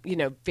 you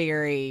know,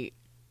 very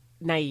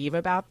naive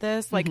about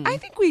this. Like, I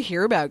think we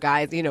hear about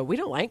guys, you know, we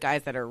don't like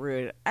guys that are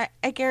rude.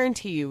 I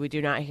guarantee you we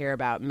do not hear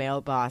about male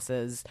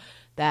bosses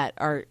that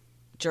are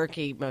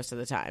jerky most of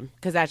the time,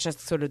 because that's just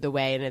sort of the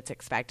way and it's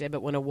expected.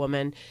 But when a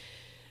woman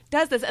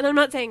does this, and I'm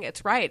not saying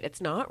it's right,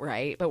 it's not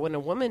right, but when a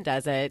woman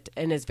does it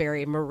and is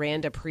very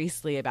Miranda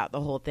Priestley about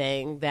the whole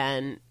thing,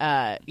 then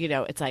you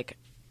know, it's like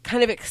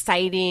kind of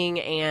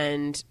exciting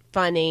and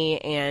funny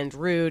and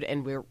rude,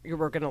 and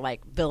we're gonna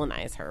like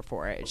villainize her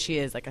for it. She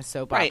is like a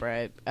soap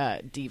opera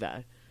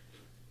diva.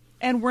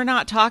 And we're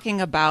not talking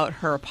about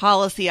her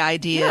policy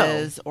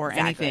ideas or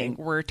anything.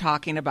 We're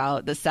talking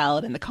about the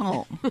salad and the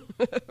comb.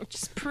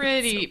 Just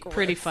pretty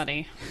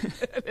funny.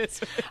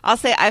 I'll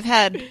say I've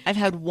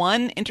had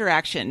one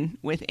interaction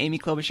with Amy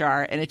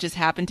Klobuchar, and it just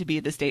happened to be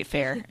at the state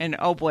fair. And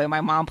oh boy,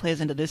 my mom plays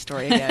into this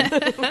story again.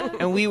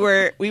 And we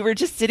were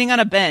just sitting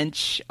on a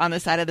bench on the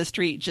side of the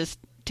street, just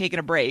taking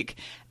a break.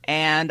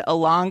 And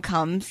along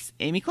comes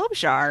Amy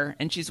Klobuchar,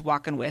 and she's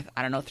walking with,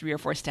 I don't know, 3 or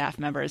 4 staff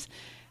members.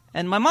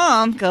 And my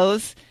mom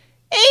goes,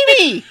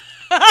 Amy,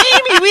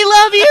 we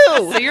love you.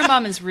 So your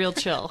mom is real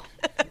chill.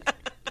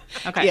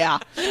 Okay. Yeah.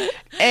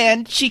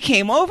 And she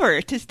came over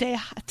to say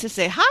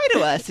hi to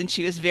us, and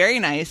she was very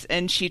nice.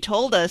 And she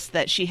told us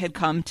that she had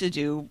come to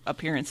do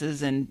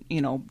appearances and,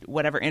 you know,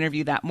 whatever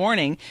interview that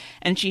morning.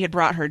 And she had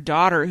brought her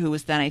daughter, who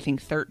was then, I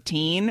think,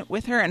 13,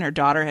 with her. And her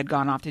daughter had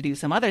gone off to do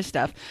some other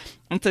stuff.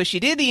 And so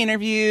she did the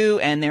interview,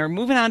 and they were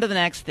moving on to the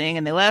next thing.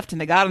 And they left, and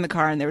they got in the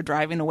car, and they were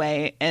driving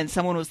away. And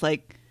someone was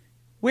like,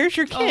 where's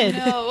your kid?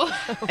 Oh,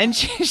 no. And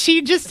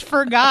she just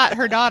forgot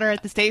her daughter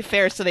at the state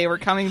fair, so they were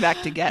coming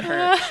back to get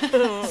her.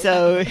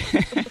 So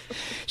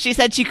she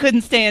said she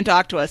couldn't stay and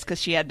talk to us because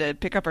she had to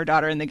pick up her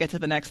daughter and then get to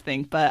the next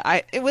thing. But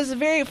it was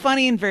very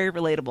funny and very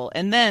relatable.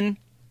 And then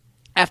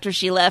after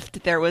she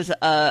left, there was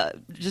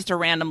just a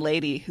random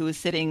lady who was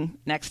sitting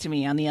next to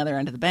me on the other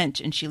end of the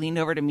bench, and she leaned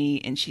over to me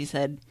and she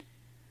said,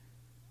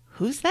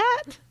 "Who's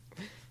that?"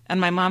 And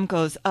my mom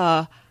goes,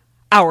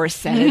 "Our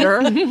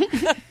senator."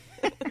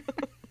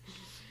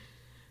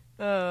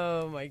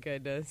 Oh, my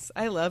goodness.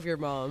 I love your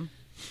mom.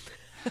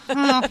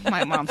 Oh,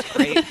 my mom's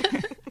great.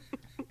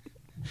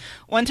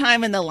 One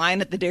time in the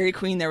line at the Dairy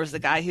Queen, there was a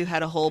guy who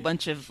had a whole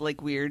bunch of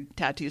like weird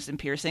tattoos and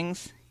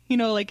piercings, you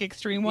know, like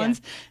extreme ones.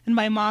 Yeah. And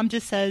my mom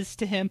just says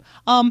to him,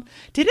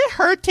 did it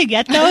hurt to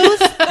get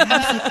those? And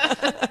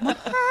I was like,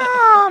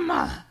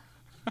 Mom!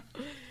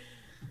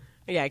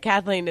 Yeah,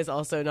 Kathleen is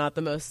also not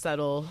the most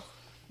subtle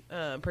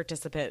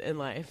participant in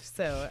life,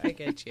 so I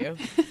get you.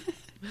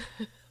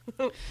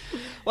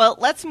 Well,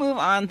 let's move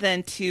on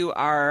then to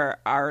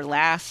our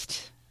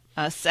last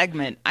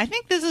segment. I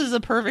think this is a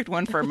perfect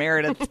one for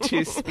Meredith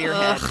to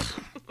spearhead.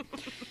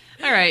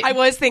 All right. I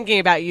was thinking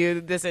about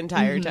you this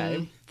entire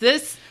time.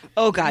 This,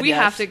 oh God, we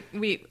have to.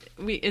 We.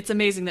 It's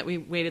amazing that we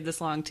waited this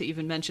long to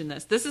even mention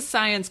this. This is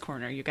Science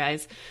Corner, you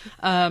guys,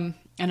 and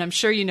I'm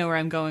sure you know where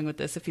I'm going with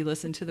this if you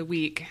listen to the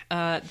week.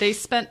 They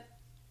spent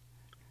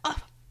a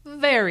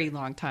very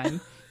long time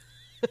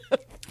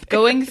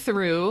going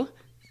through,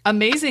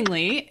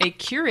 amazingly, a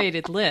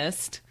curated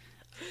list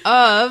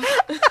of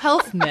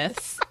health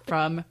myths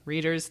from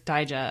Reader's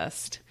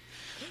Digest.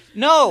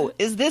 No,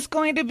 is this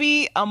going to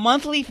be a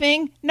monthly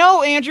thing?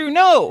 No, Andrew,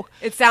 no.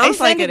 It sounds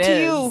like it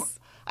is. You.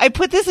 I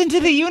put this into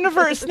the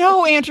universe.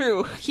 No,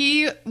 Andrew.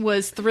 He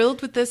was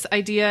thrilled with this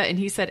idea, and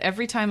he said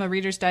every time a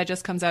Reader's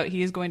Digest comes out,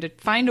 he is going to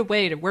find a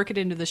way to work it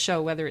into the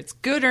show, whether it's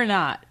good or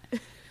not.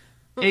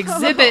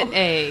 Exhibit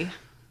A.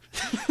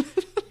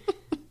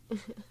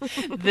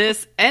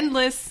 This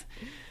endless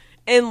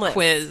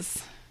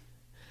quiz.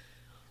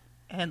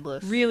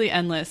 endless. Really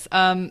endless.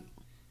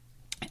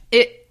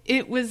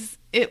 It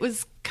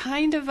was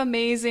kind of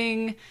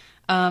amazing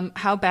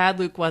how bad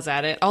Luke was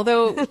at it.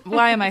 Although,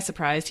 why am I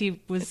surprised? He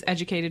was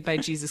educated by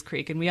Jesus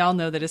Creek, and we all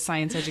know that his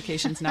science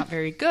education's not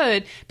very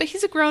good. But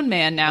he's a grown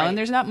man now, and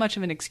there's not much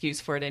of an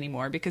excuse for it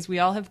anymore because we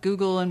all have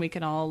Google, and we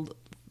can all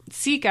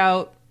seek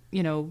out,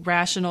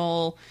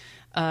 rational,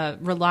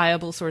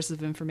 reliable sources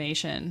of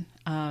information.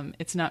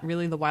 It's not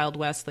really the Wild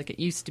West like it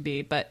used to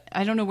be. But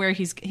I don't know where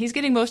he's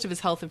getting most of his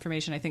health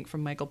information, I think,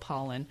 from Michael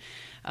Pollan.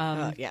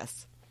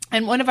 Yes.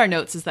 And one of our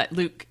notes is that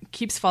Luke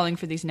keeps falling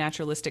for these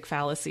naturalistic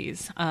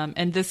fallacies.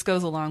 And this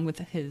goes along with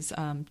his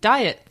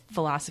diet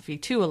philosophy,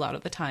 too, a lot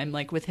of the time,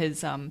 like with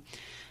his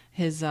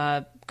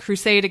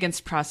crusade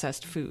against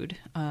processed food.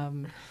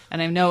 And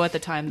I know at the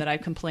time that I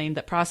complained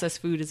that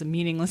processed food is a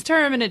meaningless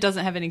term and it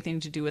doesn't have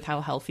anything to do with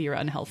how healthy or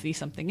unhealthy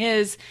something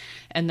is.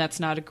 And that's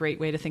not a great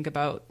way to think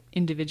about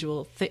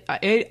individual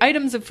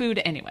items of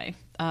food anyway.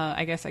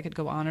 I guess I could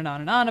go on and on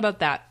and on about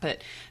that,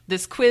 but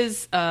this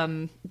quiz,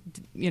 went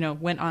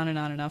on and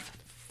on enough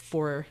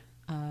for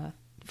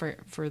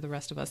the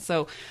rest of us.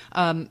 So,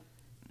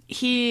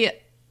 he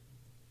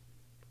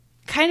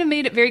kind of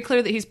made it very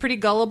clear that he's pretty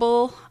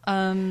gullible,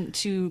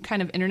 to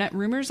kind of internet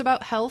rumors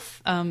about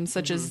health,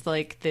 such as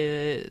like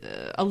the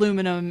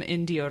aluminum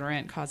in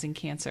deodorant causing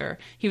cancer.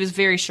 He was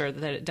very sure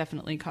that it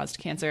definitely caused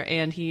cancer.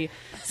 And he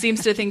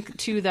seems to think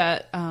too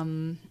that,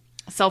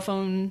 cell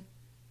phone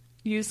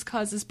use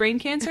causes brain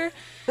cancer,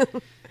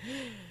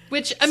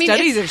 which I mean,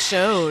 studies have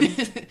shown.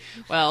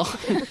 Well,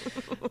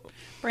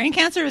 brain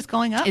cancer is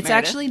going up. It's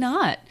actually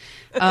not.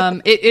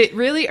 It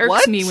really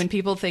irks me when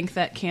people think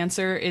that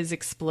cancer is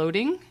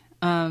exploding.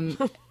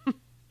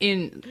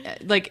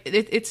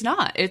 It's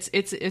not.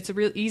 It's a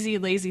real easy,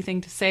 lazy thing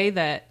to say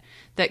that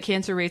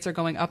cancer rates are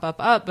going up,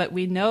 but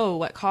we know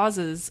what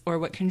causes or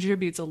what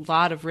contributes a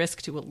lot of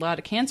risk to a lot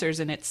of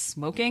cancers, and it's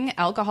smoking,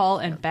 alcohol,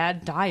 and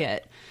bad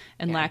diet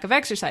and lack of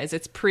exercise.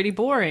 It's pretty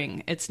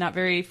boring. It's not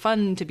very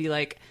fun to be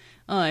like,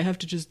 oh, I have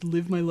to just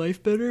live my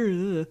life better.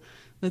 Ugh,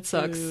 that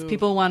sucks. Ooh.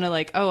 People want to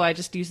I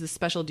just use this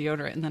special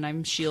deodorant and then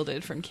I'm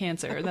shielded from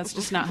cancer. That's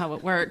just not how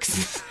it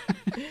works.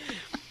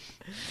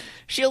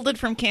 Shielded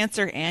from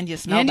cancer and you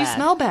smell bad. And you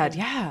smell bad,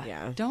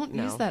 yeah. Don't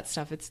use that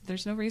stuff.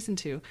 There's no reason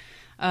to.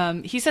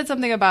 He said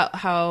something about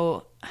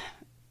how...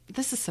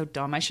 This is so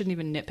dumb. I shouldn't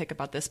even nitpick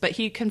about this. But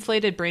he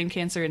conflated brain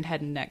cancer and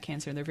head and neck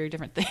cancer. And they're very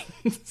different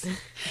things.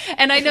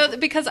 And I know that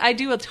because I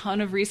do a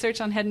ton of research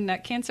on head and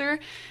neck cancer.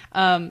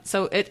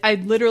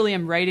 I literally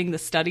am writing the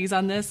studies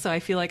on this. So I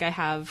feel like I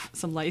have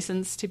some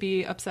license to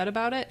be upset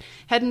about it.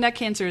 Head and neck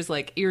cancer is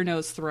like ear,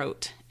 nose,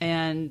 throat.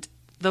 And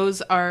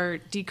those are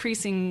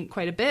decreasing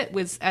quite a bit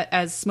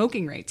as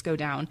smoking rates go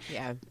down.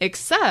 Yeah.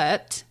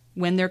 Except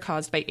when they're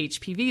caused by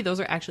HPV, those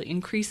are actually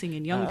increasing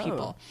in young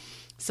people.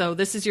 So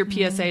this is your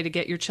PSA to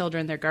get your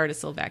children their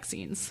Gardasil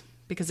vaccines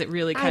because it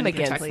really kind of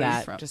protects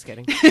them from. Just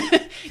kidding.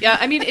 Yeah,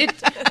 I mean,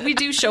 we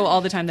do show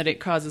all the time that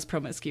it causes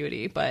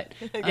promiscuity, but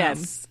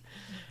yes,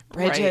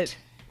 Bridget,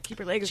 keep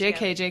your legs.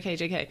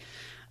 JK.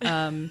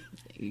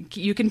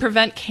 You can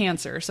prevent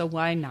cancer, so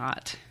why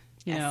not?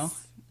 You know.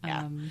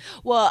 Yeah.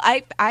 Well,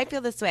 I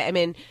feel this way. I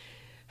mean,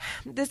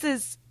 this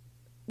is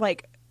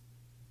like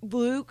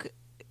Luke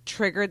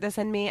triggered this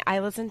in me. I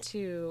listened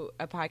to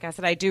a podcast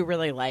that I do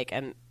really like,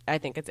 and I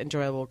think it's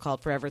enjoyable,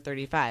 called Forever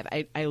 35.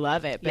 I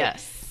love it. But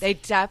yes. They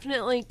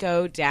definitely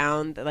go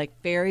down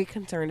very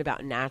concerned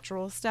about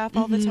natural stuff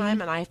all the time,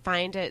 and I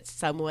find it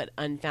somewhat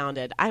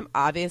unfounded. I'm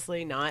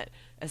obviously not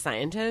a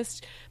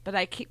scientist, but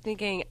I keep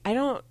thinking,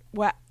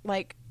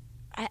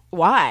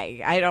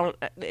 why?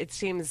 It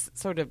seems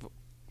sort of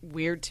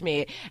weird to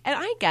me. And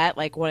I get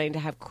wanting to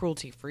have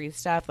cruelty-free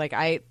stuff.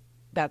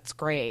 That's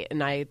great,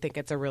 and I think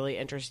it's a really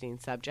interesting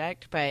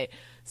subject, but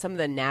some of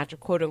the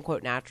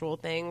quote-unquote natural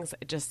things,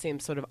 it just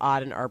seems sort of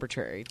odd and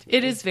arbitrary to me.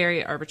 It is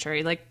very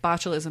arbitrary.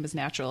 Botulism is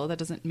natural. That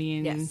doesn't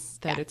mean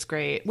that it's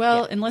great.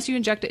 Well, unless you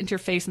inject it into your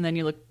face and then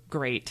you look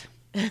great.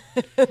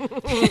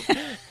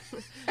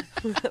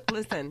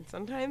 Listen,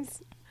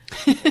 sometimes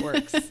it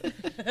works.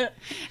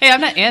 Hey, I'm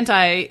not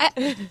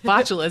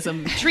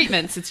anti-botulism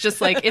treatments. It's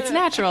just it's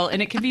natural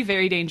and it can be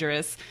very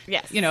dangerous.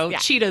 Yes.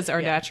 Cheetahs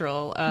are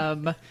natural.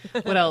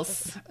 What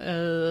else?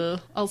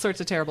 All sorts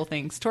of terrible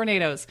things.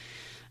 Tornadoes.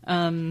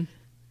 That's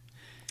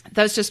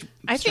just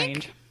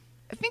strange.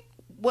 I think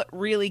what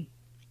really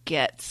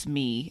gets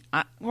me,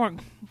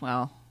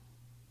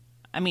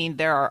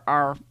 there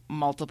are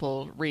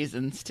multiple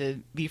reasons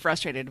to be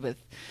frustrated with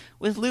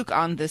Luke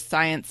on this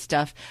science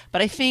stuff,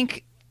 but I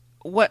think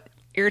what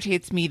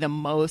irritates me the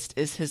most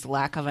is his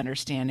lack of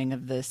understanding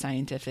of the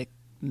scientific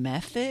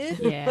method.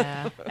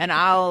 Yeah. And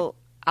I'll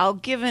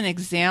give an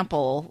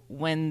example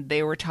when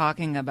they were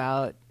talking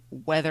about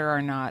whether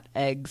or not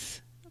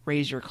eggs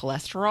raise your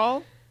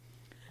cholesterol.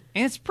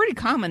 And it's pretty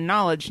common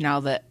knowledge now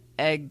that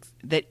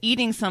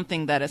eating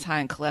something that is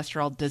high in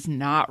cholesterol does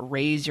not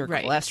raise your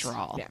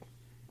cholesterol. Yeah.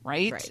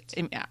 Right?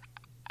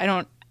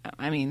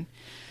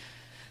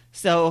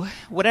 So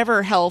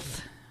whatever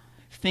health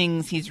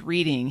things he's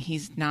reading,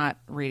 he's not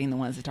reading the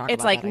ones that talk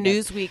it's about like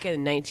Newsweek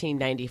in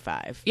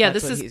 1995. Yeah,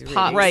 this is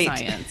pop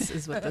science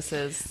is what this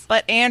is.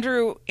 But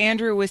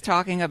Andrew was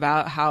talking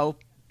about how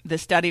the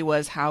study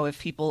was how if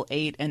people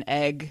ate an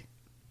egg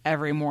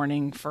every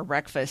morning for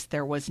breakfast,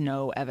 there was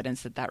no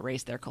evidence that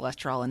raised their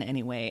cholesterol in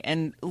any way.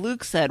 And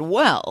Luke said,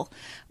 well,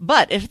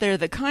 but if they're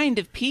the kind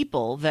of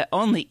people that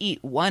only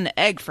eat one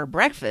egg for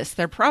breakfast,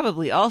 they're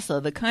probably also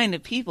the kind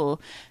of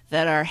people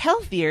that are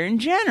healthier in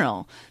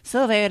general,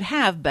 so they'd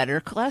have better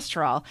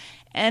cholesterol.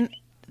 And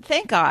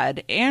thank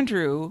God,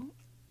 Andrew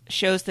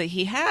shows that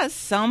he has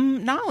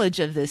some knowledge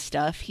of this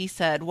stuff. He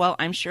said, well,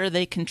 I'm sure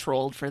they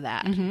controlled for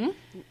that. Mm-hmm.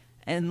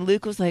 And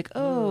Luke was like,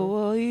 oh,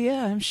 well,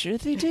 yeah, I'm sure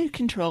they did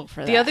control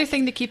for that. The other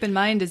thing to keep in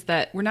mind is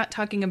that we're not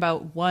talking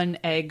about one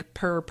egg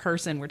per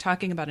person. We're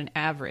talking about an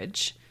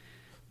average,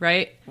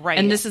 right? Right.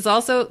 And this is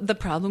also the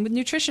problem with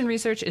nutrition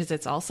research is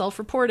it's all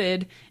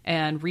self-reported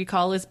and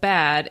recall is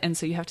bad. And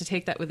so you have to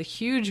take that with a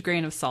huge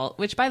grain of salt,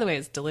 which, by the way,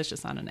 is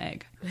delicious on an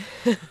egg.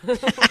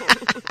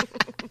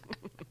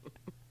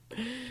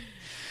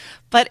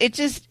 But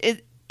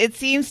it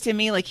seems to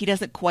me like he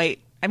doesn't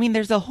quite, I mean,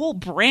 there's a whole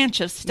branch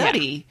of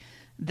study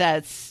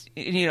that's,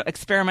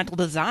 experimental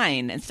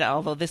design and stuff,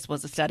 although this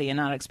was a study and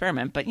not an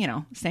experiment, but,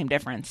 same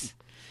difference,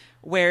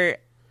 where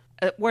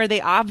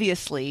they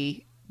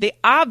obviously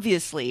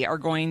are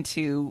going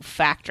to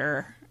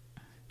factor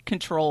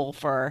control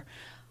for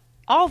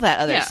all that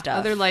other stuff.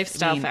 Other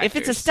lifestyle factors. If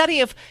it's a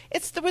study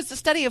there was a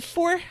study of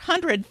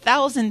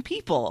 400,000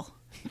 people,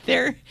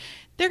 they're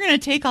going to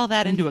take all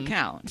that into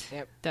account.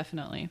 Yep,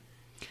 definitely.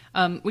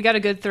 We got a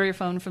good throw your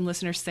phone from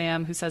listener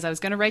Sam, who says, I was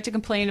going to write to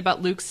complain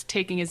about Luke's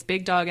taking his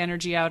big dog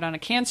energy out on a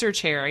cancer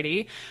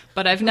charity,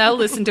 but I've now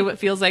listened to what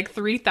feels like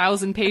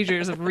 3,000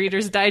 pages of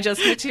Reader's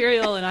Digest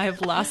material, and I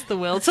have lost the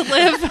will to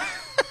live.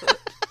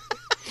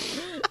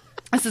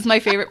 This is my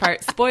favorite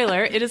part.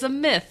 Spoiler, it is a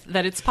myth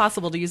that it's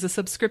possible to use a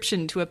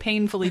subscription to a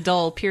painfully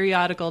dull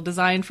periodical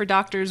designed for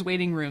doctors'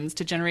 waiting rooms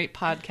to generate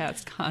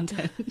podcast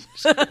content.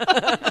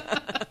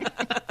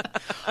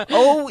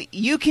 Oh,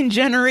 you can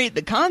generate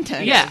the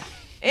content. Yeah.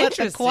 But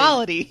the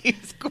quality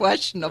is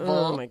questionable.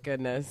 Oh, my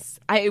goodness.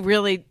 I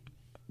really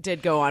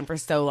did go on for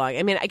so long.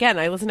 I mean, again,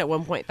 I listened at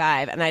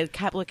 1.5, and I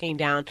kept looking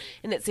down,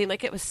 and it seemed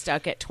like it was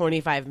stuck at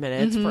 25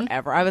 minutes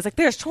forever. I was like,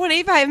 there's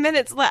 25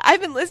 minutes left. I've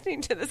been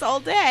listening to this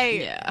all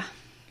day. Yeah.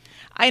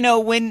 I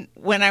know when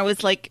I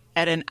was like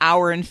at an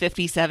hour and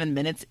 57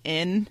 minutes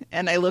in,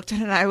 and I looked at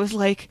it and I was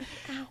like,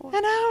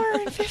 an hour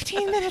and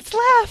 15 minutes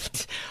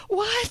left.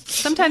 What?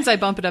 Sometimes I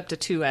bump it up to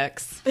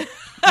 2x.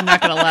 I'm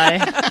not going to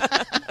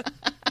lie.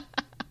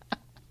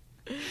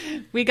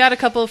 We got a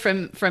couple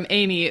from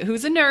Amy,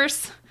 who's a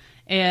nurse,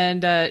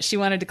 and she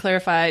wanted to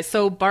clarify.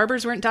 So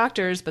barbers weren't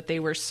doctors, but they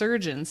were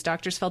surgeons.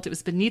 Doctors felt it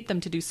was beneath them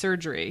to do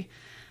surgery,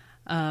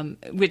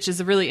 which is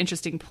a really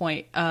interesting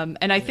point.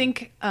 And I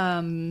think,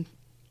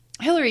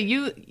 Hillary,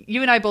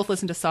 you and I both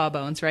listen to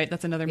Sawbones, right?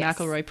 That's another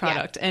McElroy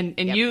product. Yeah. And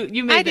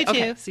you made I do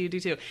too. So you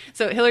do too.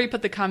 So Hillary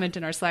put the comment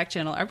in our Slack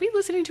channel. Are we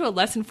listening to a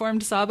less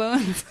informed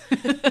Sawbones?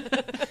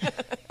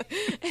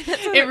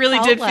 It really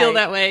did feel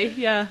that way.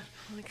 Yeah.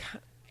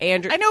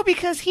 Andrew, I know,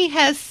 because he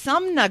has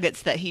some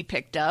nuggets that he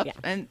picked up,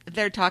 and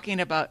they're talking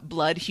about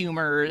blood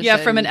humors. Yeah,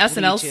 from an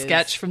SNL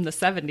sketch from the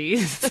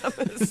 70s.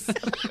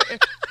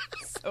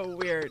 So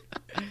weird.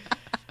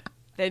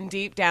 Then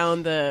deep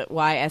down the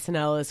why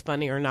SNL is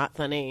funny or not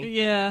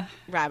funny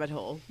rabbit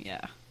hole.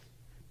 Yeah.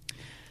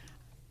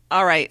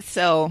 All right,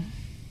 so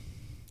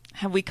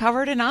have we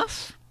covered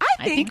enough?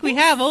 I think we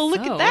have. Oh,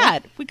 look at that.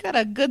 We got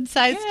a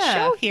good-sized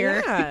show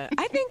here. Yeah.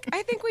 I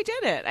think we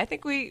did it. I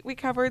think we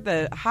covered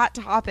the hot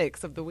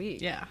topics of the week.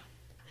 Yeah.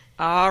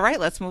 All right,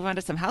 let's move on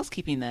to some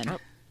housekeeping then.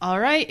 All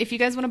right. If you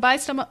guys want to buy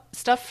some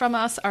stuff from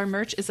us, our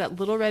merch is at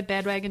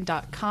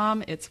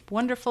littleredbandwagon.com. It's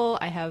wonderful.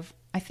 I have,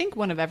 I think,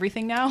 one of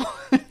everything now,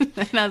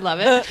 and I love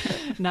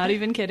it. Not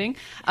even kidding.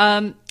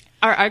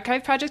 Our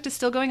archive project is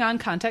still going on.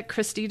 Contact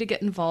Christy to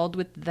get involved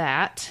with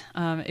that.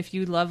 If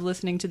you love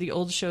listening to the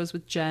old shows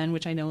with Jen,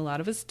 which I know a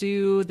lot of us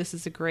do, this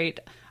is a great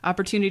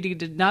opportunity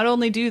to not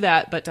only do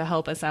that, but to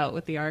help us out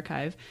with the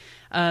archive.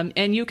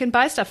 And you can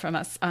buy stuff from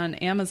us on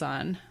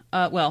Amazon.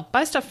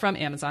 Buy stuff from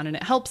Amazon, and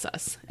it helps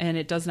us. And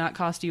it does not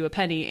cost you a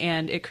penny,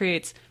 and it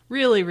creates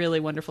really, really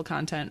wonderful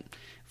content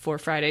for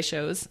Friday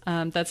shows.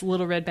 That's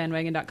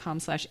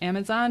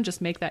littleredbandwagon.com/Amazon. Just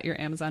make that your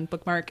Amazon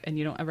bookmark, and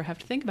you don't ever have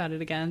to think about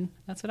it again.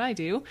 That's what I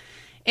do.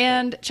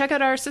 And check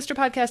out our sister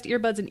podcast,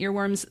 Earbuds and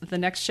Earworms. The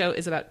next show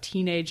is about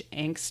teenage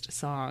angst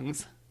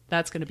songs.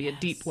 That's going to be a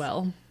deep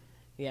well.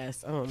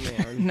 Yes. Oh,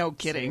 man. No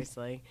kidding.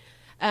 Seriously.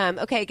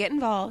 Okay, get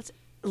involved.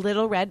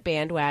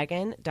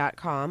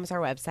 littleredbandwagon.com is our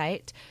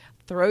website.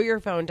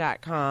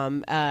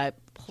 Throwyourphone.com.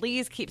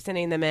 Please keep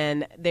sending them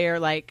in.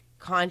 They're like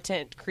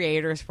content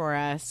creators for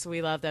us.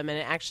 We love them,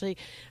 and I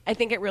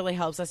think it really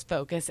helps us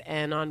focus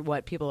in on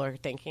what people are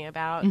thinking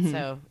about. Mm-hmm.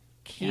 So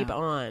keep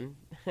on.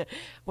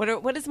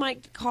 What does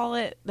Mike call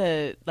it?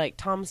 The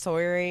Tom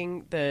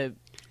Sawyering,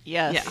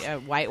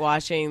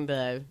 whitewashing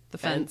the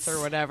fence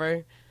or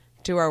whatever.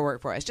 do our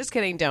work for us. Just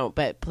kidding, don't,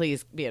 but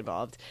please be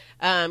involved.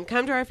 Come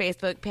to our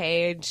Facebook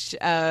page.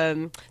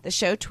 The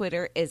show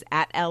Twitter is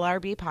at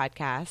LRB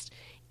Podcast.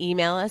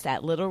 Email us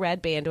at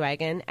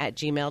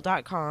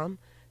littleredbandwagon@gmail.com.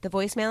 The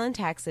voicemail and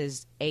text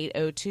is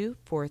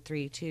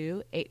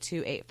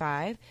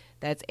 802-432-8285.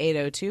 That's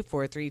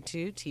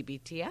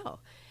 802-432-TBTL.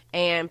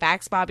 And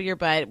fax Bobby your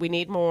butt. We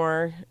need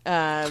more.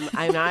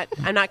 I'm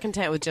not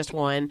content with just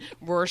one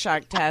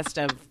Rorschach test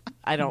of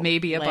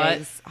maybe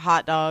legs, a butt,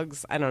 hot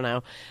dogs. I don't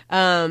know.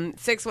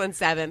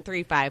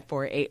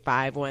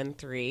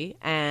 617-354-8513.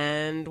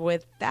 And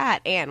with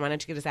that, Anne, why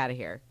don't you get us out of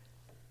here?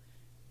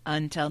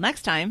 Until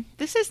next time,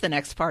 this is The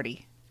Next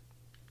Party.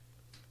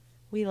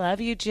 We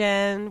love you,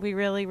 Jen. We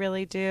really,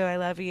 really do. I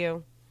love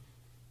you.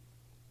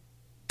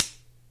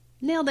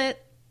 Nailed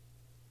it.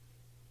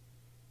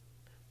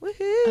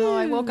 Woohoo! Oh,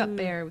 I woke up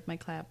bare with my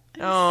clap.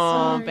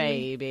 Oh,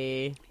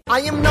 baby.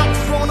 I am not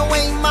throwing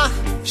away my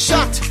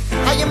shot.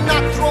 I am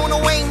not throwing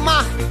away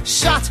my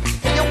shot.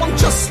 Hey, yo, I'm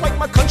just like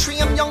my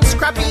country. I'm young,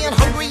 scrappy, and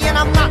hungry, and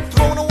I'm not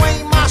throwing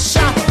away my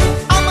shot.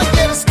 I'ma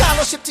get a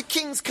scholarship to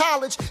King's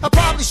College. I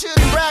probably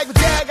shouldn't brag, but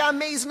dag, I'm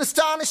amazed and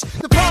astonished.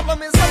 The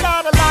problem is a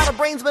lot of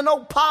brains, but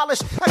no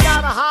polish. I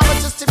gotta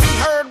holler just to be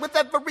heard with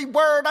every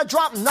word. I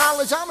drop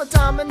knowledge. I'm a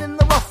diamond in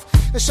the rough,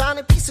 a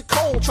shining piece of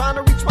coal, trying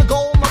to reach my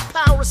goal. My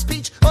power of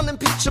speech,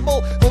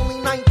 unimpeachable. Only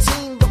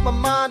 19, but my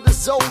mind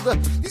is older.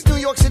 These New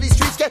York City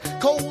streets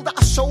get colder.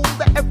 I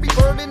shoulder every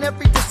burden,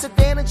 every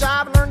disadvantage.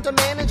 I've learned to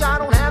manage. I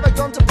don't have a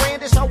gun to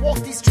brandish. I walk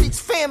these streets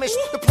famished.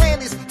 The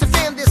plan is to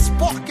fan this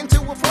spark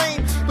into a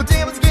flame. But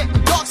damn, it's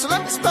getting dark, so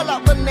let me spell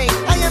out the name.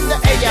 I am the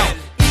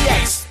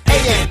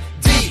ALEXANDER.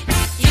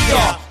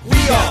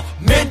 We are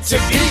meant to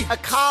be a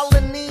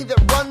colony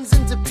that runs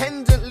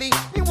independently.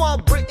 Meanwhile,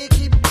 Britain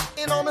keep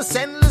on us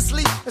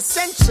endlessly.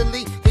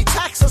 Essentially, they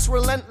tax us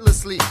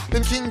relentlessly.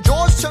 Then King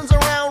George turns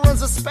around,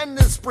 runs a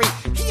spending spree.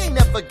 He ain't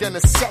never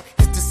gonna set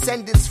his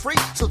descendants free.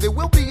 So there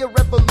will be a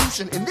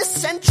revolution in this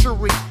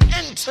century.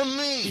 Enter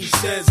me, he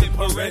says in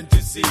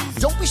parentheses.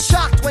 Don't be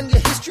shocked when your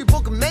history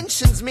book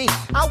mentions me.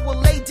 I will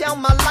lay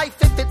down my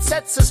life if it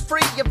sets us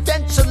free.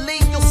 Eventually,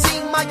 you'll see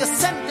my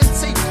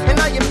ascendancy. And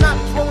I am not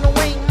throwing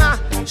away my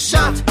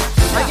shot.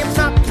 I am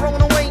not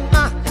throwing away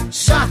my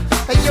shot.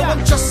 Hey, yo,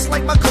 I'm just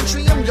like my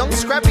country. I'm young,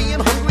 scrappy,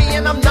 and hungry,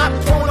 and I'm not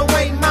throwing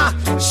away my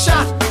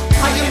shot.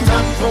 I am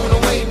not throwing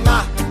away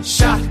my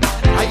shot.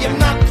 I am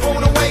not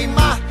throwing away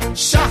my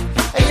shot.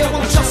 Hey, yo,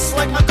 I'm just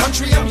like my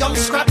country. I'm young,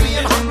 scrappy,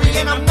 and hungry,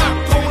 and I'm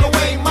not throwing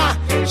away my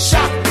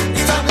shot.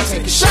 It's time to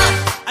take a shot.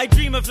 I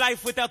dream of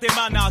life without a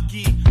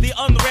monarchy. The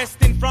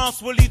unrest in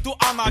France will lead to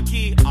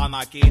anarchy.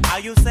 Anarchy, how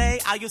you say?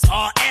 I use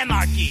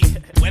anarchy.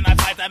 When I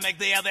fight, I make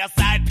the other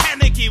side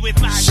panicky with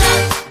my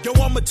shot. Yo,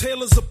 I'm a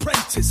tailor's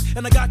apprentice,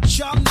 and I got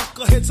y'all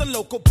knuckleheads and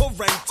local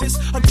parentes.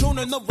 I'm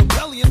joining a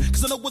rebellion,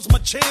 cause I know it's my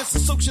chance to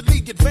socially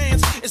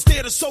advance.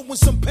 Instead of sewing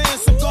some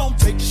pants, I'm gonna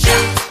take a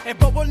shot. And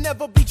but we'll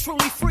never be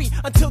truly free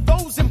until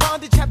those in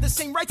bondage have the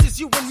same rights as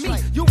you and me.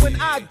 You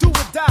and I do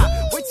or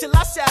die. Wait till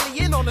I sally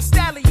in on a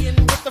stallion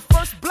with the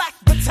first black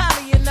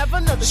battalion. Never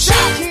another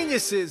shot.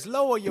 Geniuses,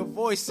 lower your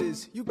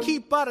voices. You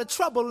keep out of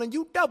trouble and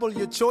you double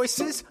your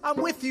choices. I'm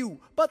with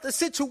you, but the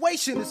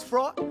situation is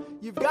fraught.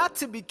 You've got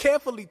to be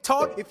carefully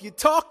taught. If you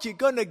talk, you're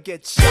gonna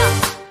get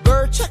shot.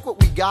 Bird, check what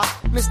we got.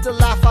 Mr.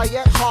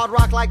 Lafayette, hard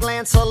rock like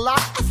Lancelot.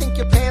 I think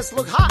your pants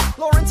look hot.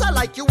 Lawrence, I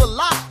like you a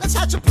lot. Let's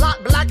hatch a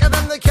plot blacker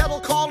than the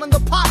kettle calling the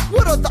pot.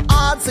 What are the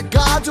odds of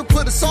God who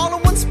put us all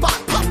in one spot?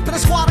 Pop in a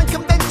squad and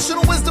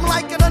conventional wisdom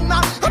like it or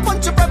not. A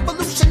bunch of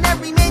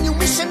revolutionary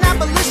manumission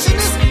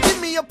abolitionists. Give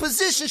me a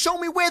position, show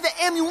me where the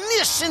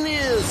ammunition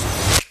is.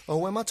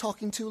 Oh, am I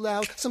talking too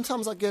loud?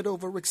 Sometimes I get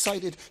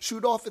overexcited,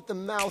 shoot off at the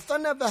mouth. I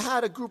never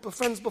had a group of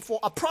friends before.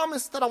 I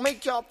promise that I'll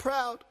make y'all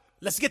proud.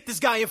 Let's get this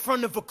guy in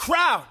front of a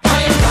crowd.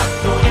 I am not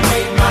throwing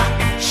away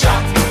my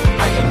shot.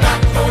 I am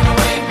not throwing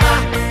away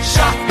my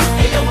shot.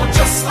 Hey, yo, I'm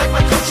just like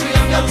my country.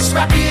 I'm young,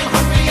 scrappy, and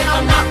hungry, and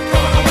I'm not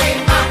throwing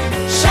away my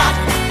shot.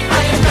 I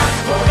am not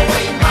throwing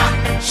away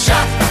my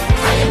shot.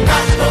 I am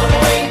not throwing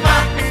away my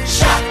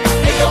shot.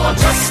 Hey, yo, I'm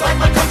just like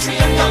my country.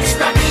 I'm young,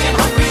 scrappy,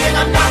 and hungry, and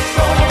I'm not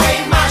throwing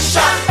away my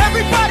shot.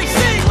 Everybody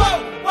sing!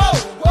 Whoa, whoa,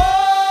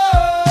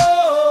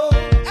 whoa.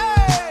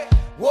 Hey,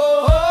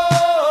 whoa.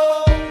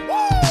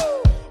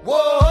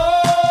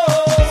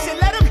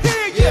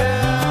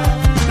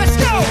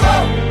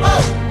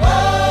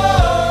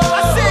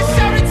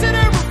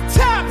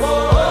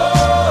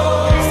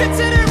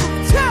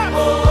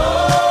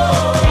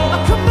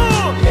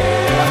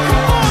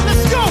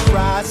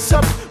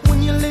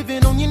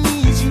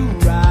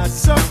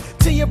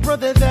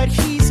 Brother that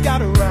he's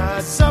gotta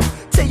rise up.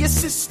 Tell your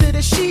sister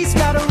that she's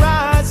gotta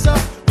rise up.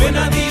 When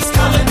are these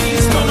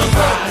colonies gonna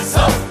rise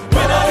up?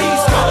 When are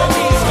these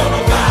colonies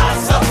gonna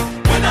rise up?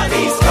 When are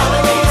these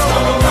colonies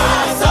gonna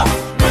rise up?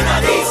 When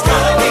are these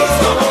colonies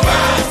gonna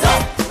rise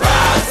up?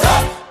 Rise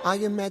up! I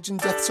imagine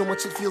death so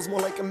much it feels more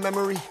like a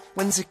memory.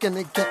 When's it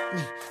gonna get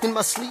me? In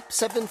my sleep,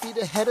 7 feet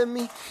ahead of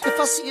me. If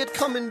I see it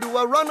coming, do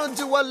I run or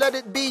do I let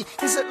it be?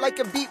 Is it like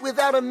a beat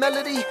without a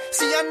melody?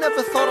 See, I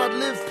never thought I'd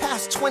live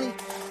past 20.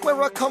 Where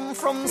I come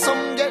from,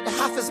 some get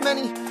half as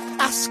many.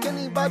 Ask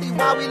anybody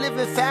why we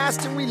living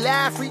fast and we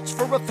laugh. Reach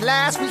for a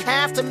flash, we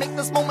have to make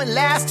this moment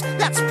last.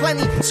 That's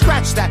plenty,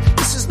 scratch that.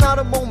 This is not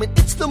a moment,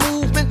 it's the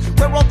movement.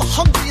 Where all the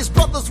hungriest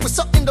brothers with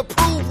something to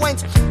prove. When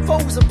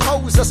foes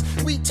oppose us,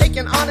 we take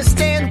an honest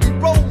stand. We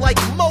roll like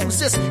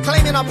Moses,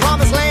 claiming our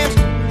promised land.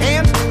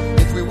 And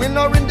if we win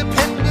our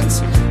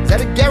independence, is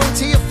that a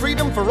guarantee of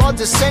freedom for our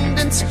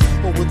descendants?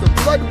 Or will the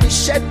blood we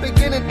shed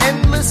begin an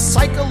endless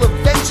cycle of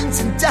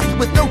vengeance and death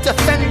with no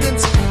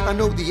defendants? I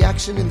know the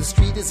action in the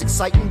street is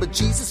exciting, but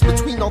Jesus,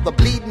 between all the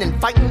bleeding and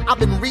fighting I've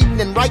been reading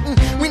and writing,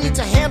 we need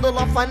to handle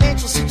our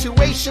financial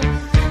situation.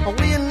 Are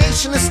we a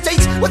nation of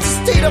states? What's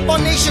the state of our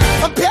nation?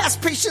 I'm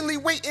past patiently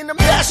waiting, I'm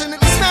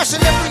passionately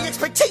smashing every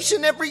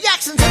expectation, every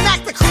action's an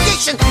act of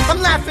creation.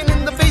 I'm laughing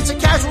in the face of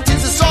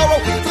casualties of sorrow.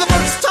 For the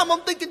first time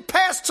I'm thinking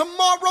past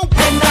tomorrow.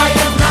 And I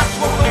am not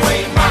throwing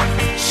away my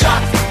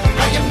shot.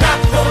 I am not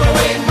throwing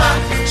away my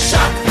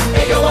shot.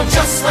 Hey yo, I'm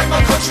just like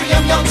my country,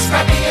 I'm young,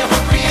 scrappy,